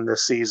control in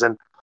this season.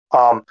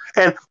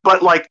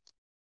 But like,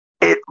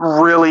 it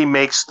really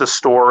makes the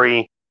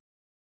story.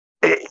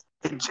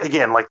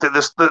 Again, like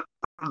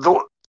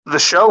the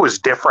show is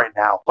different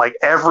now. Like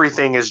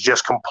everything is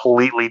just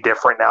completely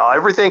different now.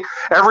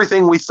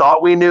 Everything we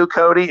thought we knew,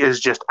 Cody, is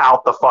just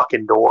out the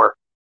fucking door.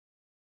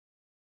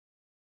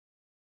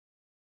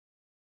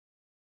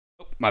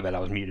 Oh, my bad, I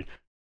was muted.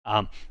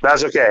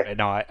 That's okay.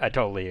 No, I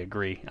totally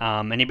agree.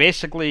 And he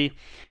basically,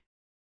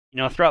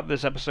 throughout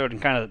this episode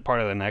and kind of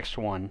part of the next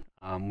one,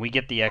 we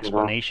get the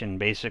explanation.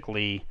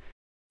 Basically,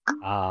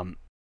 was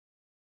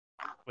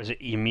it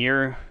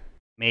Ymir?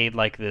 Made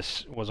like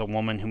this was a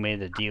woman who made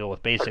a deal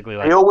with basically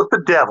like deal with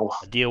the devil.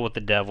 A deal with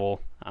the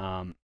devil.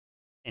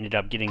 Ended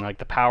up getting like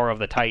the power of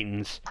the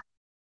Titans.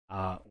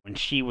 When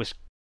she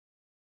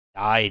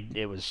died,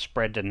 it was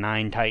spread to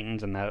 9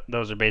 Titans, and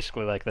those are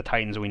basically like the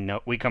Titans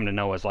we come to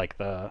know as like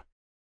the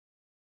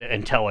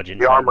intelligent,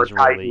 the armored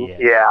Titans, really.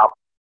 Yeah.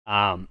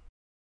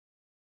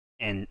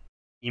 And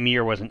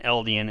Ymir was an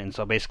Eldian, and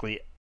so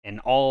basically,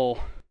 and all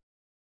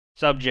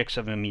subjects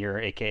of Ymir,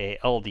 aka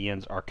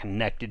Eldians, are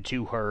connected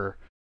to her.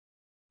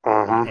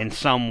 In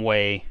some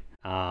way.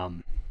 So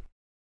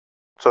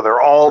they're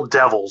all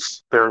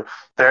devils. They're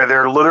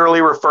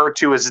literally referred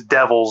to as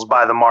devils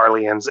by the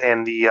Marleyans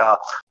and the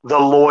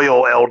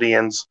loyal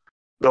Eldians,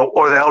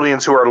 or the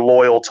Eldians who are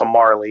loyal to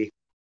Marley.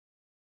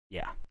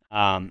 Yeah.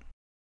 And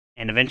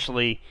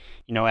eventually,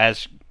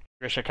 as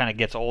Grisha kind of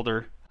gets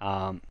older,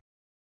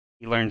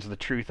 he learns the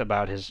truth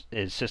about his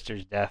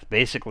sister's death.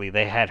 Basically,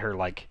 they had her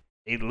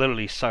they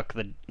literally suck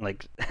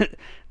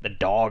the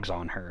dogs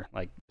on her.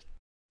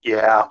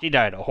 Yeah. She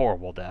died a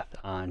horrible death.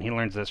 And he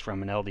learns this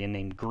from an Eldian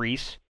named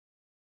Grease,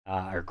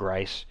 or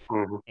Grice.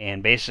 Mm-hmm.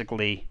 And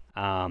basically,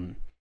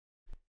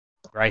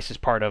 Grice is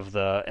part of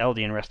the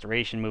Eldian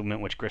Restoration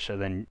movement, which Grisha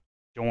then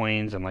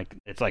joins, and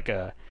it's like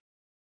a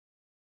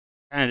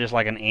kind of just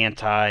like an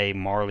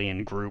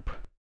anti-Marleyan group.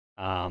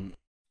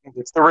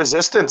 It's the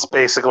resistance,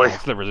 basically. Yeah,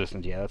 it's the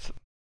resistance. Yeah, that's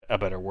a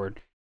better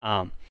word.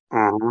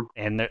 Mm-hmm.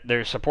 And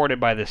they're supported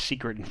by this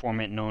secret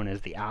informant known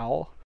as the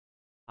Owl.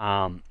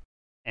 And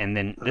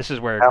then this is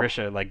where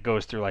Grisha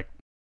goes through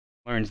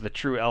learns the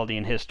true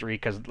Eldian history,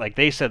 because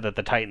they said that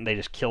the Titan, they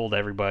just killed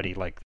everybody.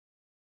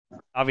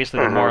 Obviously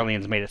the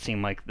Marleyans made it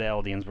seem like the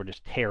Eldians were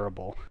just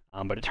terrible,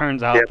 but it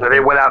turns out that they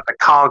went out to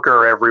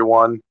conquer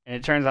everyone. And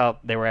it turns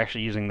out they were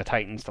actually using the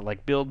Titans to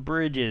build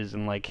bridges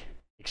and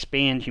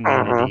expand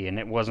humanity, and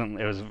it was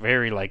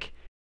very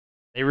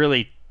they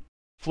really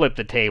flipped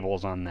the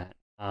tables on that.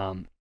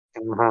 And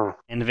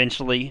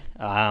eventually,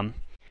 we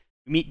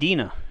meet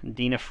Dina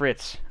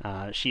Fritz.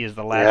 She is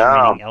the last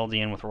remaining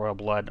Eldian with royal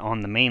blood on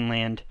the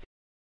mainland.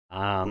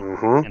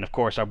 And of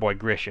course, our boy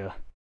Grisha.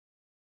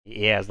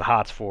 He has the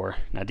hots for her.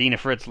 Now, Dina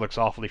Fritz looks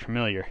awfully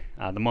familiar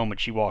the moment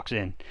she walks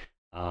in.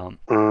 But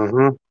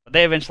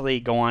they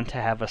eventually go on to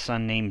have a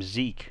son named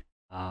Zeke.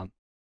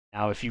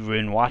 Now, if you've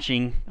been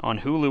watching on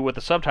Hulu with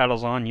the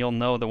subtitles on, you'll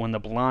know that when the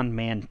blonde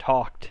man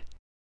talked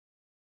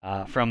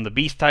from the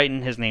Beast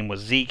Titan, his name was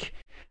Zeke.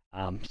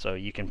 So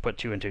you can put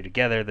two and two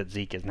together that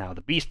Zeke is now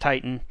the Beast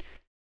Titan.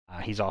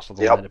 He's also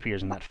the one that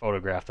appears in that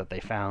photograph that they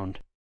found.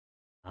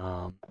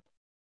 And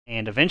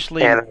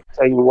eventually... And I'll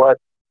tell you what,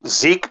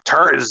 Zeke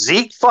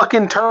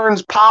fucking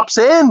turns, pops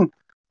in.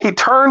 He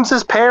turns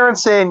his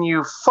parents in,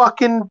 you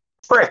fucking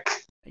prick.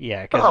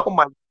 Yeah,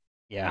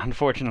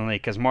 unfortunately,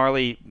 because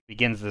Marley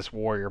begins this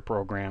warrior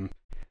program.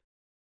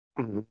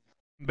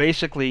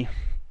 Basically,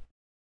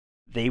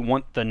 they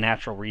want the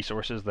natural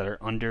resources that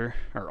are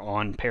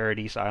on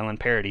Paradise Island.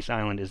 Paradise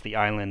Island is the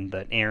island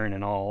that Eren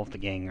and all of the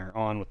gang are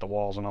on with the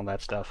walls and all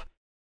that stuff.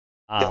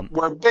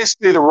 Where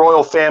basically the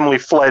royal family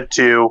fled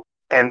to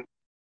and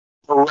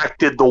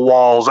erected the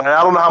walls. And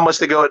I don't know how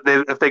much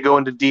if they go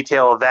into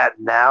detail of that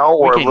now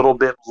or a little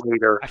bit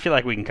later. I feel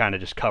like we can kind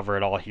of just cover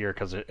it all here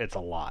because it's a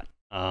lot.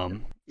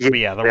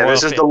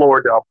 This is the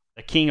Lord of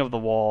the King of the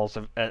Walls.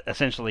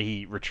 Essentially,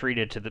 he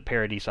retreated to the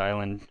Paradise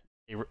Island,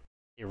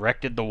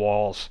 erected the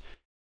walls,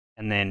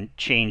 and then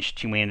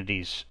changed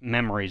humanity's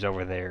memories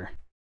over there.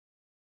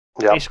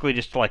 Yep. Basically,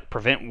 just to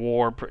prevent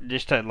war,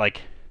 just to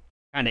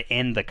kind of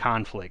end the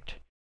conflict.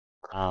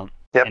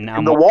 And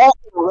now the walls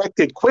were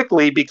erected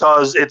quickly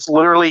because it's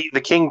literally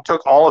the king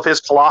took all of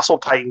his colossal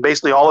titan,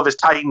 basically all of his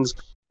titans,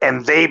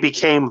 and they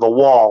became the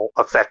wall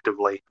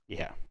effectively.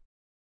 Yeah.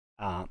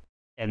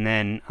 And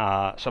then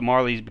so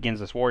Marley begins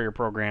this warrior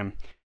program,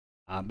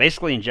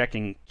 basically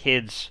injecting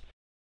kids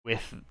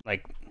with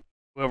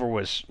whoever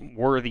was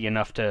worthy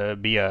enough to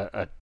be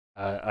a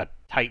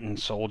Titan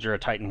soldier, a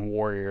Titan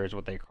warrior is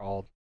what they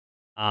called.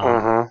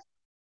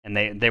 And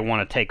they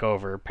want to take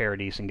over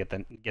Paradise and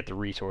get the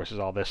resources,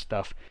 all this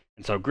stuff.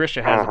 And so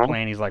Grisha has a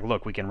plan. He's like,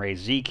 look, we can raise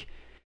Zeke,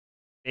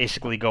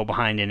 basically go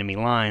behind enemy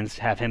lines,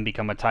 have him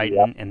become a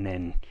Titan, and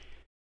then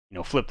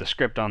flip the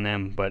script on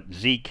them. But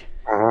Zeke,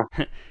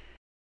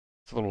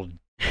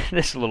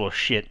 this little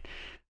shit,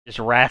 just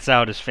rats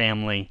out his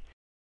family,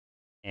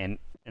 and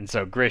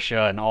so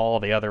Grisha and all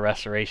the other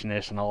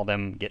restorationists and all of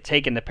them get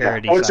taken to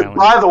Paradise Island.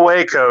 By the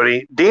way,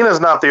 Cody, Dina's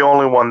not the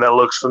only one that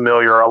looks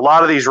familiar. A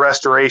lot of these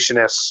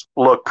restorationists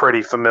look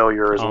pretty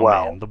familiar as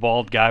well. Man. The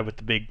bald guy with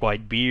the big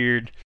white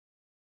beard,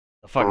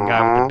 the fucking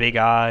guy with the big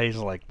eyes,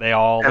 they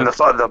all... And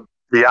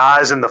the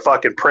eyes and the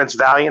fucking Prince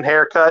Valiant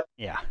haircut.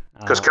 Yeah.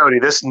 Because, Cody,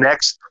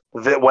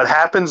 what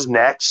happens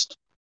next,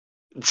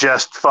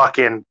 just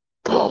fucking...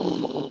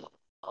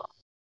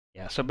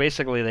 Yeah, so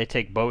basically they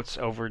take boats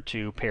over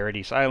to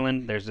Paradise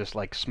Island. There's this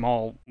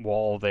small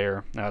wall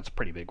there. No, it's a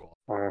pretty big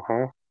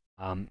wall.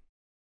 And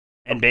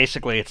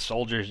basically it's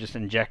soldiers just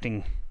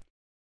injecting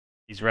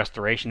these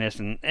restorationists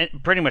and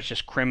pretty much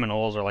just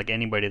criminals or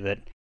anybody that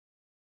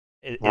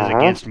is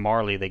against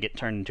Marley. They get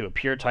turned into a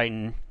pure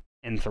Titan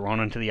and thrown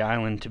onto the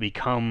island to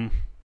become,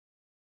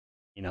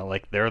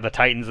 they're the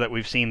Titans that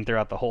we've seen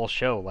throughout the whole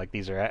show.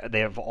 They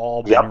have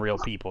all been real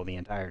people the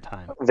entire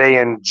time. They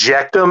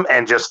inject them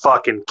and just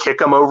fucking kick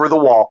them over the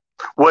wall.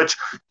 Which,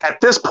 at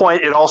this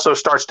point, it also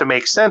starts to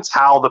make sense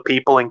how the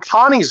people in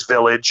Connie's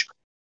village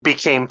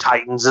became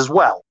Titans as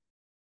well.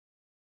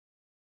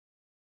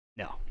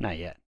 No, not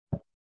yet.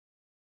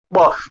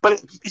 Well,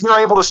 but you're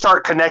able to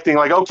start connecting.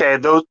 Okay,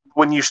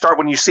 when you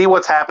see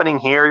what's happening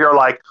here, you're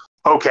like,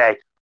 okay.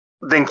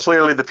 Then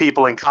clearly the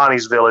people in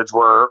Connie's village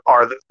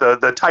are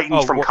the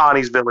Titans from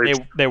Connie's village.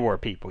 They were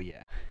people,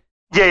 yeah.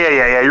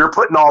 Yeah. You're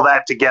putting all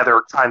that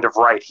together kind of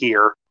right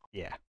here.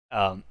 Yeah.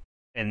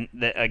 And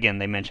again,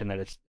 they mentioned that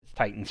it's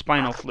Titan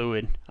spinal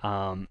fluid.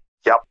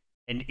 Yep.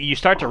 And you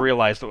start to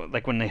realize,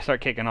 like, when they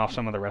start kicking off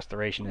some of the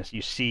restorationists,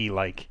 you see,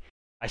 like,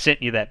 I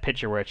sent you that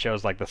picture where it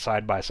shows, like, the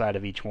side-by-side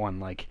of each one.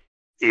 Like,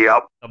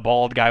 Yep. the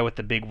bald guy with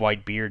the big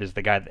white beard is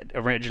the guy that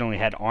originally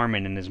had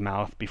Armin in his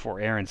mouth before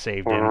Eren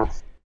saved him.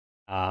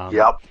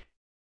 Yep.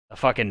 The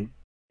fucking...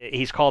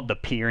 He's called the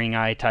Peering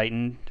Eye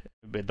Titan,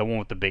 the one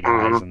with the big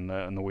eyes and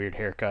the weird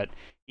haircut.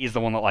 He's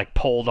the one that, like,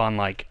 pulled on,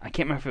 like... I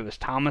can't remember if it was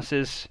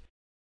Thomas's.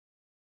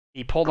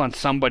 He pulled on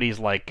somebody's,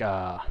 like,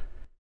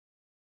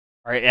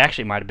 or it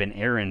actually might have been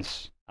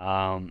Eren's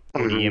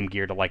ODM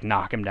gear to, like,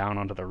 knock him down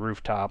onto the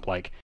rooftop.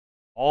 Like,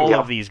 all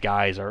of these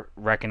guys are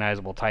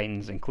recognizable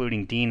Titans,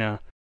 including Dina,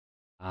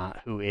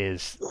 who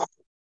is...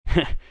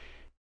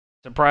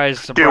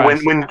 surprise.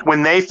 Dude,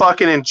 when they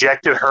fucking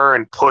injected her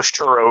and pushed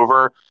her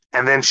over,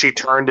 and then she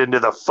turned into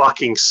the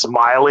fucking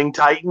smiling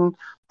Titan,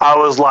 I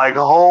was like,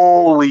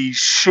 holy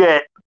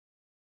shit.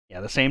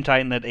 Yeah, the same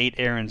Titan that ate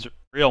Eren's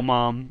real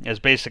mom is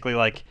basically,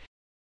 like,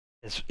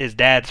 his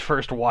dad's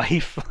first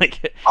wife.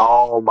 Like,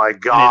 oh my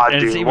god,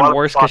 and dude. It's even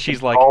worse because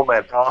she's like,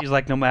 she's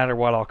like, no matter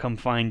what, I'll come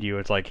find you.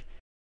 It's like,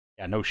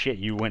 yeah, no shit,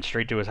 you went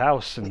straight to his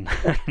house and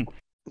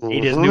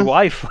ate his new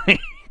wife.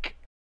 Like,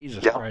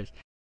 Jesus Christ.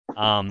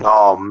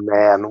 Oh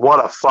man,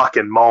 what a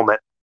fucking moment.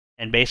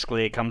 And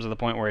basically, it comes to the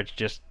point where it's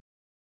just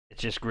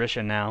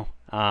Grisha now.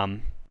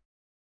 And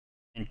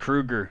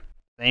Kruger,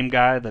 same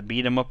guy that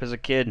beat him up as a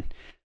kid,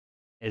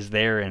 is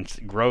there, and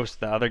Gross,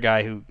 the other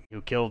guy who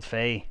killed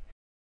Faye,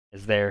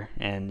 is there,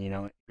 and, you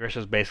know,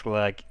 Grisha's basically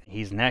like,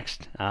 he's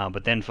next,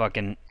 but then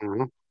fucking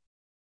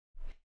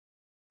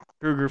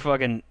Kruger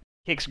fucking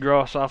kicks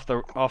Gross off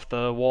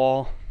the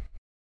wall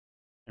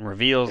and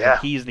reveals that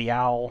he's the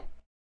owl.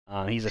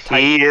 He's a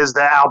Titan. He is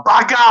the owl.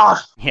 By God!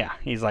 Yeah,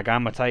 he's like,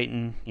 I'm a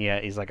Titan.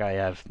 Yeah, he's like, I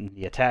have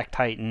the attack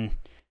Titan.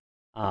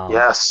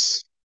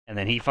 Yes. And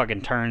then he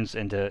fucking transforms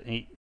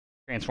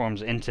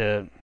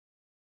into...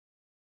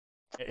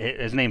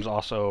 His name's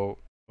also,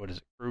 what is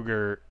it,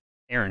 Kruger?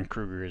 Eren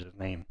Kruger is his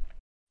name.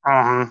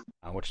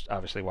 Which is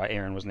obviously why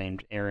Eren was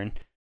named Eren.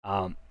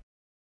 And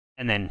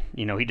then,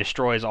 you know, he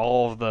destroys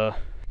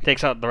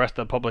takes out the rest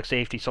of the public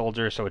safety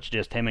soldiers, so it's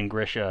just him and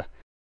Grisha.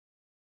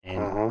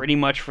 And pretty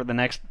much for the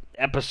next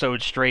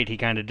episode straight, he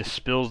kind of just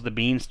spills the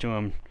beans to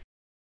him,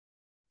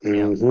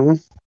 you know,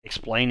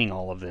 explaining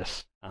all of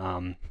this.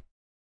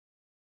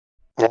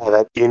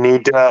 That you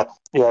need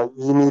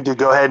to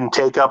go ahead and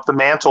take up the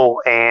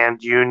mantle, and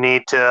you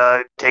need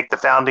to take the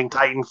founding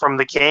Titan from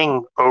the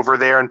king over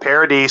there in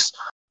Paradise,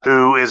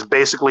 who is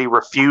basically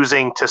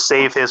refusing to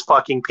save his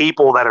fucking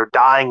people that are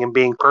dying and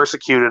being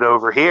persecuted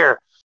over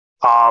here.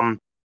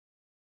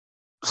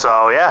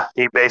 So yeah,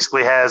 he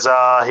basically has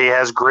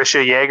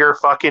Grisha Jaeger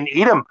fucking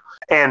eat him,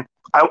 and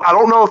I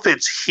don't know if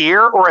it's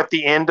here or at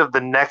the end of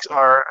the next,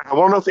 or I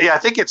don't know if I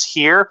think it's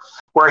here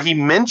where he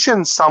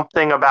mentions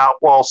something about,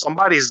 well,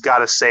 somebody's got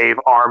to save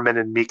Armin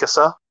and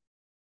Mikasa.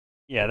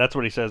 Yeah, that's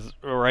what he says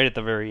right at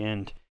the very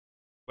end.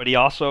 But he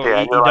also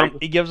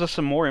he gives us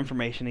some more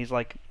information. He's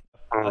like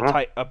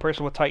a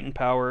person with Titan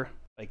power,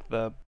 like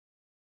the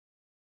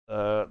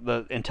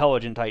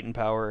intelligent Titan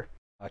power,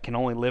 can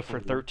only live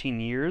for 13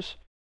 years.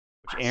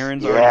 Which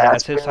Eren's already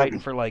has his Titan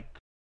for like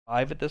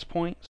 5 at this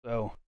point,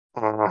 so.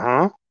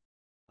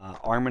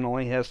 Armin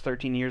only has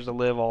 13 years to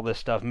live, all this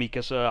stuff.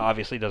 Mikasa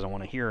obviously doesn't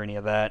want to hear any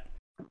of that.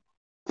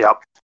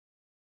 Yep.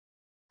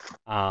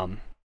 Yeah,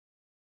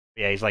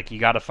 he's like, you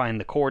gotta find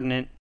the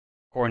coordinate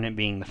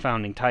being the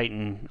founding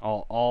Titan,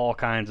 all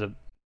kinds of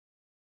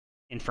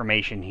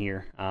information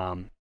here.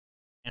 And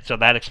so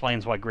that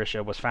explains why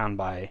Grisha was found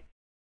by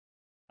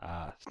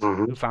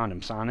who found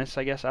him? Sanus,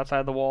 I guess,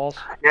 outside the walls?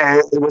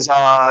 Yeah, it was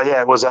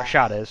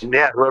Shadis.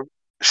 Yeah,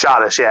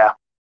 Shadis, yeah.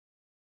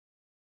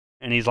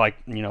 And he's like,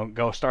 you know,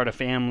 go start a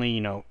family,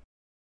 you know,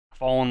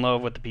 fall in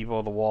love with the people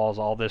of the walls,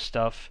 all this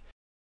stuff.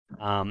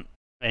 And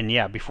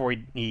yeah, before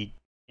he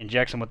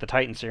injects him with the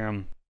Titan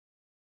serum,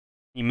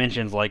 he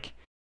mentions, like,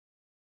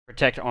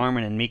 protect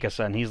Armin and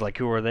Mikasa, and he's like,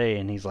 who are they?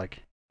 And he's like,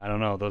 I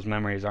don't know, those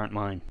memories aren't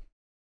mine.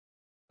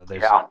 So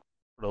there's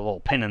put a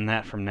little pin in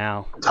that from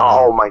now.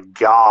 Oh my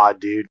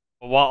god, dude.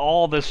 While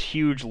all this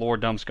huge lore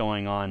dump's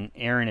going on,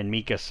 Eren and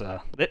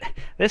Mikasa,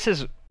 this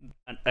is,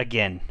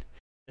 again,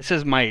 this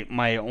is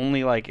my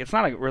only, like, it's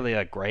not really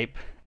a gripe,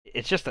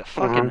 it's just a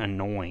fucking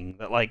annoying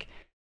that, like,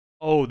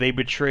 oh, they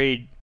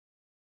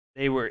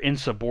were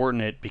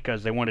insubordinate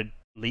because they wanted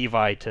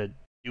Levi to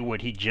do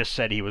what he just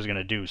said he was going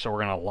to do, so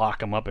we're going to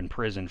lock him up in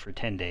prison for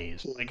 10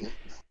 days. Like,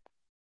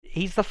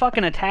 he's the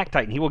fucking attack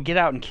Titan. He will get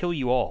out and kill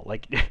you all.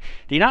 Like, do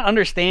you not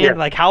understand,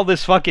 like, how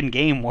this fucking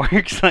game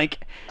works?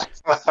 Like,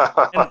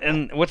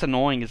 and what's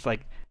annoying is,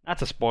 like, not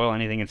to spoil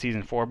anything in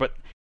Season 4, but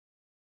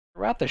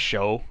throughout the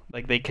show,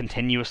 like, they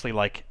continuously,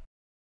 like,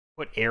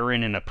 put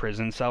Eren in a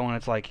prison cell, and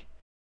it's like,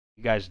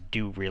 you guys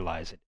do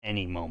realize at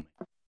any moment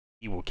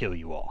he will kill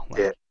you all. Like,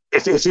 yeah.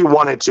 If he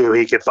wanted to,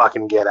 he could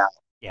fucking get out.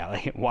 Yeah,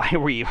 like, why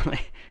were you...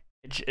 Like,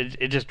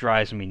 it just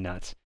drives me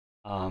nuts.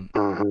 But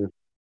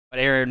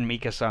Eren,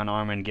 Mikasa, and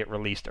Armin get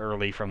released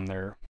early from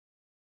their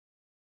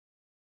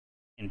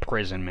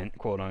imprisonment,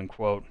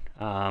 quote-unquote.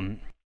 And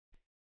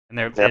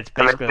it's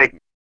basically...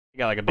 You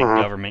got like a big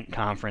government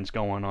conference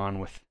going on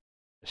with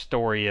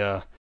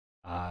Historia.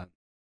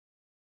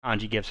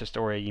 Hanji gives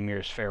Historia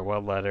Ymir's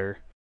farewell letter.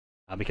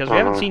 Because we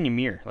haven't seen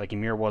Ymir. Like,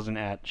 Ymir wasn't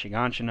at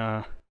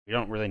Shiganshina. We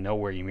don't really know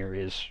where Ymir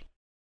is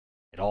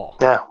at all.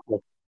 Yeah.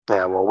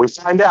 Yeah, well, we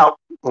find out.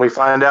 We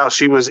find out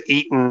she was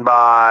eaten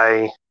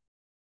by...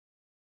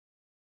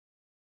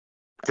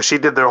 Because she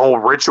did their whole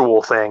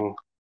ritual thing.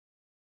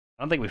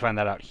 I don't think we find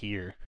that out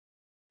here.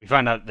 We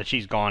find out that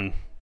she's gone,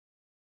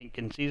 I think,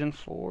 in season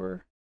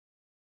 4.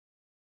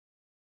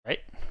 Right?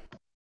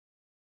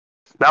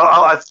 Now,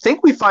 I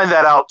think we find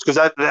that out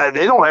because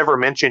they don't ever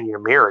mention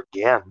Ymir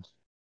again.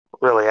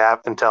 Really,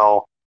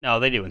 until... No,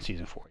 they do in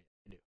season 4.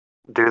 They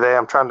do they?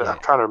 I'm trying to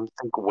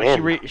think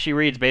when. She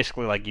reads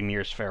basically like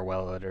Ymir's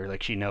farewell letter.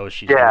 Like, she knows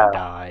she's gonna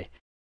die.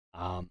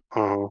 And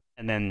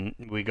then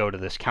we go to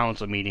this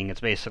council meeting.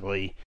 It's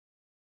basically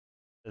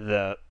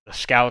the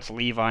scouts,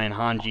 Levi and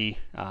Hanji,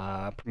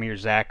 Premier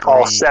Zachary.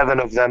 All 7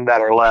 of them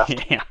that are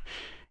left.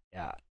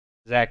 yeah.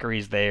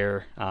 Zachary's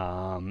there.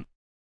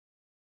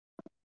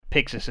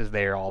 Pixis is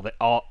there.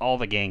 All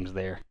the gang's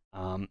there.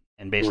 And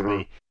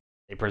basically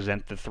they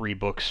present the 3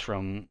 books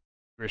from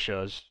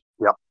Grisha's.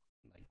 Yep.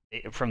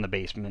 From the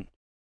basement.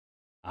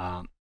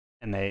 And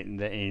they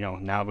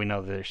now we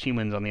know there's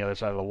humans on the other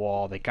side of the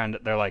wall.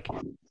 They're like,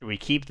 do we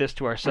keep this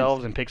to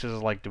ourselves? And Pixis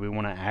is like, do we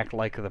want to act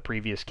like the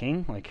previous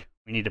king? Like,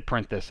 we need to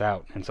print this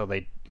out. And so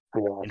they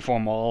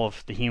inform all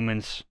of the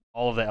humans,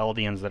 all of the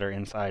Eldians that are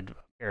inside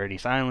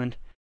Paradise Island,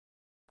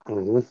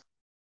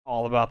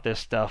 all about this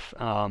stuff.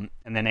 And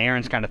then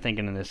Aaron's kind of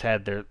thinking in his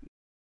head there,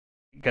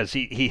 because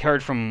he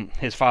heard from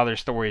his father's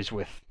stories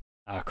with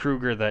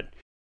Kruger that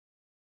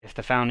if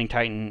the founding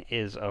Titan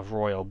is of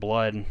royal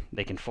blood,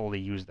 they can fully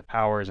use the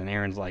powers. And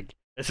Aaron's like,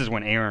 this is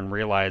when Aaron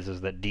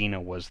realizes that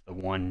Dina was the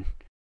one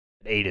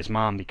that ate his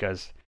mom,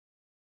 because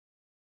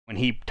when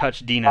he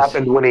touched Dina,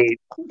 he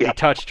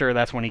touched her,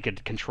 that's when he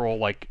could control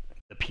like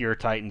the pure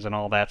Titans and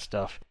all that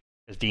stuff.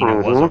 Because Dina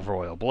was of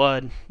royal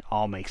blood,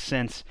 all makes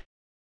sense.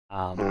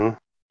 And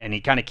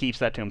he kind of keeps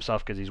that to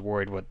himself because he's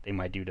worried what they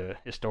might do to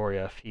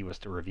Historia if he was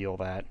to reveal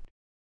that.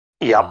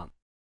 Yeah.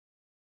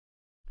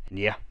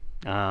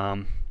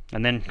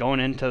 And then going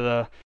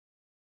into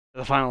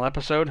the final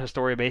episode,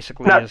 Historia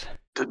basically is.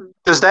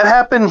 Does that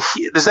happen?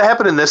 Does that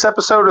happen in this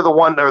episode or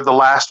the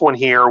last one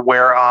here,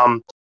 where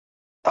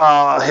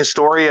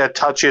Historia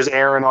touches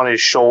Aaron on his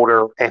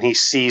shoulder and he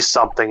sees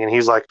something and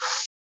he's like,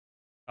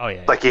 oh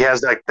yeah, like he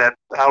has like that.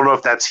 I don't know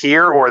if that's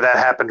here or that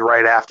happened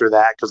right after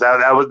that, because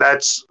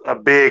that's a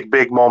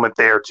big moment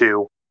there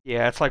too.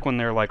 Yeah, it's like when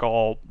they're like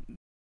all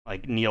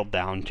like kneeled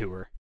down to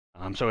her.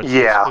 So it's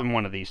in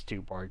one of these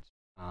 2 parts.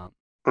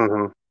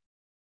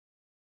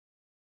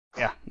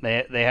 Yeah,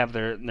 they have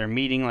their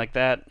meeting like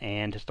that,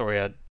 and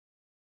Historia,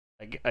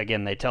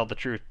 again, they tell the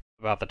truth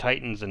about the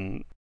Titans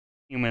and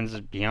humans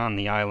beyond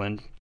the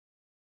island.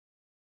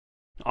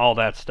 All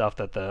that stuff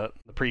that the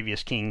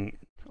previous king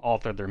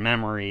altered their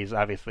memories.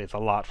 Obviously, it's a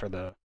lot for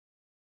the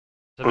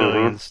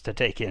civilians to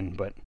take in,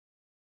 but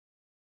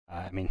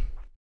I mean,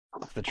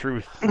 it's the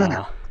truth.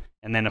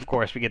 And then, of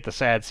course, we get the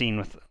sad scene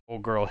with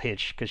old girl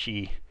Hitch, because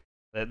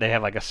they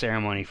have like a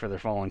ceremony for their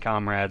fallen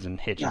comrades,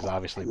 and Hitch is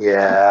obviously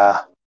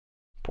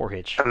poor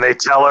Hitch. And they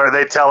tell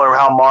her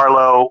how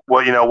Marlowe,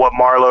 what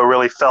Marlowe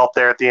really felt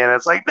there at the end.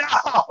 It's like,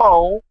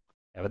 no.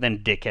 Yeah, but then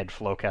dickhead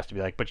Floke has to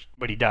be like,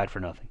 but he died for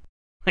nothing.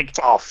 Like,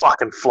 oh,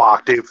 fucking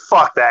Flock, dude.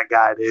 Fuck that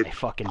guy, dude. I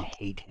fucking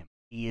hate him.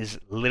 He is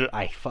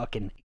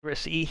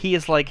he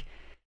is like,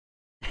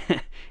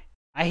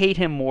 I hate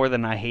him more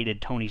than I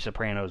hated Tony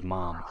Soprano's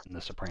mom in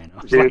The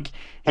Sopranos. Dude, like,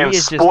 and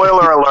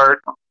spoiler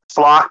alert,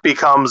 Flock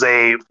becomes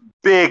a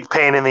big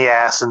pain in the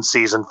ass in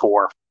season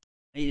 4.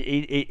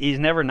 He's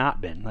never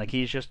not been. Like,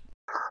 he's just...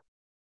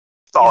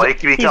 Oh,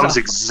 it becomes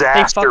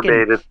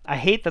exacerbated. I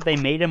hate that they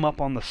made him up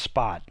on the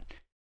spot.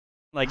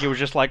 Like, it was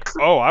just like,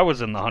 oh, I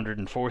was in the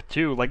 104th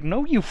too. Like,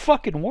 no, you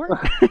fucking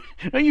weren't.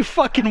 No, you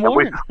fucking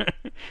weren't.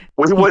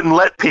 We wouldn't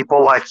let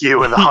people like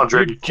you in the 104th.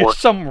 You're just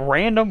some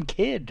random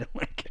kid.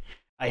 Like,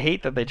 I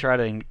hate that they try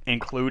to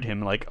include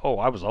him. Like, oh,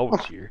 I was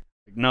always here.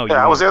 Like, no,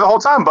 I was there the whole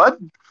time, bud.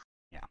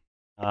 Yeah.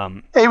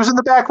 He was in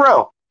the back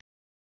row.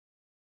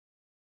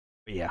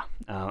 But yeah.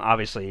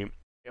 Obviously,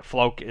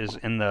 Floke is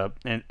in the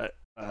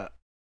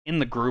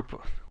group,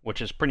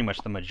 which is pretty much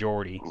the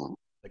majority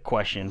that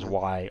questions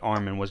why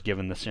Armin was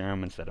given the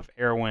serum instead of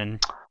Erwin.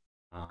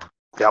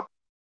 Yep.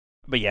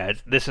 But yeah,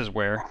 this is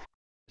where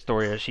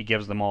Historia, she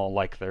gives them all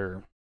like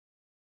their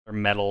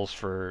medals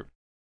for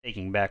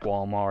taking back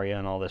Wall Maria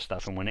and all this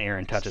stuff. And when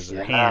Aaron touches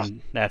her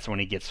hand, that's when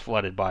he gets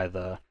flooded by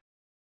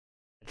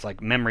it's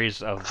like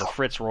memories of the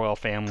Fritz royal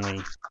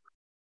family.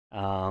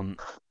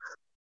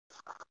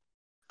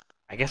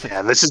 I guess it's...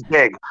 Yeah, this is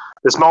big.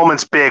 This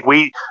moment's big.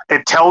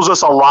 It tells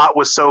us a lot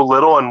with so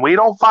little, and we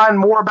don't find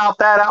more about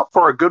that out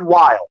for a good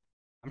while.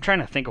 I'm trying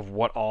to think of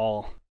what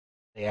all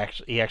he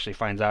actually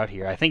finds out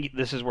here. I think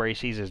this is where he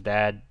sees his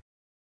dad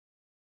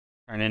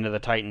turn into the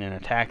Titan and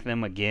attack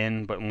them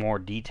again, but more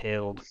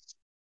detailed.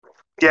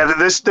 Yeah,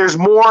 there's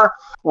more.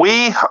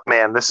 We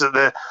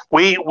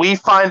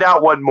find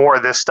out what more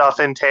of this stuff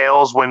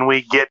entails when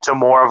we get to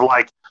more of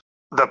like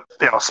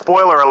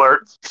spoiler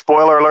alert,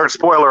 spoiler alert,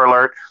 spoiler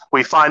alert.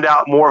 We find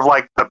out more of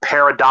like the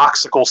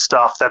paradoxical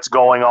stuff that's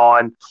going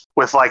on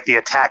with like the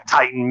Attack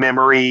Titan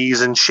memories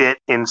and shit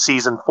in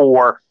season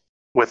 4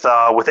 with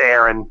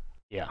Eren.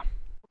 Yeah,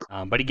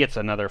 but he gets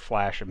another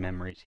flash of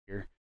memories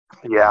here.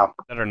 Yeah,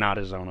 that are not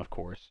his own, of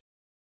course.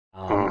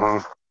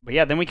 Mm-hmm. But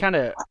yeah, then we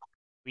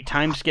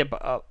time skip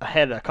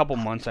ahead a couple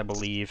months, I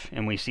believe,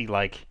 and we see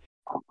like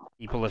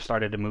people have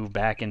started to move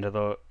back into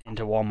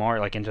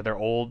Walmart, like into their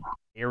old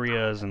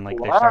areas, and like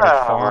they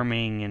started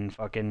farming and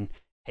fucking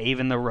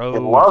paving the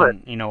roads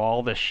and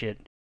all this shit.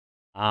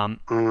 And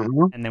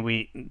then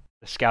the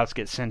scouts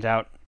get sent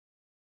out,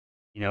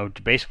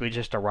 basically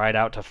just to ride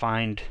out to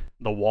find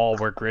the wall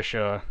where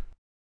Grisha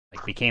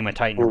like became a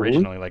Titan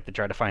originally, like to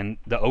try to find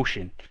the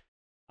ocean.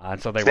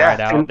 And so they ride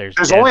out.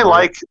 There's only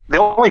like they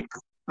only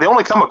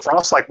come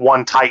across like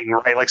one Titan,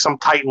 right? Like some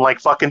Titan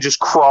like fucking just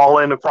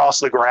crawling across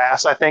the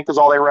grass, I think is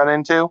all they run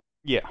into.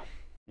 Yeah,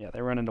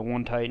 they run into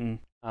one Titan.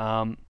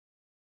 And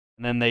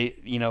then they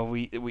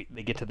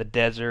they get to the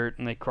desert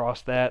and they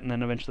cross that, and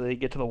then eventually they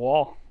get to the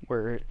wall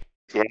where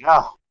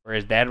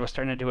his dad was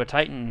turned into a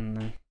Titan. And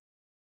then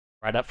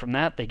right up from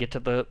that, they get to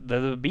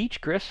the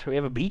beach. Chris, we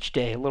have a beach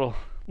day, a little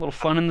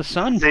fun in the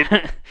sun.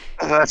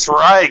 That's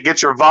right.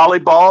 Get your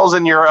volleyballs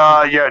and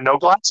your no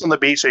glass on the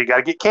beach, so you got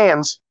to get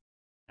cans.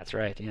 That's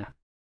right. Yeah,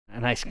 a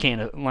nice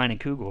line of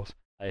Kugels,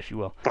 if you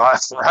will.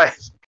 That's right.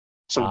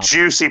 Some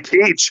juicy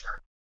peach.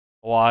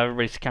 While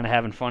everybody's kind of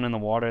having fun in the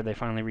water, they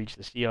finally reach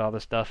the sea, all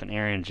this stuff, and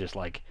Eren's just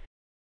like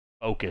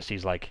focused.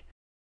 He's like,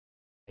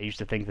 I used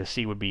to think the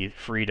sea would be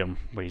freedom,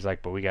 but he's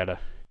like, but we gotta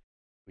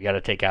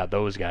take out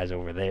those guys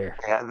over there.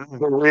 Yeah,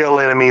 the real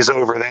enemy's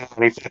over there.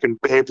 And he fucking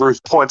Babe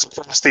Ruth points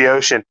across the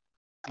ocean.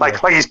 Like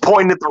he's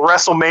pointing at the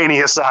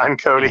WrestleMania sign,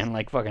 Cody. And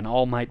like fucking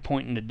All Might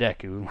pointing to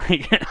Deku.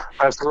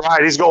 That's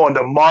right. He's going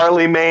to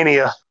Marley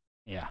Mania.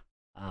 Yeah.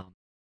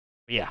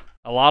 Yeah.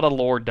 A lot of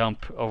lore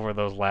dump over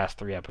those last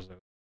 3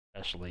 episodes,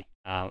 especially.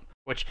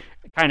 Which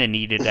kind of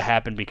needed to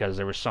happen because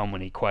there were so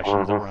many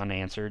questions that were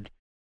unanswered.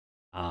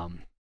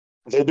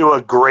 They do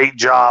a great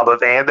job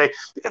of,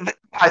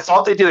 I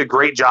thought they did a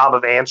great job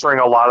of answering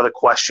a lot of the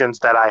questions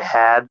that I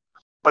had,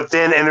 but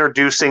then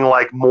introducing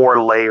like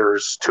more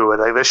layers to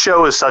it. Like, the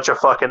show is such a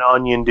fucking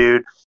onion,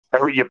 dude.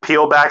 You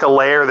peel back a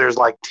layer, there's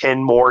like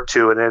 10 more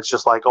to it, and it's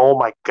just like, oh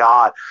my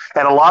god.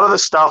 And a lot of the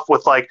stuff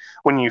with like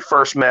when you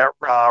first met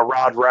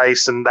Rod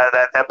Rice and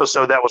that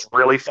episode that was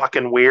really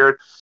fucking weird.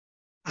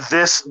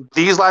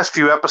 These last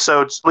few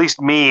episodes, at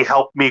least me,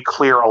 helped me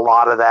clear a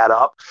lot of that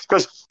up.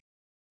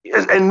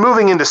 And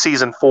moving into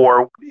season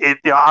 4,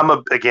 I'm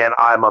a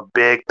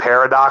big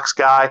paradox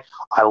guy.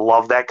 I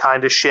love that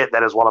kind of shit.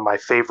 That is one of my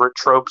favorite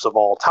tropes of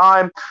all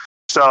time.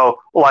 So,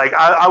 like,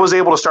 I was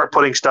able to start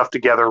putting stuff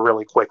together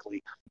really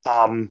quickly.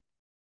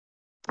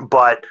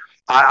 But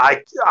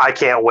I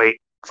can't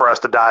wait for us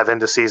to dive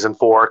into season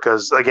 4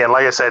 because, again,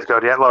 like I said,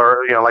 Cody,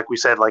 like we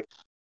said, like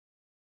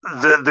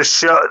the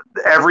show,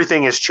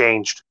 everything has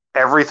changed.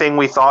 Everything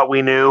we thought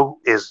we knew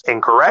is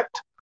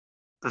incorrect.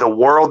 The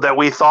world that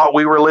we thought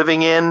we were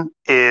living in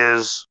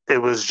was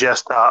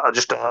just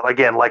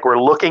again, like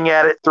we're looking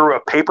at it through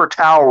a paper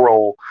towel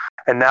roll,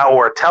 and now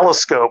or a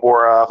telescope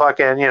or a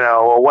fucking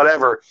or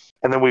whatever,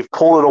 and then we've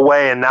pulled it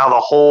away, and now the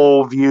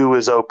whole view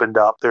is opened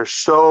up. There's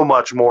so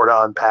much more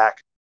to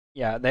unpack.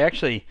 Yeah, they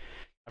actually,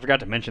 I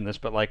forgot to mention this,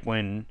 but like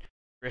when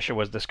Grisha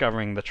was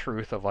discovering the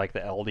truth of like the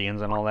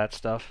Eldians and all that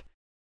stuff,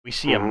 we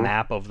see a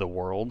map of the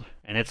world,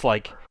 and it's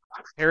like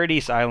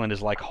Paradise Island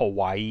is like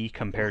Hawaii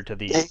compared to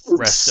the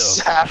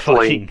rest of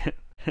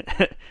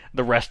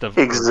the rest of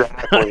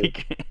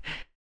Earth.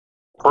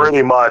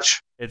 Pretty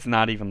much. It's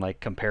not even like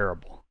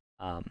comparable.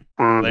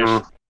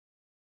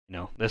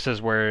 This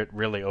is where it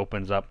really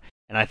opens up.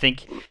 And I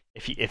think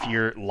if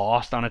you're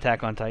lost on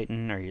Attack on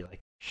Titan or you're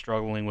like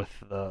struggling with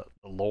the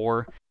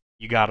lore,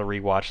 you got to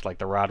rewatch like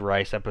the Rod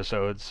Rice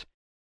episodes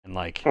and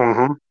like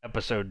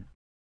episode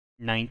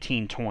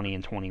 19, 20,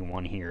 and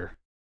 21 here.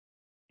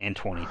 And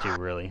 22,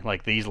 really.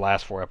 Like, these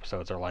last 4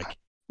 episodes are, like,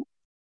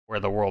 where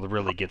the world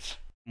really gets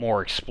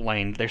more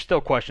explained. There's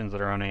still questions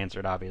that are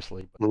unanswered,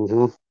 obviously.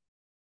 But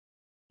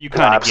you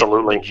kind of get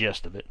the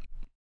gist of it.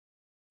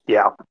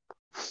 Yeah.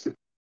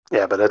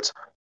 Yeah, but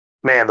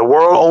the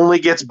world only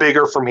gets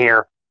bigger from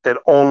here. It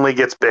only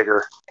gets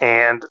bigger.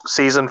 And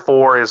season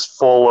 4 is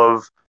full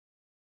of,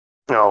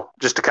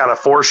 just to kind of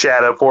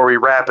foreshadow before we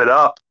wrap it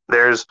up,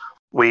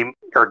 we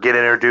are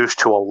getting introduced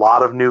to a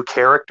lot of new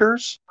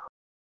characters.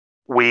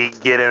 We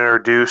get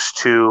introduced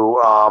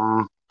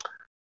to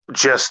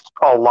just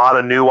a lot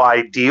of new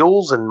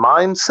ideals and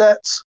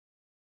mindsets,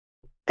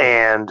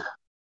 and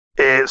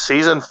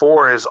season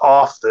 4 is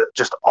off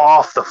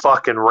the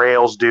fucking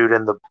rails, dude,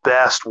 in the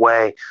best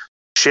way.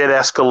 Shit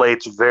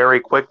escalates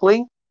very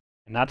quickly.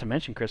 And not to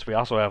mention, Chris, we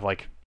also have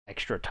like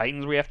extra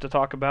Titans we have to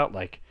talk about.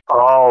 Like,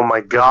 oh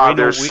my god,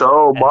 there's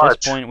so much. At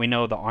this point, we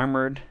know the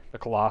Armored, the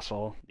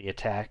Colossal, the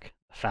Attack,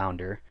 the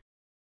Founder.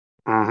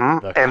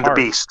 And the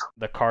Beast.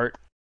 The Cart,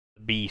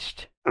 the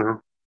Beast. Mm-hmm.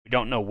 We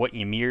don't know what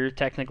Ymir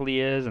technically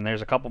is, and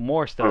there's a couple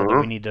more still that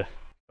we need to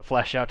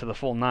flesh out to the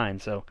full 9.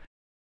 So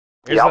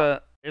there's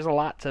a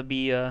lot to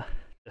be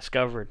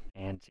discovered,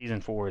 and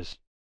season 4 is.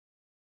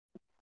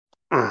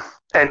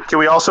 And can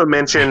we also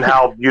mention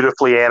how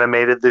beautifully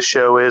animated this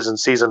show is? And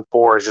season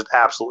 4 is just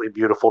absolutely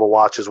beautiful to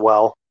watch as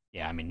well.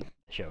 Yeah, I mean,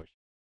 the show.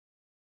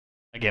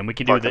 Again, we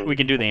can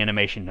do the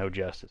animation no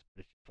justice.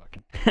 But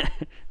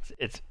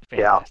it's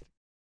fantastic.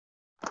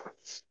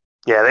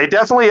 Yeah, they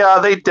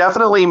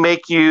definitely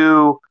make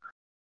you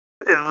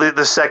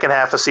the second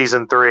half of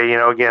season 3.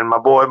 Again, my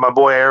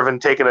boy Ervin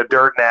taking a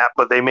dirt nap,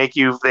 but they make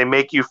you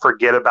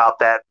forget about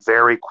that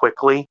very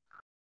quickly,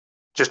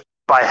 just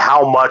by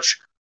how much.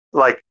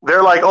 Like,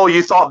 they're like, oh,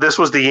 you thought this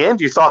was the end?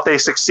 You thought they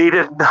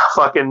succeeded? No,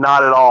 fucking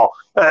not at all.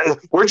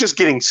 We're just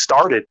getting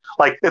started.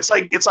 Like, it's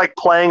like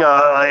playing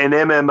an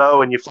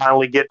MMO and you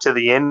finally get to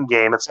the end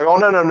game. It's like, oh,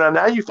 no.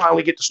 Now you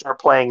finally get to start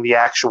playing the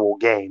actual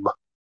game.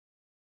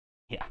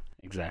 Yeah,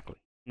 exactly.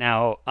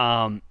 Now,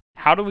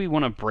 how do we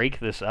want to break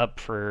this up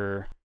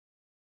for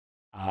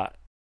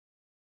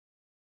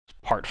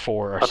part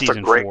 4 or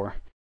season 4?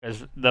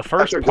 Because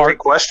that's a great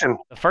question.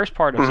 The first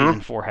part of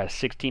season 4 has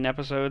 16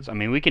 episodes. I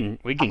mean, we can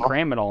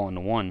cram it all into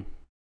one,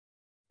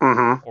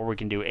 or we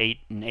can do 8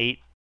 and 8.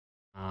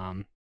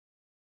 Trying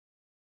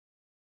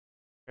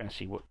to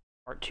see what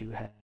part 2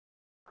 had.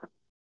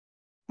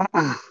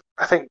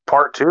 I think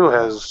part 2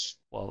 has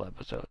 12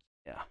 episodes.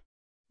 Yeah.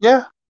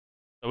 Yeah.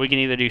 So we can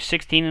either do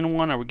 16 and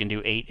 1, or we can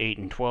do 8, 8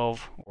 and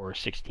 12, or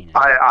 16.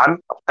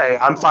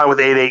 I'm fine with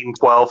 8, 8 and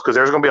 12 because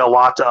there's going to be a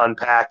lot to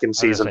unpack in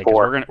season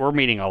 4. We're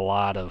meeting a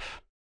lot of.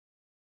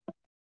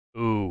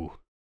 Ooh.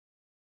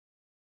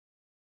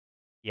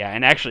 Yeah,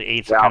 and actually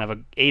 8's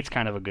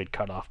kind of a good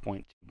cutoff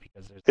point too,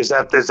 because is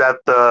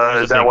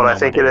that what I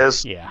think it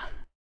is? Yeah.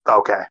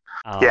 Okay.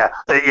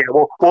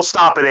 We'll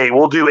stop at 8.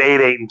 We'll do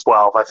 8, 8, and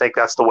 12. I think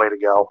that's the way to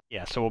go.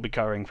 Yeah, so we'll be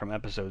covering from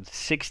episodes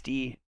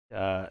 60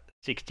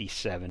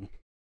 67.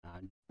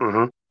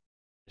 Mm-hmm.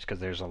 Just because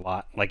there's a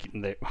lot.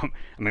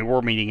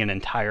 We're meeting an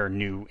entire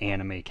new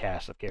anime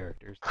cast of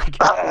characters.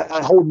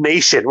 A whole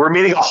nation. We're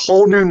meeting a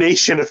whole new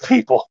nation of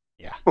people.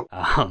 Yeah.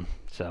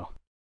 So.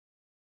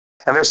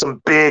 And there's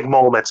some big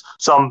moments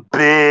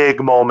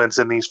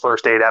in these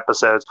first 8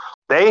 episodes.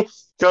 They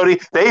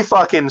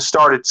fucking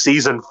started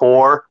season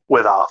 4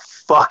 with a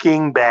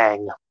fucking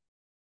bang.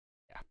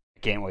 Yeah, I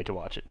can't wait to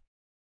watch it.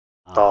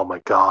 Oh my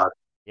god.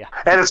 Yeah.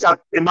 And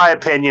in my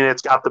opinion,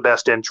 it's got the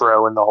best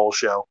intro in the whole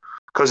show.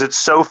 Because it's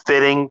so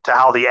fitting to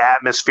how the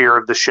atmosphere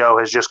of the show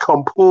has just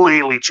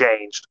completely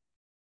changed.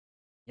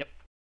 Yep.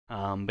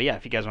 But yeah,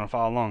 if you guys want to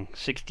follow along,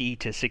 60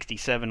 to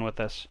 67 with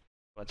us,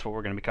 that's what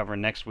we're going to be covering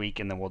next week,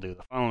 and then we'll do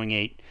the following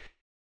 8,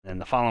 then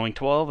the following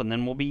 12, and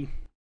then we'll be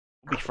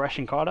fresh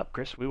and caught up,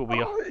 Chris. We will be.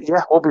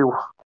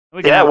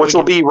 Which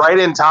will be right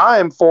in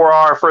time for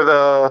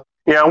the.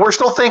 We're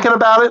still thinking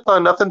about it.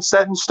 Nothing's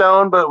set in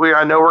stone, but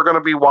I know we're going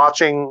to be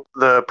watching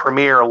the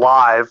premiere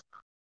live.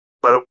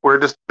 But we're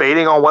just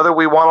debating on whether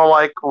we want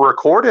to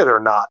record it or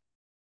not.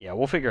 Yeah,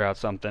 we'll figure out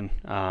something.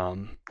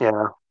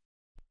 Yeah.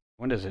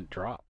 When does it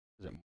drop?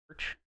 Is it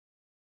March?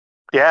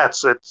 Yeah,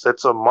 it's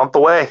a month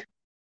away.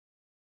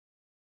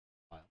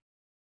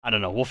 I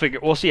don't know.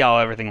 We'll see how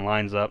everything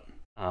lines up.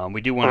 We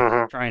do want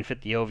to try and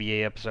fit the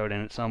OVA episode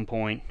in at some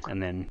point,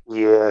 and then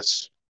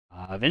yes,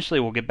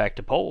 eventually we'll get back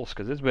to polls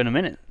because it's been a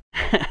minute.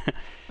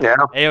 Yeah,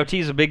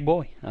 AOT's a big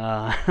boy.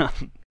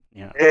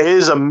 Yeah. It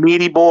is a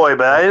meaty boy,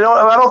 but I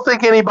don't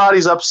think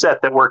anybody's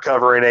upset that we're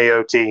covering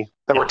AOT,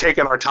 that we're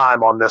taking our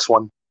time on this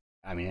one.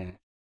 I mean,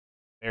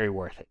 very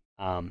worth it.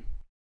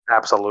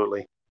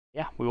 Absolutely.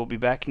 Yeah, we will be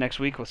back next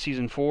week with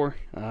season 4.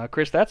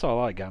 Chris, that's all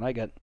I got.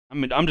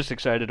 I'm just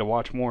excited to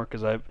watch more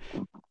because I've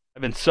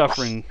been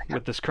suffering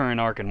with this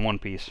current arc in One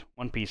Piece.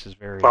 One Piece is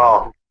very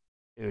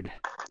dude.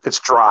 It's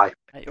dry.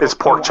 It's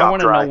pork chop dry. I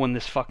want to know when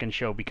this fucking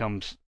show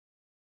becomes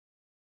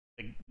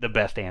the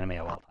best anime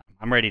of all time.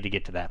 I'm ready to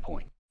get to that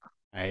point.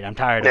 All right, I'm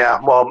tired.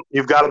 Well,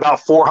 you've got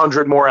about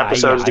 400 more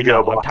episodes to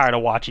go. I'm tired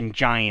of watching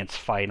giants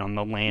fight on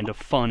the land of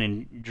fun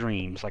and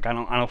dreams. I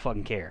don't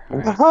fucking care.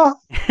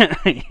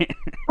 Right?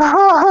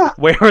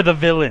 Where are the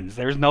villains?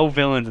 There's no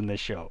villains in this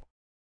show.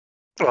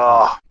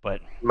 Oh, but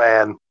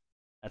man,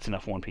 that's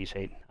enough One Piece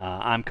hate.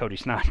 I'm Cody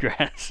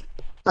Snodgrass.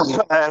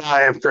 And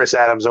I am Chris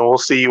Adams, and we'll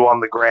see you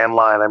on the Grand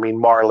Line. I mean,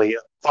 Marley.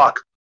 Fuck.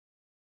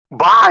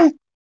 Bye.